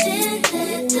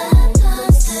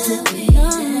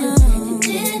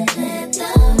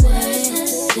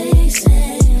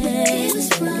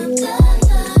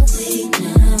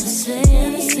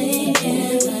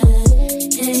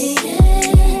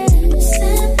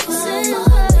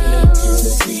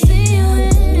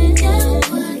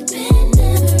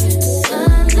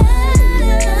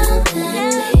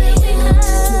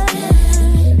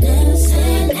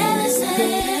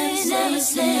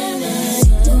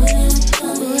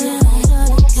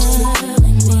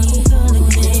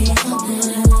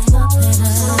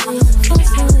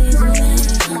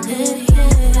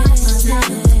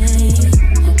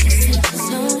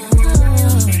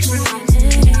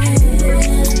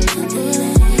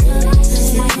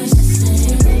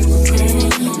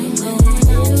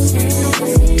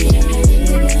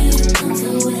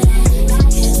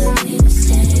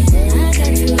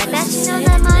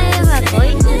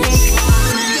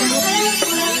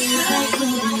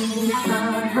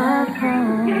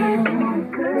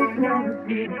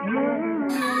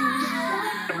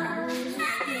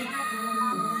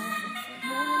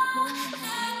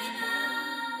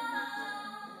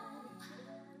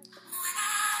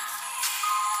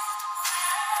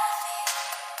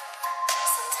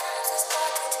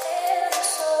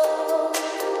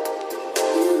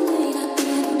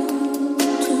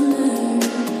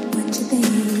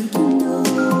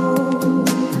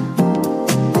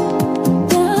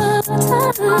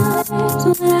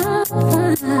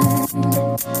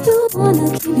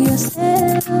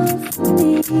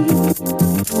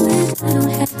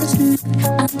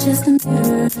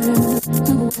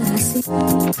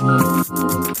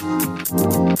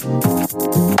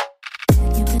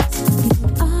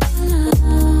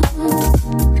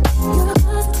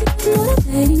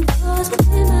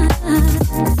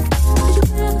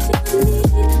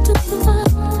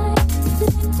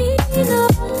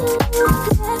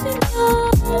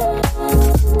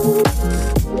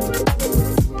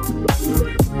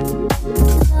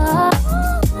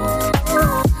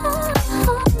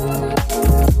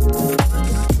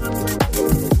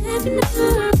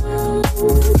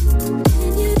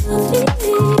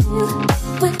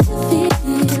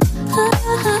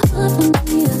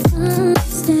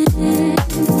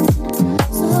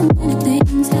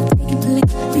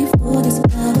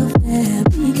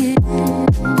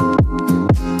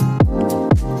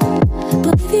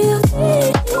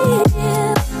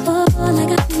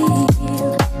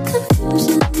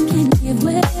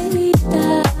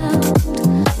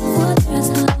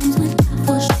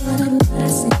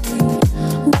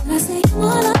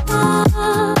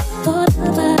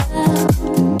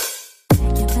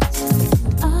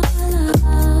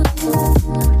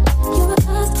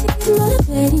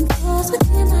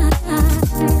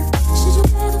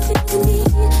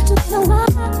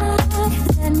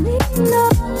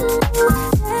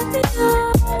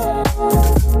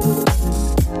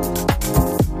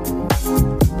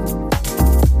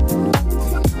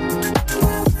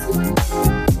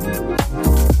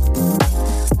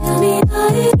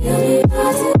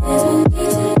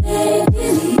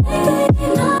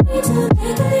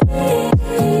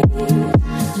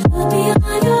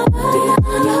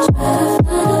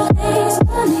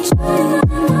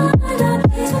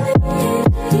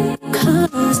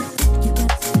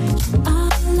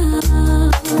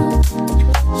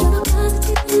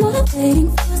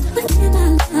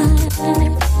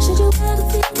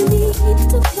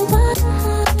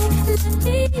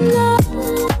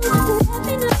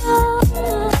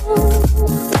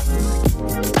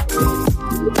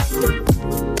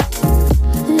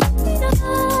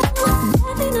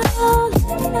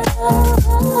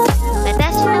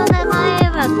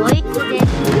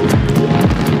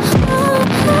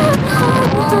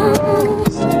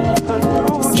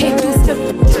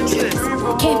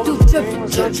 Came through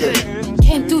trippin'.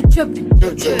 Came through trippin'.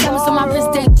 Diamonds on my wrist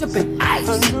ain't trippin'.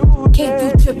 Came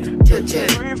through trippin'.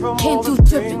 Came through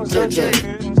trippin'.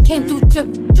 Came through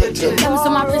trippin'. Diamonds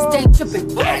on my wrist ain't trippin'.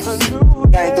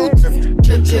 Came through trippin'.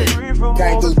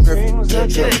 Came through trippin'.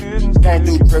 Came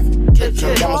through trippin'.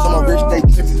 Diamonds on my wrist they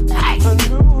trippin'.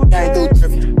 Came through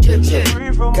trippin'.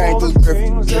 Came through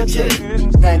trippin'. Came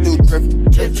through trippin'.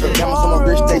 Diamonds on my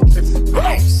wrist they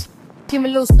trippin'. Give me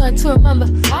a little something to remember.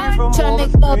 Tryna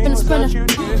make love in a sprinter.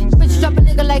 Bitch drop a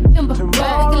nigga like timber.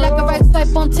 Nigga like a right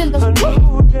swipe on Tinder.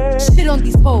 Shit on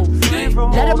these hoes.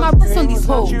 Let up my wrist on these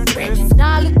hoes.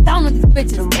 Now I look down on these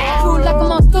bitches. Cool like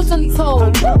I'm on stilts on these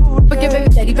hoes. But your baby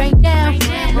daddy rain down.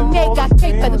 The maid got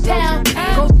cake by the pound.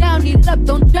 Go down, eat it up,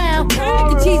 don't drown.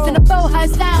 Mac and cheese in a bow, high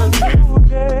sound.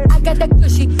 I got that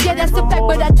cushy, yeah that's a fact,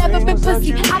 but I never been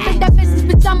pussy. I think that bitch is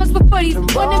pajamas with footies.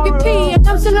 One MVP and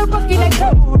I'm still a rookie like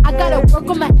I gotta work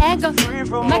on my anger.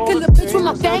 Might kill a bitch with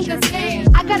my fingers.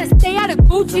 I gotta stay out of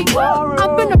Gucci. I'm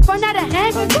finna run out of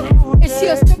hangers. Is she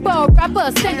a stripper, a rapper,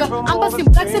 a singer? I'm busting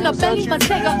blacks in a belly, my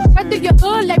Sega. Right through your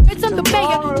hood like bitch, I'm the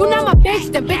mayor. You not my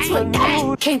bitch, that bitch like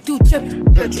that. Came through trippin'.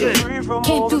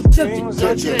 Came through trippin'.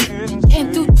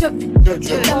 Came through trippin'.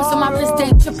 Diamonds on my wrist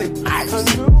ain't trippin'.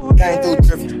 Came through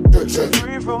trippin'.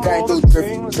 Came through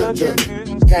trippin'.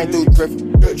 Came through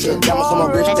trippin'. Diamonds on my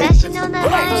wrist they trippin'. 私の名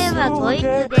前はこいつ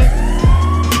です。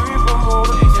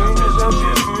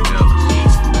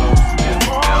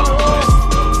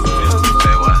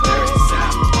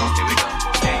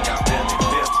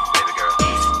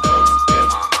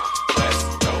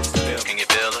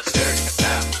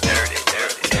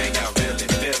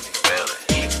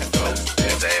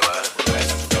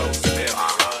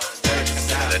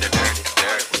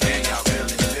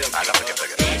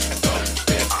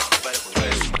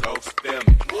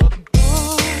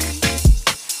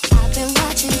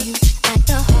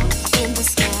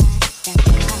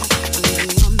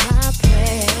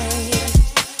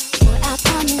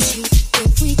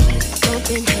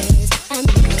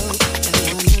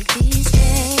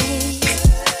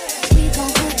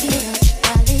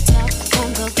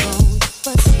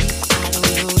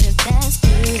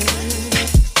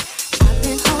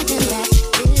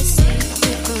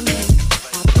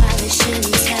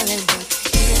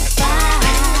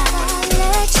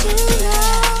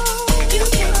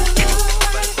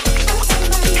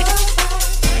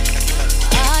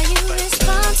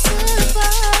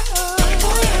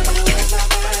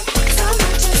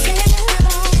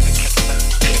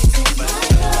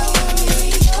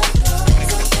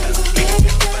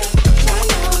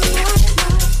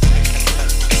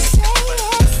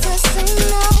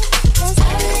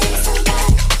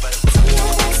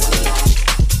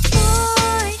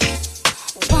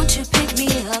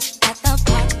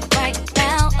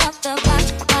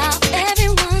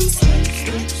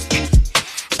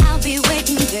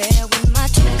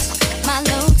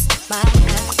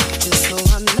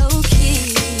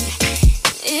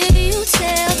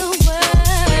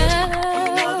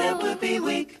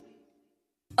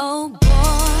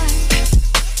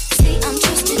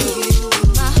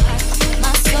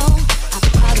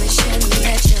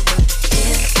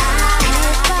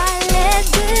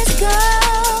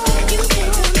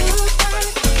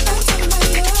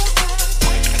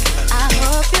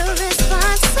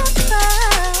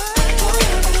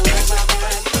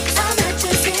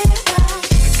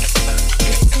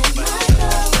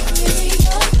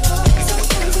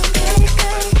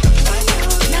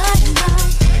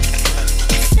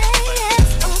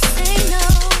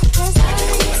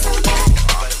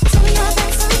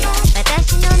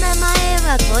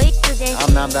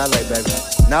ballet, baby.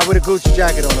 Not with a Gucci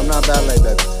jacket on, I'm not ballet,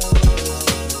 baby.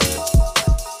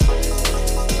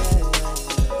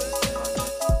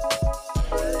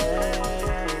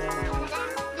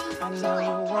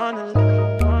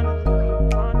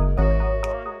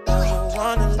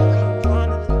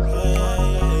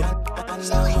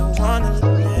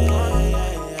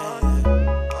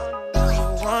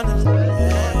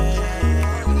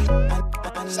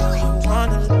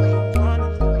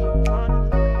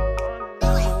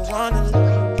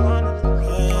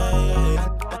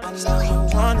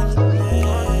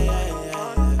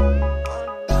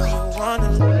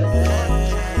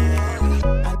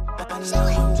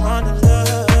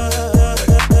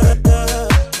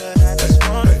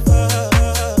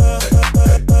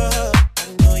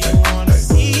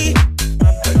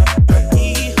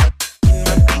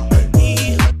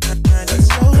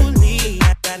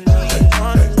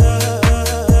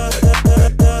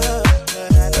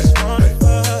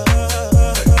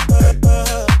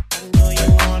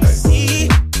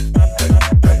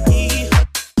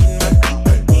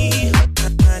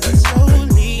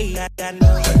 I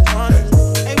know you wanna.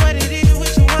 Hey, what it is,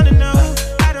 what you wanna know?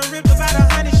 I done ripped about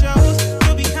 100 shows.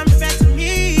 You'll be coming back to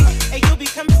me. Hey, you'll be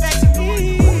coming back to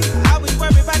me. I was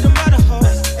worried about the mother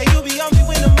hoes. Hey, you'll be on me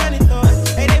when the money throws.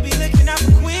 Hey, they be looking out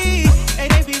for Queen. Hey,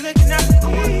 they be looking out for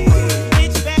Queen.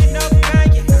 Bitch, back no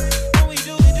behind you. When we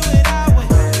do it our way.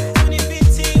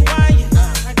 2015, why you?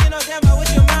 I get no damn about what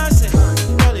your mom said.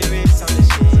 Rolling wrist on the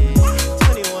shit.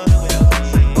 21 with a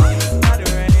beat. I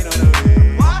done rain on the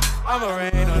beat. I'ma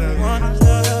rain on the one love.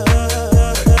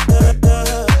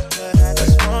 But I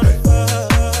just wanna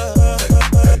fuck.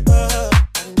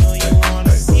 I know you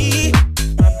wanna see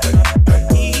my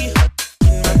beat.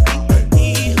 My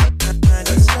beat. I find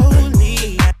it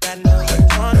slowly. I know you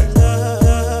wanna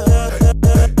love.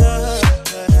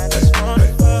 But I just wanna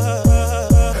fuck.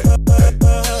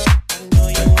 I know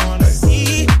you wanna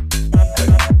see my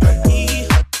beat.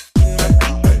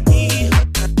 My beat.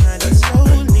 I find it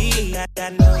slowly. I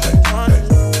know you wanna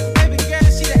love.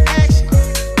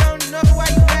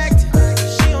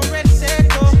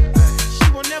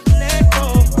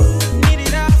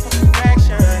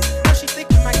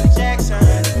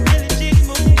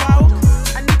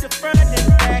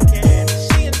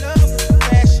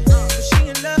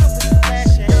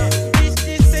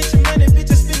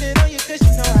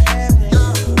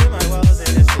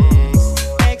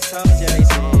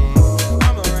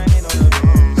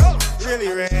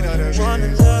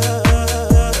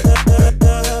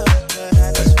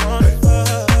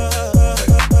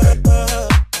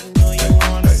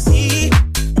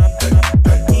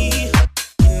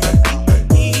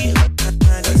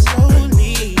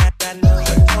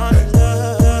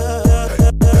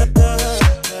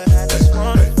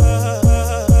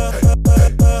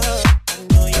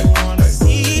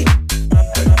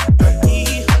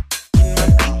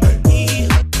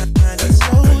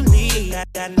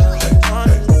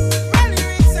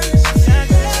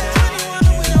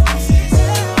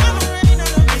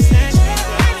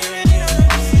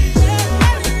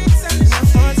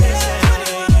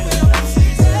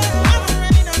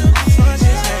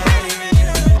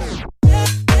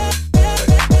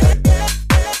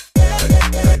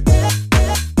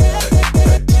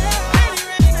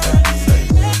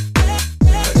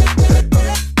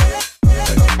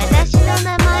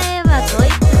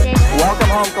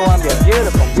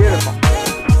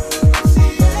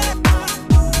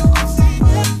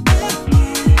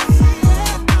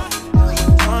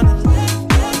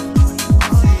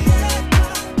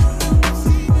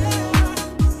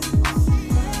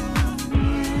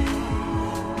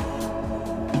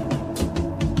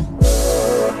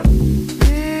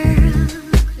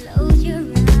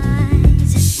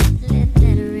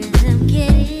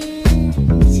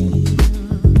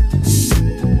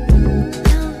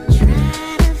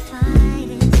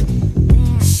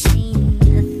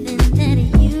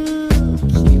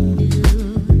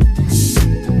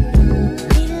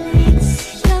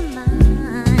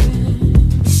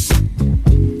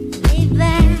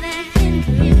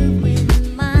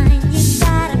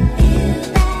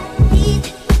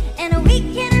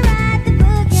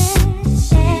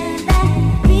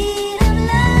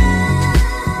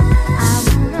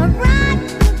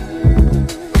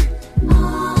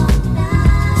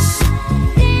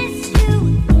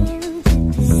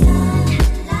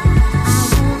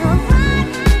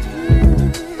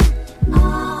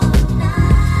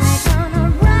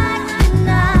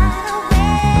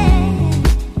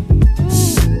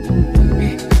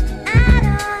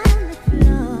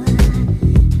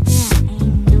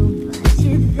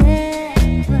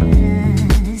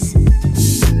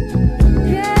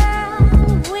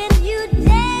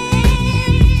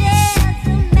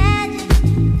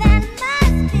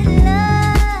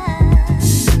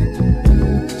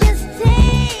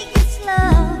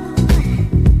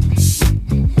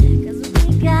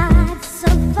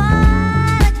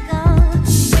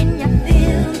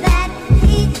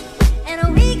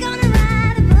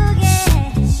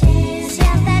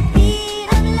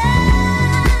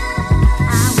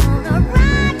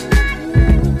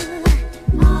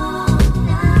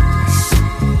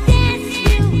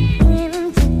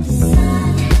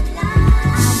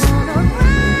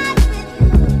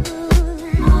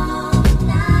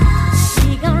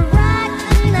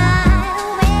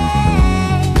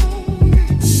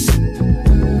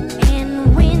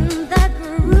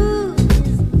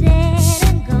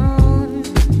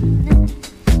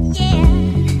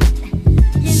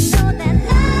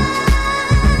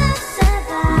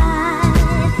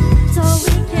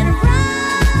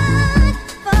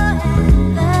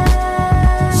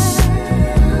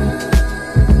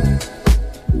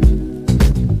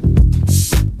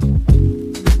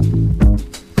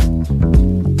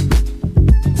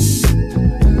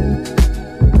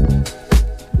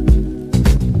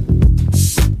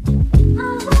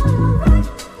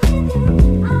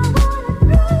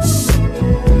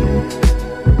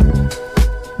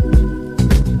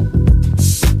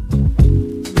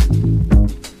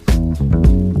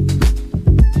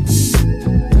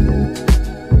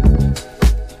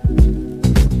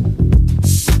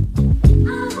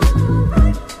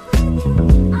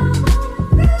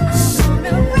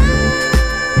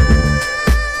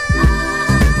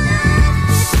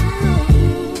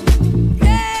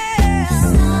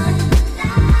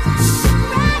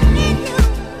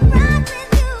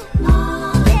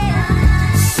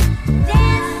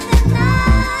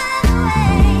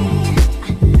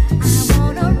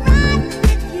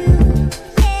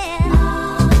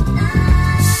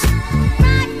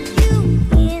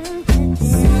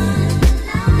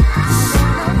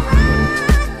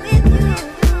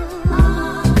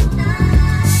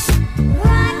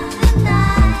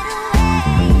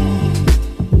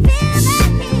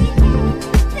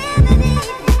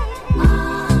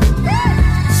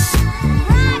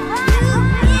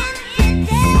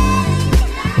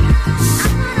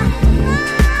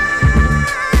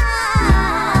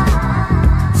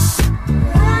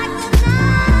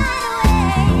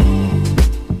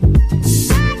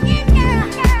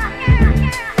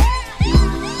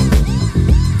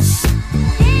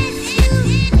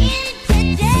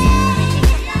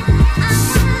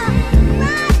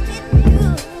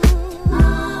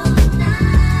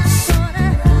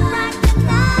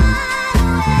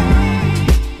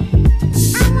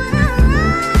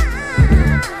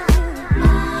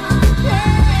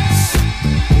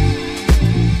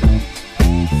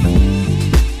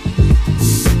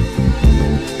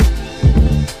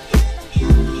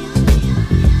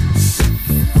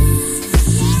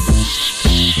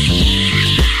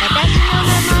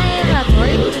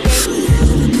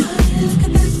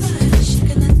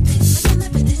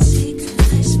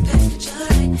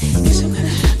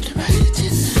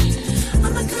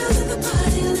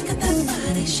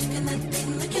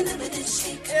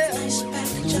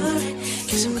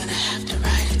 have to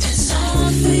write it. It's all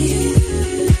for you.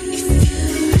 If you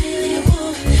really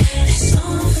want it, it's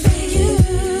all for you.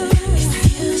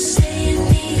 If you say you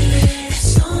need it,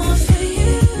 it's all for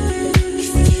you.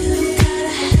 If you gotta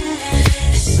have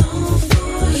it, it's all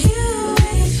for you.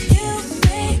 If you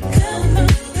make up,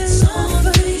 it's all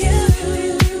for you.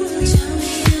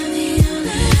 Tell me I'm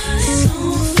the only one. It's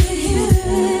all for you.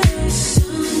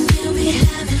 Soon you'll be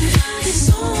having fun. It's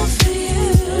all for you.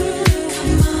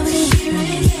 Come on, be here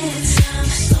and get some.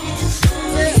 It's all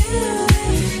for you.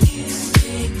 You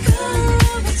pick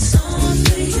up, it's all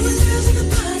for you. Girls in the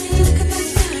party, look at that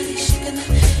body, shaking it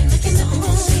like you don't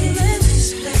want to leave it.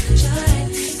 Just like a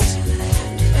giant,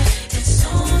 it's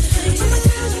all for you. My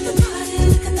girls in the party,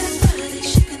 look at that body,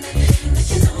 shaking it like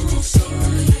you don't want to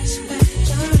leave it. Just like a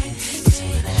giant,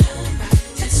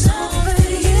 it's all for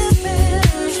you, baby.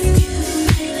 If you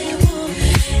really want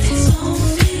it, it's all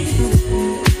for you.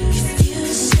 If you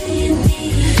say you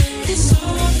need it, it's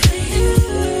all for you.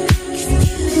 If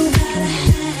you gotta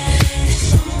have it,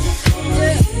 it's all for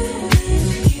you.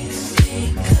 You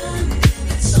pick up,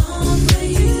 it's all for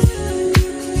you.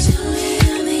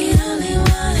 Tell me I'm the only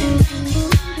one.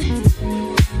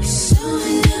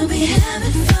 Soon you'll be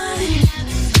having fun.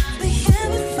 Be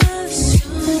having fun.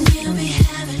 Soon you'll be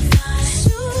having fun.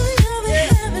 Soon you'll be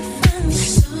having fun.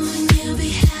 Soon you'll be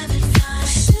having fun.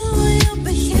 Soon you'll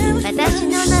be having fun. 私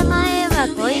の名前は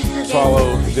こいつです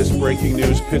Follow this breaking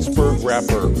news. Pittsburgh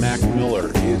rapper Mac Miller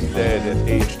is dead at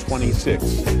age 26.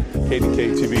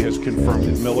 KDK-TV has confirmed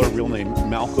that Miller, real name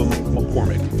Malcolm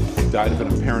McCormick, died of an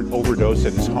apparent overdose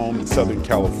at his home in Southern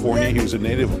California. He was a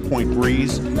native of Point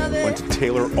Breeze, went to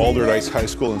Taylor Alderdice High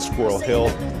School in Squirrel Hill.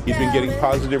 He'd been getting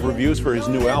positive reviews for his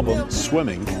new album,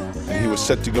 Swimming, and he was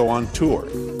set to go on tour.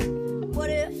 What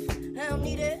if I don't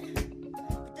need it?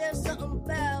 But there's something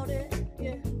about it,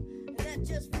 yeah, that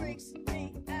just freaks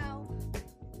me out.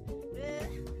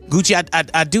 Gucci,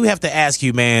 I do have to ask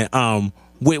you, man,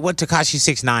 with what Tekashi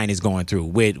 6ix9ine is going through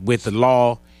with the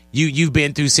law, you've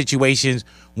been through situations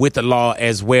with the law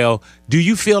as well. Do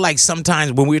you feel like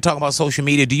sometimes when we were talking about social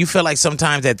media, do you feel like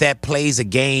sometimes that plays a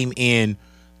game in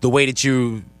the way that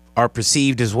you are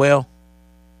perceived as well?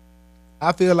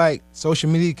 I feel like social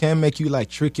media can make you like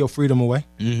trick your freedom away.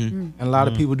 Mm-hmm. And a lot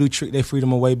of people do trick their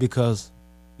freedom away because,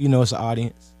 you know, it's an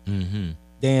audience. Mm-hmm.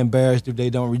 They're embarrassed if they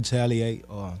don't retaliate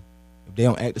or if they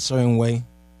don't act a certain way.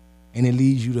 And it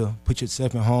leads you to put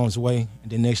yourself in harm's way.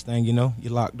 And the next thing you know,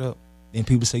 you're locked up. Then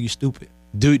people say you're stupid.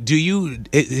 Do you,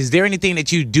 is there anything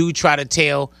that you do try to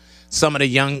tell some of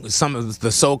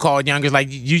the so-called youngers, like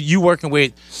you working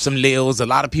with some Lils, a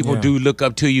lot of people do look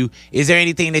up to you. Is there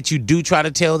anything that you do try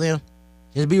to tell them?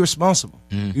 Just be responsible.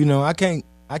 You know, I can't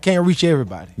reach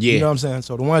everybody. Yeah. You know what I'm saying?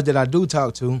 So the ones that I do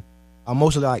talk to are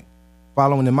mostly like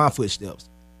following in my footsteps.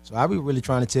 So I be really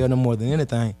trying to tell them more than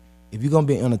anything, if you're going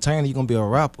to be an entertainer, you're going to be a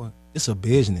rapper, it's a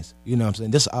business. You know what I'm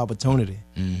saying? This is an opportunity.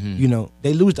 Mm-hmm. You know,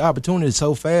 they lose the opportunity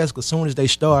so fast because as soon as they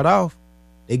start off,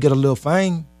 they get a little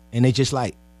fame and they just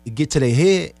like, it get to their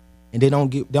head and they don't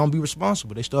be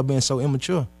responsible. They start being so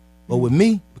immature. But with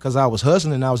me, because I was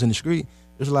hustling and I was in the street,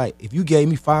 it was like, if you gave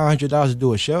me $500 to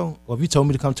do a show, or if you told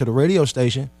me to come to the radio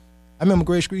station, I remember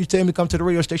Great Street, you tell me to come to the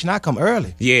radio station, I come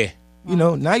early. Yeah. You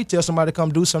know, now you tell somebody to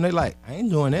come do something, they like, I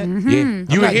ain't doing that. Mm-hmm. Yeah.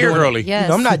 You were here early. Yes. You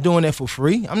know, I'm not doing that for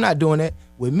free. I'm not doing that.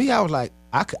 With me, I was like,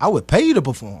 I would pay you to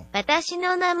perform. 私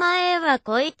の名前は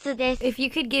こいつです If you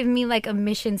could give me like a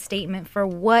mission statement for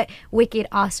what Wicked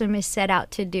Awesome is set out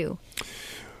to do.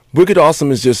 Wicked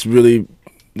Awesome is just really,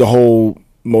 the whole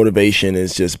motivation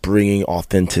is just bringing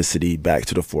authenticity back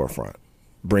to the forefront,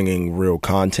 bringing real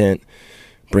content,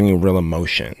 bringing real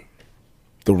emotion,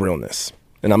 the realness.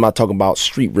 And I'm not talking about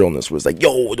street realness where it's like,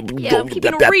 yo, keep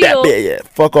it real. Yeah,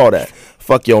 fuck all that.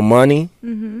 Fuck your money,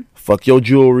 fuck your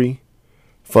jewelry,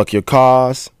 fuck your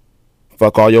cars,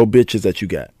 fuck all your bitches that you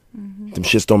got. Them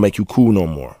shits don't make you cool no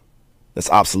more.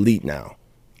 That's obsolete now.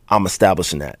 I'm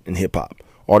establishing that in hip-hop.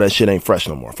 All that shit ain't fresh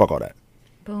no more. Fuck all that.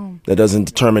 Boom. That doesn't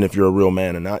determine if you're a real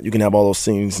man or not. You can have all those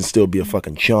things and still be a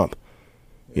fucking chump.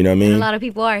 You know what I mean? And a lot of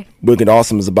people are. Wicked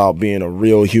Awesome is about being a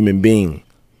real human being,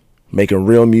 making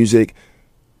real music,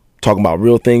 talking about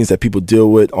real things that people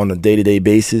deal with on a day-to-day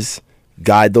basis,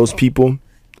 guide those people,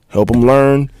 help them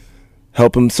learn,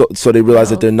 help them so they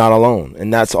realize that they're not alone.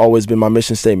 And that's always been my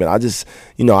mission statement. I just,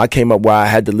 you know, I came up where I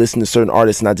had to listen to certain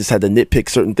artists and I just had to nitpick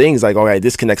certain things. Like, okay,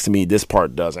 this connects to me, this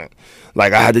part doesn't.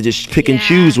 Like, I had to just pick and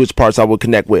choose which parts I would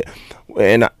connect with.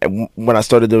 And when I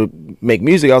started to make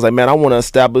music, I was like, man, I want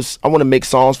to make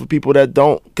songs for people that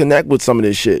don't connect with some of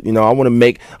this shit. You know, I want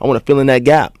to fill in that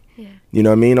gap. Yeah. You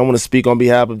know what I mean? I want to speak on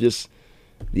behalf of just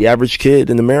the average kid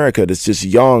in America that's just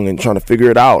young and trying to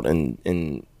figure it out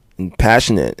and and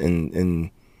passionate and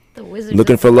The Wizards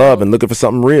looking of for the love Coast. and looking for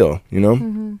something real, you know,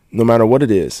 Mhm. no matter what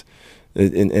it is.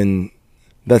 And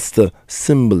that's the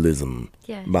symbolism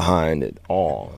Yeah. behind it all.